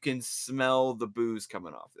means you can smell the booze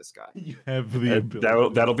coming off this guy. You have the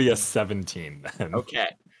ability. That'll be a 17 then. Okay.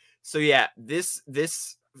 So yeah, this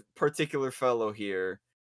particular fellow here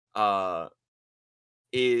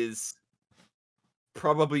is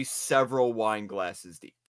probably several wine glasses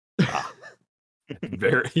deep.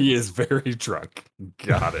 He is very drunk.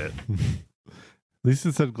 Got it. At least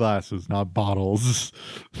it said glasses, not bottles.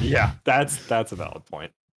 Yeah, that's a valid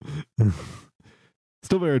point.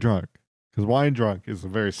 Still very drunk. Because wine drunk is a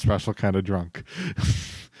very special kind of drunk.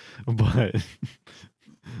 But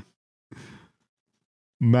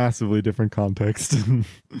massively different context.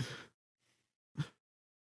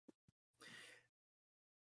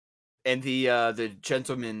 And the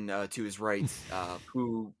gentleman to his right,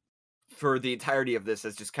 who for the entirety of this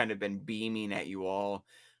has just kind of been beaming at you all,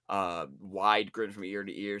 wide grin from ear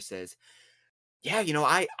to ear, says, "Yeah,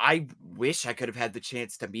 I wish I could have had the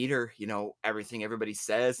chance to meet her. Everything everybody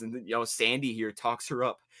says, and Sandy here talks her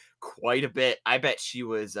up quite a bit. I bet she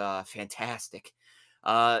was fantastic.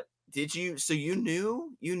 Did you? So you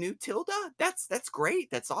knew Tilda? That's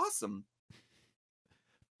great. That's awesome.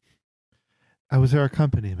 I was her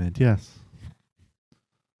accompaniment, yes.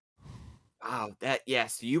 Wow, so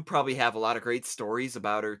you probably have a lot of great stories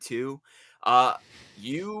about her too. So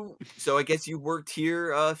I guess you worked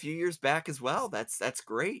here a few years back as well. That's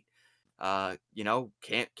great. Can't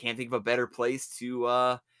think of a better place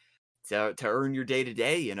to earn your day to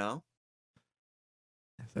day. And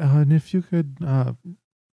if you could,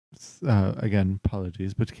 again,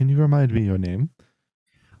 apologies, but can you remind me your name?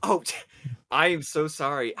 Oh, I am so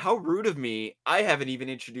sorry. How rude of me. I haven't even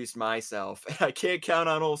introduced myself. And I can't count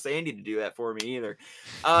on old Sandy to do that for me either.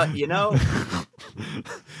 God,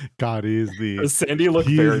 Does Sandy look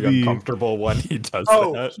very uncomfortable when he does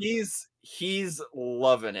that? He's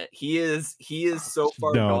loving it. He is so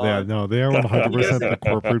far gone. They are 100% the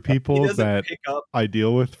corporate people that pick up. I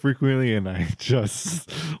deal with frequently, and I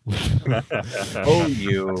just Oh,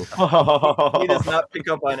 you. He does not pick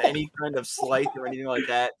up on any kind of slight or anything like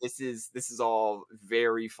that. This is all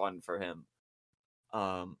very fun for him.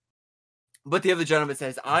 But the other gentleman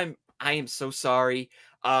says, I am so sorry.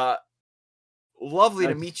 Lovely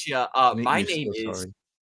to meet you. My name is. Sorry.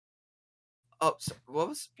 Oh, so what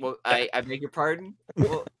was? Well, I beg your pardon.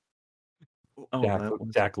 Well,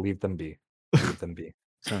 Dak, leave them be. Leave them be.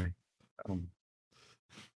 Sorry. Am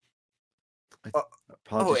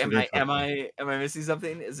I missing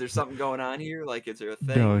something? Is there something going on here? Like, is there a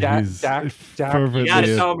thing? No, he's You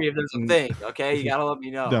gotta tell me if there's a thing, okay? You gotta let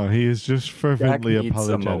me know. No, he is just fervently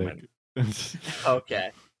apologetic.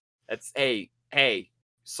 Okay. That's hey,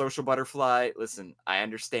 social butterfly. Listen, I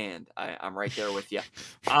understand. I'm right there with you.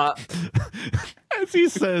 As he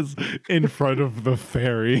says in front of the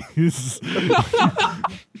fairies.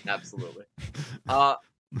 Absolutely.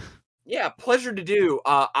 Yeah, pleasure to do.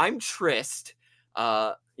 I'm Trist.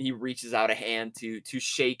 He reaches out a hand to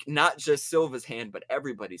shake not just Silva's hand, but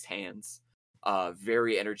everybody's hands.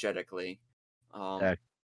 Very energetically. That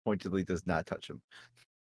pointedly does not touch him.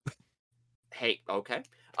 Hey, okay.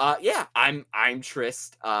 Yeah, I'm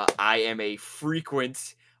Trist. I am a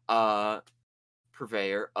frequent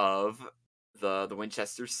purveyor of the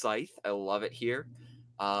Winchester Scythe. I love it here.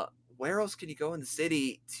 Where else can you go in the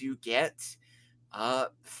city to get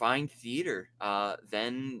fine theater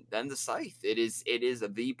than the Scythe? It is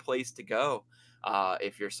the place to go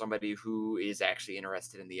if you're somebody who is actually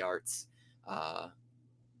interested in the arts.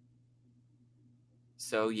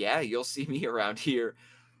 So yeah, you'll see me around here.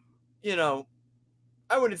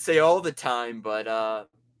 I wouldn't say all the time, but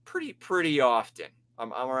pretty often.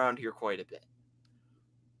 I'm around here quite a bit.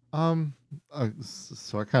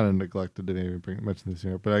 So I kind of neglected to maybe mention this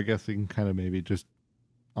here, but I guess we can kind of maybe just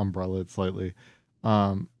umbrella it slightly.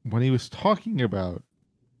 When he was talking about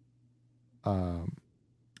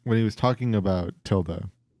Tilda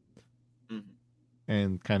Mhm.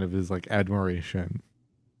 and kind of his like admiration,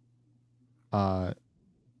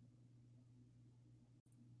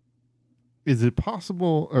 is it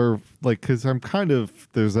possible, or like, because I'm kind of,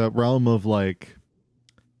 there's that realm of like,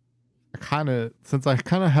 since I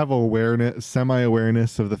kind of have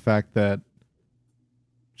semi-awareness of the fact that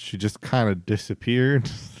she just kind of disappeared,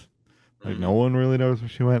 like no one really knows where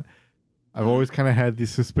she went. I've always kind of had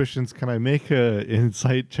these suspicions. Can I make a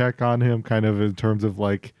insight check on him, kind of in terms of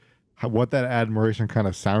like what that admiration kind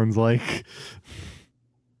of sounds like?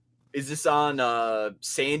 Is this on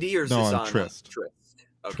Sandy or is No, this on on Trist. Trist?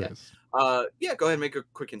 Okay. Trist. Yeah, go ahead and make a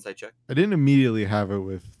quick insight check. I didn't immediately have it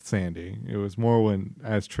with Sandy. It was more when,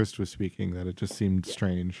 as Trist was speaking, that it just seemed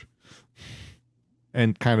strange.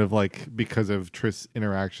 And kind of like because of Trist's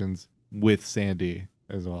interactions with Sandy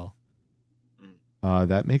as well.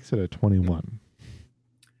 That makes it a 21.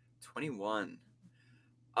 21.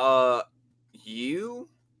 You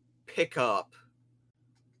pick up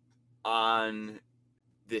on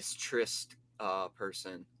this Trist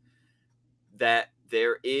person that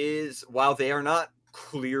there is, while they are not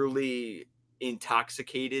clearly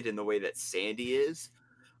intoxicated in the way that Sandy is,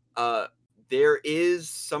 there is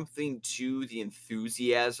something to the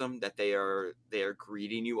enthusiasm that they are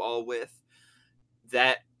greeting you all with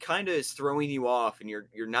that kind of is throwing you off, and you're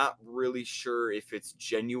not really sure if it's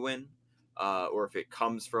genuine or if it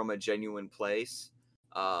comes from a genuine place.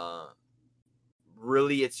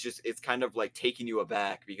 Really, it's kind of like taking you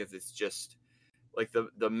aback, because it's just like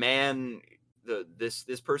the man,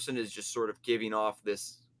 this person is just sort of giving off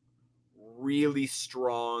this really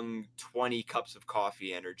strong 20 cups of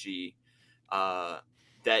coffee energy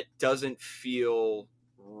that doesn't feel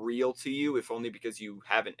real to you, if only because you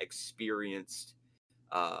haven't experienced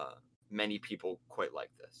many people quite like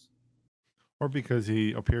this. Or because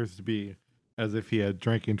he appears to be as if he had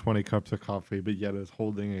drinking 20 cups of coffee, but yet is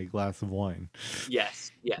holding a glass of wine.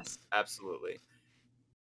 Yes, absolutely.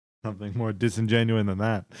 Something more disingenuous than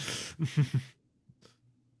that.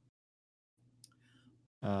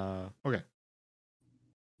 Okay.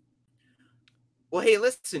 Well, hey,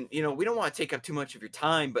 listen, we don't want to take up too much of your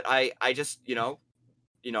time, but I just,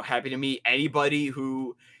 happy to meet anybody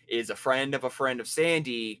who is a friend of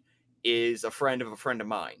Sandy is a friend of a friend of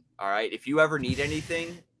mine. All right. If you ever need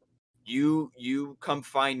anything, you come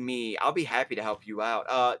find me. I'll be happy to help you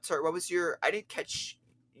out. Sorry, what was I didn't catch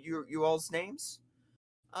you all's names.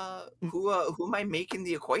 Who am I making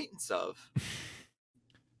the acquaintance of?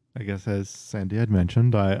 I guess as Sandy had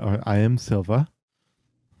mentioned, I am Silva.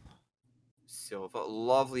 Silva,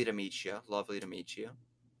 lovely to meet you. Lovely to meet you.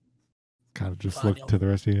 Kind of just look to the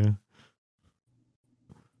rest of you.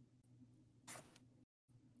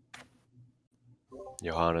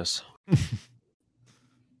 Johannes.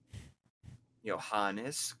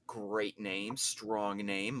 Johannes, great name, strong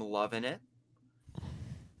name, loving it.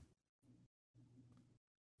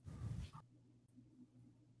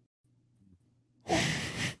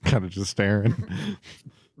 Kind of just staring.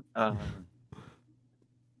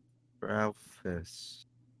 Ralphus.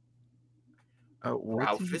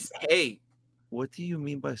 Ralphus, hey. What do you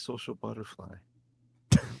mean by social butterfly?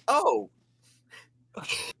 Oh.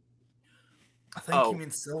 I think you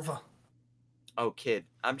mean Silva. Oh, kid.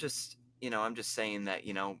 I'm just saying that,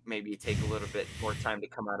 maybe take a little bit more time to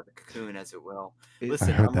come out of the cocoon, as it will.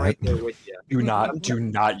 Listen, I'm right there with you. Do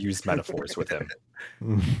not use metaphors with him.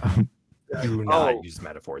 Do not use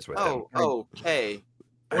metaphors with him. Oh, okay.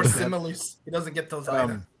 Or similes. He doesn't get those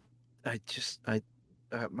either. I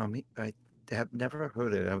have never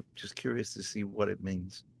heard it. I'm just curious to see what it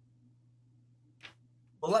means.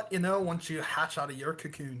 We'll let you know once you hatch out of your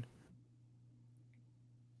cocoon.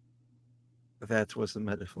 That was the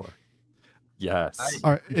metaphor. Yes.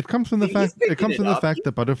 All right. It comes from the fact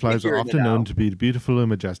that butterflies are often known to be beautiful and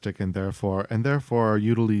majestic, and therefore are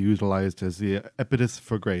utilized as the epithet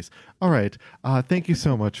for grace. All right. Thank you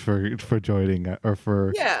so much for joining or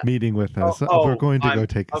for meeting with us. We're going to go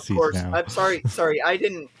take a seat now. I'm sorry. I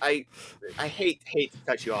hate to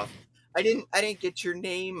cut you off. I didn't get your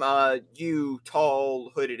name. You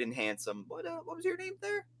tall, hooded, and handsome. What was your name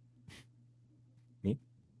there? Me?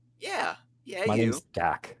 Yeah. Yeah, My name's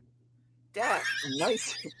Dak. Dak,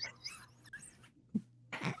 nice.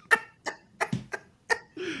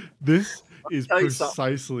 This is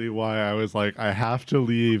precisely why I was like, I have to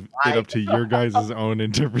leave it up to your guys' own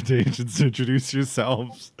interpretations to introduce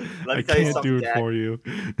yourselves. I can't do it for you.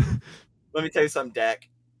 Let me tell you something, Dak.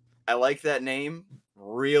 I like that name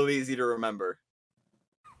real easy to remember.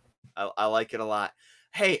 I like it a lot.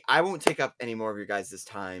 Hey, I won't take up any more of your guys'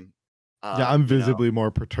 time. Yeah, I'm visibly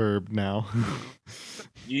more perturbed now.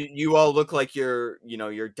 You all look like you're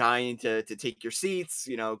dying to take your seats,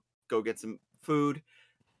 go get some food.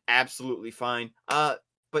 Absolutely fine.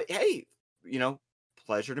 But hey,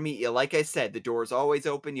 pleasure to meet you. Like I said, the door's always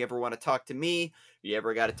open. You ever want to talk to me? You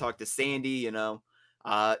ever got to talk to Sandy,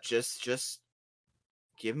 just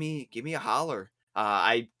give me a holler.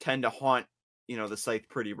 I tend to haunt, the site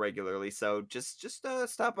pretty regularly, so just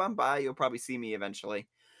stop on by. You'll probably see me eventually.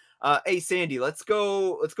 Hey Sandy, let's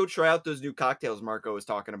go try out those new cocktails Marco was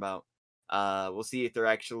talking about. We'll see if they're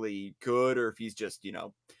actually good or if he's just,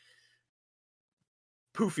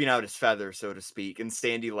 poofing out his feather, so to speak. And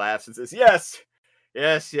Sandy laughs and says, "Yes,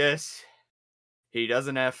 yes, yes. He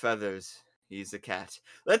doesn't have feathers. He's a cat.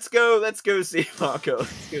 Let's go see Marco.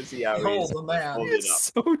 Let's go see how Oh, he's the man. holding up."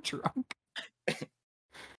 So drunk.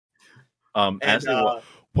 And As they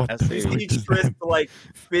What as the they- fuck you see does Tris that- like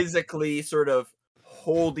physically sort of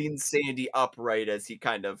holding Sandy upright as he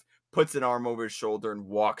kind of puts an arm over his shoulder and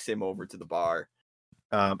walks him over to the bar.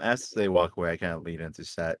 as they walk away, I kind of lean into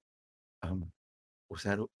Set. Did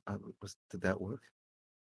that work?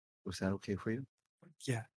 Was that okay for you?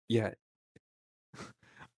 Yeah, yeah.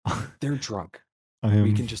 They're drunk. I am,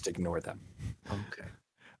 We can just ignore them. Okay.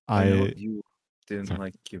 I know I you didn't sorry.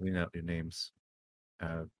 like giving out your names.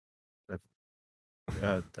 I'm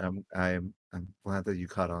glad that you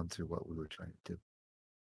caught on to what we were trying to do.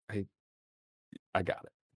 I got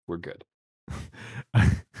it. We're good.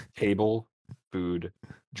 Table, food,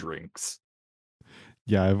 drinks.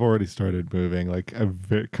 Yeah, I've already started moving. Like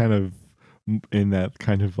kind of in that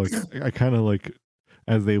kind of like I kind of like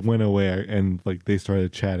as they went away and like they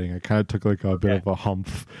started chatting. I kind of took like a bit Okay. of a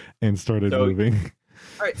humph and started So- moving.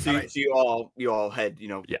 All right, so, Alright. so you all head,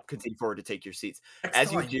 Yeah. continue forward to take your seats. Next As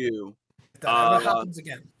time, you do, if that ever uh, happens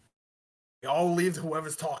again, we all leave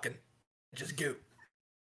whoever's talking. Just go.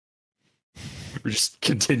 We just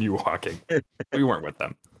continue walking. We weren't with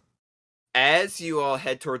them. as you all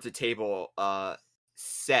head towards the table,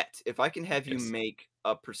 Set, if I can have you Yes. make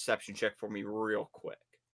a perception check for me real quick.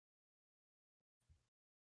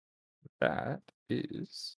 That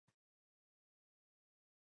is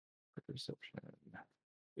perception.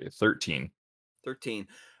 13. 13.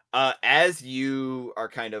 As you are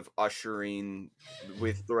kind of ushering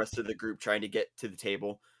with the rest of the group trying to get to the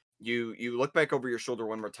table, you look back over your shoulder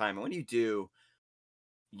one more time, and when you do,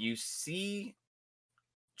 you see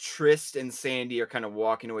Trist and Sandy are kind of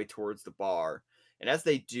walking away towards the bar. And as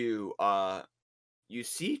they do, you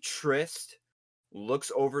see Trist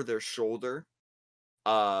looks over their shoulder,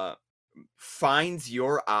 finds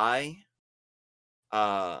your eye,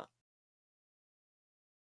 and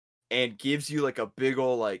gives you like a big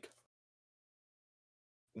ol' like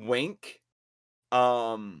wink.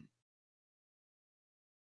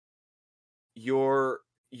 Your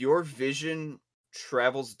vision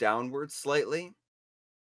travels downwards slightly,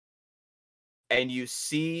 and you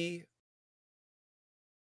see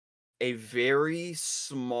a very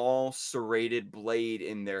small serrated blade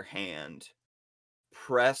in their hand,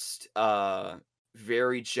 pressed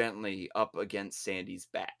very gently up against Sandy's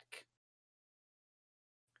back.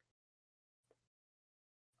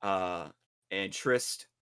 And Trist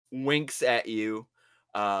winks at you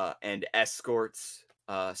and escorts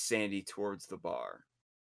Sandy towards the bar.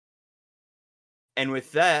 And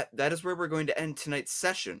with that, that is where we're going to end tonight's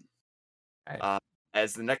session. Hey.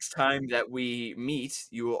 As the next time that we meet,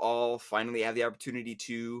 you will all finally have the opportunity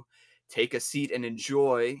to take a seat and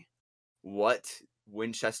enjoy what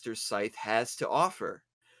Winchester's Scythe has to offer.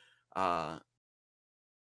 Thank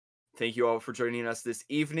you all for joining us this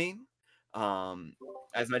evening.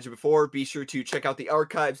 As mentioned before, be sure to check out the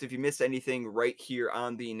archives if you missed anything right here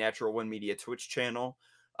on the Natural One Media Twitch channel.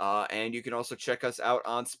 And you can also check us out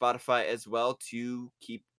on Spotify as well to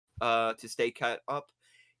keep to stay caught up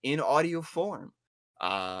in audio form.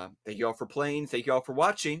 Thank you all for playing. Thank you all for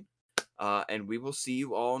watching. And we will see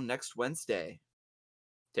you all next Wednesday.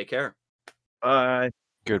 Take care. Bye.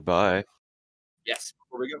 Goodbye. Yes,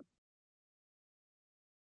 before we go.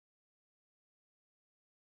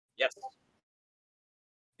 Yes.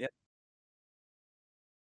 Yep.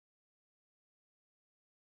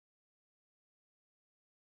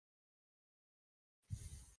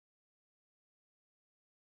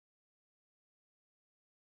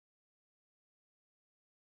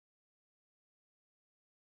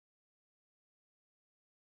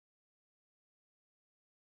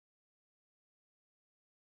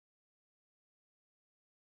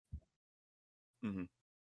 Mhm.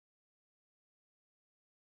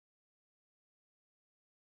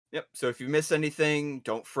 Yep. So if you miss anything,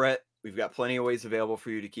 don't fret. We've got plenty of ways available for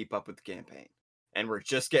you to keep up with the campaign. And we're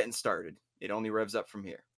just getting started. It only revs up from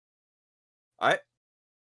here. All right.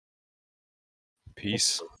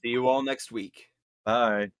 Peace. See you all next week.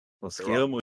 Bye. Well, You're welcome. skill